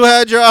 You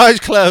had your eyes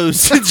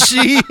closed and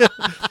she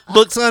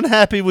looks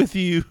unhappy with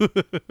you.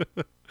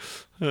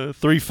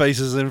 3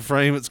 faces in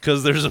frame. It's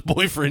because there's a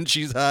boyfriend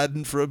she's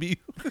hiding from you.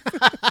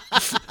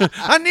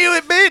 I knew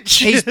it,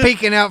 bitch. He's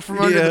peeking out from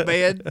under the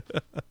bed.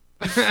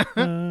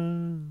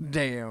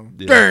 Damn.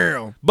 Yeah.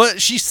 Damn.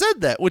 But she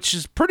said that, which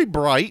is pretty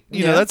bright.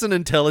 You know, that's an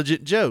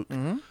intelligent joke.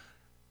 Mm-hmm.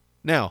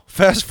 Now,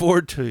 fast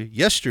forward to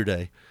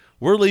yesterday.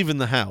 We're leaving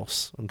the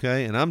house,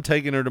 okay? And I'm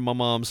taking her to my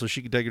mom so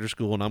she can take her to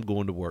school, and I'm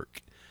going to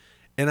work.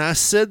 And I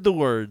said the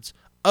words,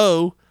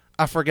 "Oh,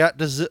 I forgot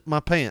to zip my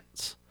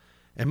pants."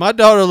 And my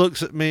daughter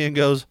looks at me and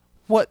goes,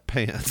 "What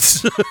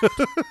pants?" And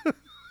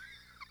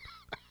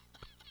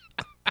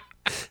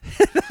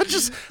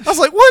I was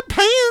like, "What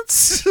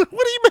pants? What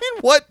do you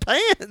mean, what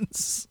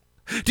pants?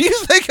 Do you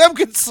think I'm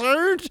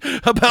concerned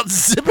about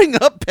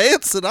zipping up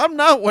pants that I'm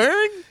not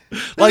wearing?"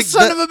 Like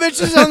son of a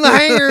bitch is on the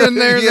hanger in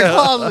there in the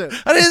closet.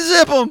 I didn't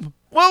zip them.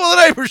 What will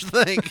the neighbors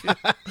think?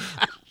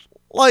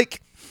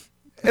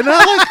 And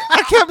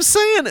I kept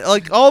saying it,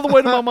 like, all the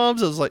way to my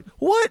mom's. I was like,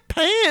 "What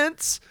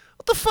pants?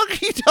 What the fuck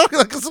are you talking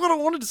about?" That's what I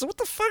wanted to say. What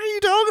the fuck are you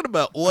talking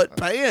about? What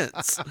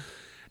pants?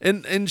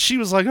 And she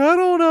was like, "I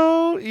don't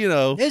know, you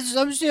know."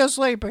 I'm still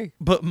sleepy.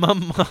 But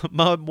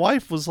my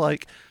wife was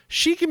like,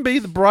 she can be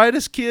the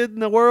brightest kid in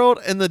the world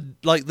and the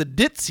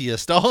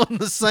ditziest all in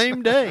the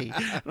same day.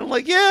 And I'm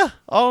like, yeah,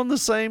 all in the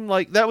same,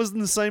 that was in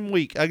the same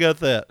week. I got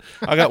that.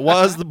 I got,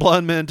 why is the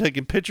blind man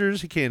taking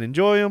pictures? He can't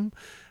enjoy them.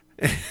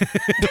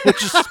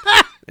 Which is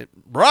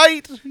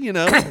right, you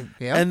know. Yep.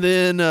 And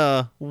then,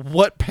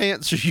 what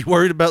pants are you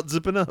worried about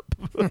zipping up?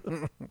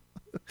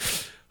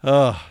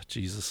 Oh,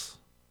 Jesus.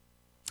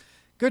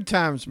 Good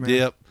times, man.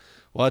 Yep.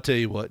 Well, I tell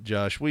you what,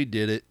 Josh, we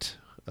did it.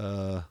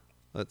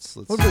 Let's.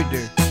 What did we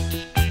do?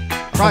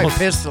 Probably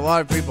pissed a lot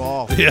of people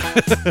off. Yeah.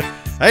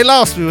 They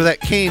lost me with that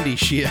candy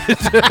shit.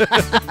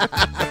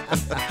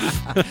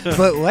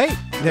 But wait,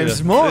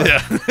 there's more.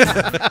 Yeah.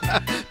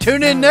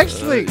 Tune in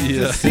next week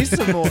to see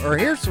some more or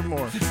hear some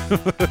more.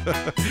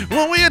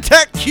 When we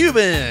attack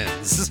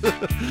Cubans,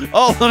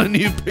 all on a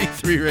new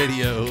P3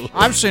 radio.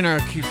 I've seen a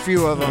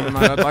few of them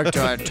I'd like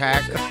to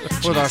attack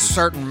with a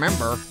certain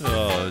member.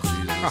 Oh,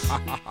 Jesus.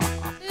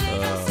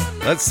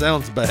 That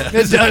sounds bad.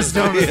 It does,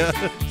 don't it?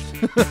 Yeah.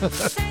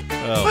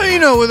 Well, you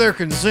know, with their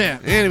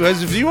consent.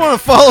 Anyways, if you want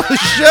to follow the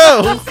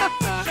show,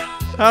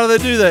 how do they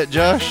do that,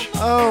 Josh?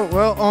 Oh,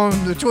 well, on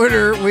the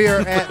Twitter, we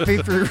are at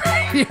P3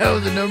 Radio,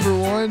 the number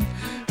 1.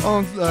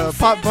 On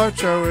Pop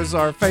Poncho is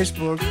our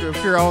Facebook.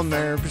 If you're on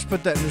there, just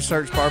put that in the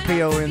search bar,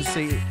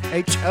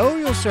 PONCHO.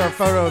 You'll see our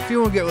photo. If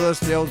you want to get with us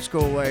the old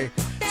school way,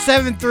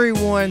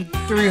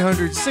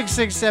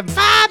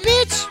 731-300-6675,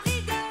 bitch.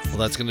 Well,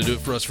 that's going to do it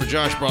for us. For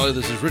Josh Briley,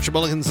 this is Richard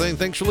Mullikin saying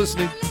thanks for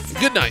listening.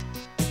 Good night.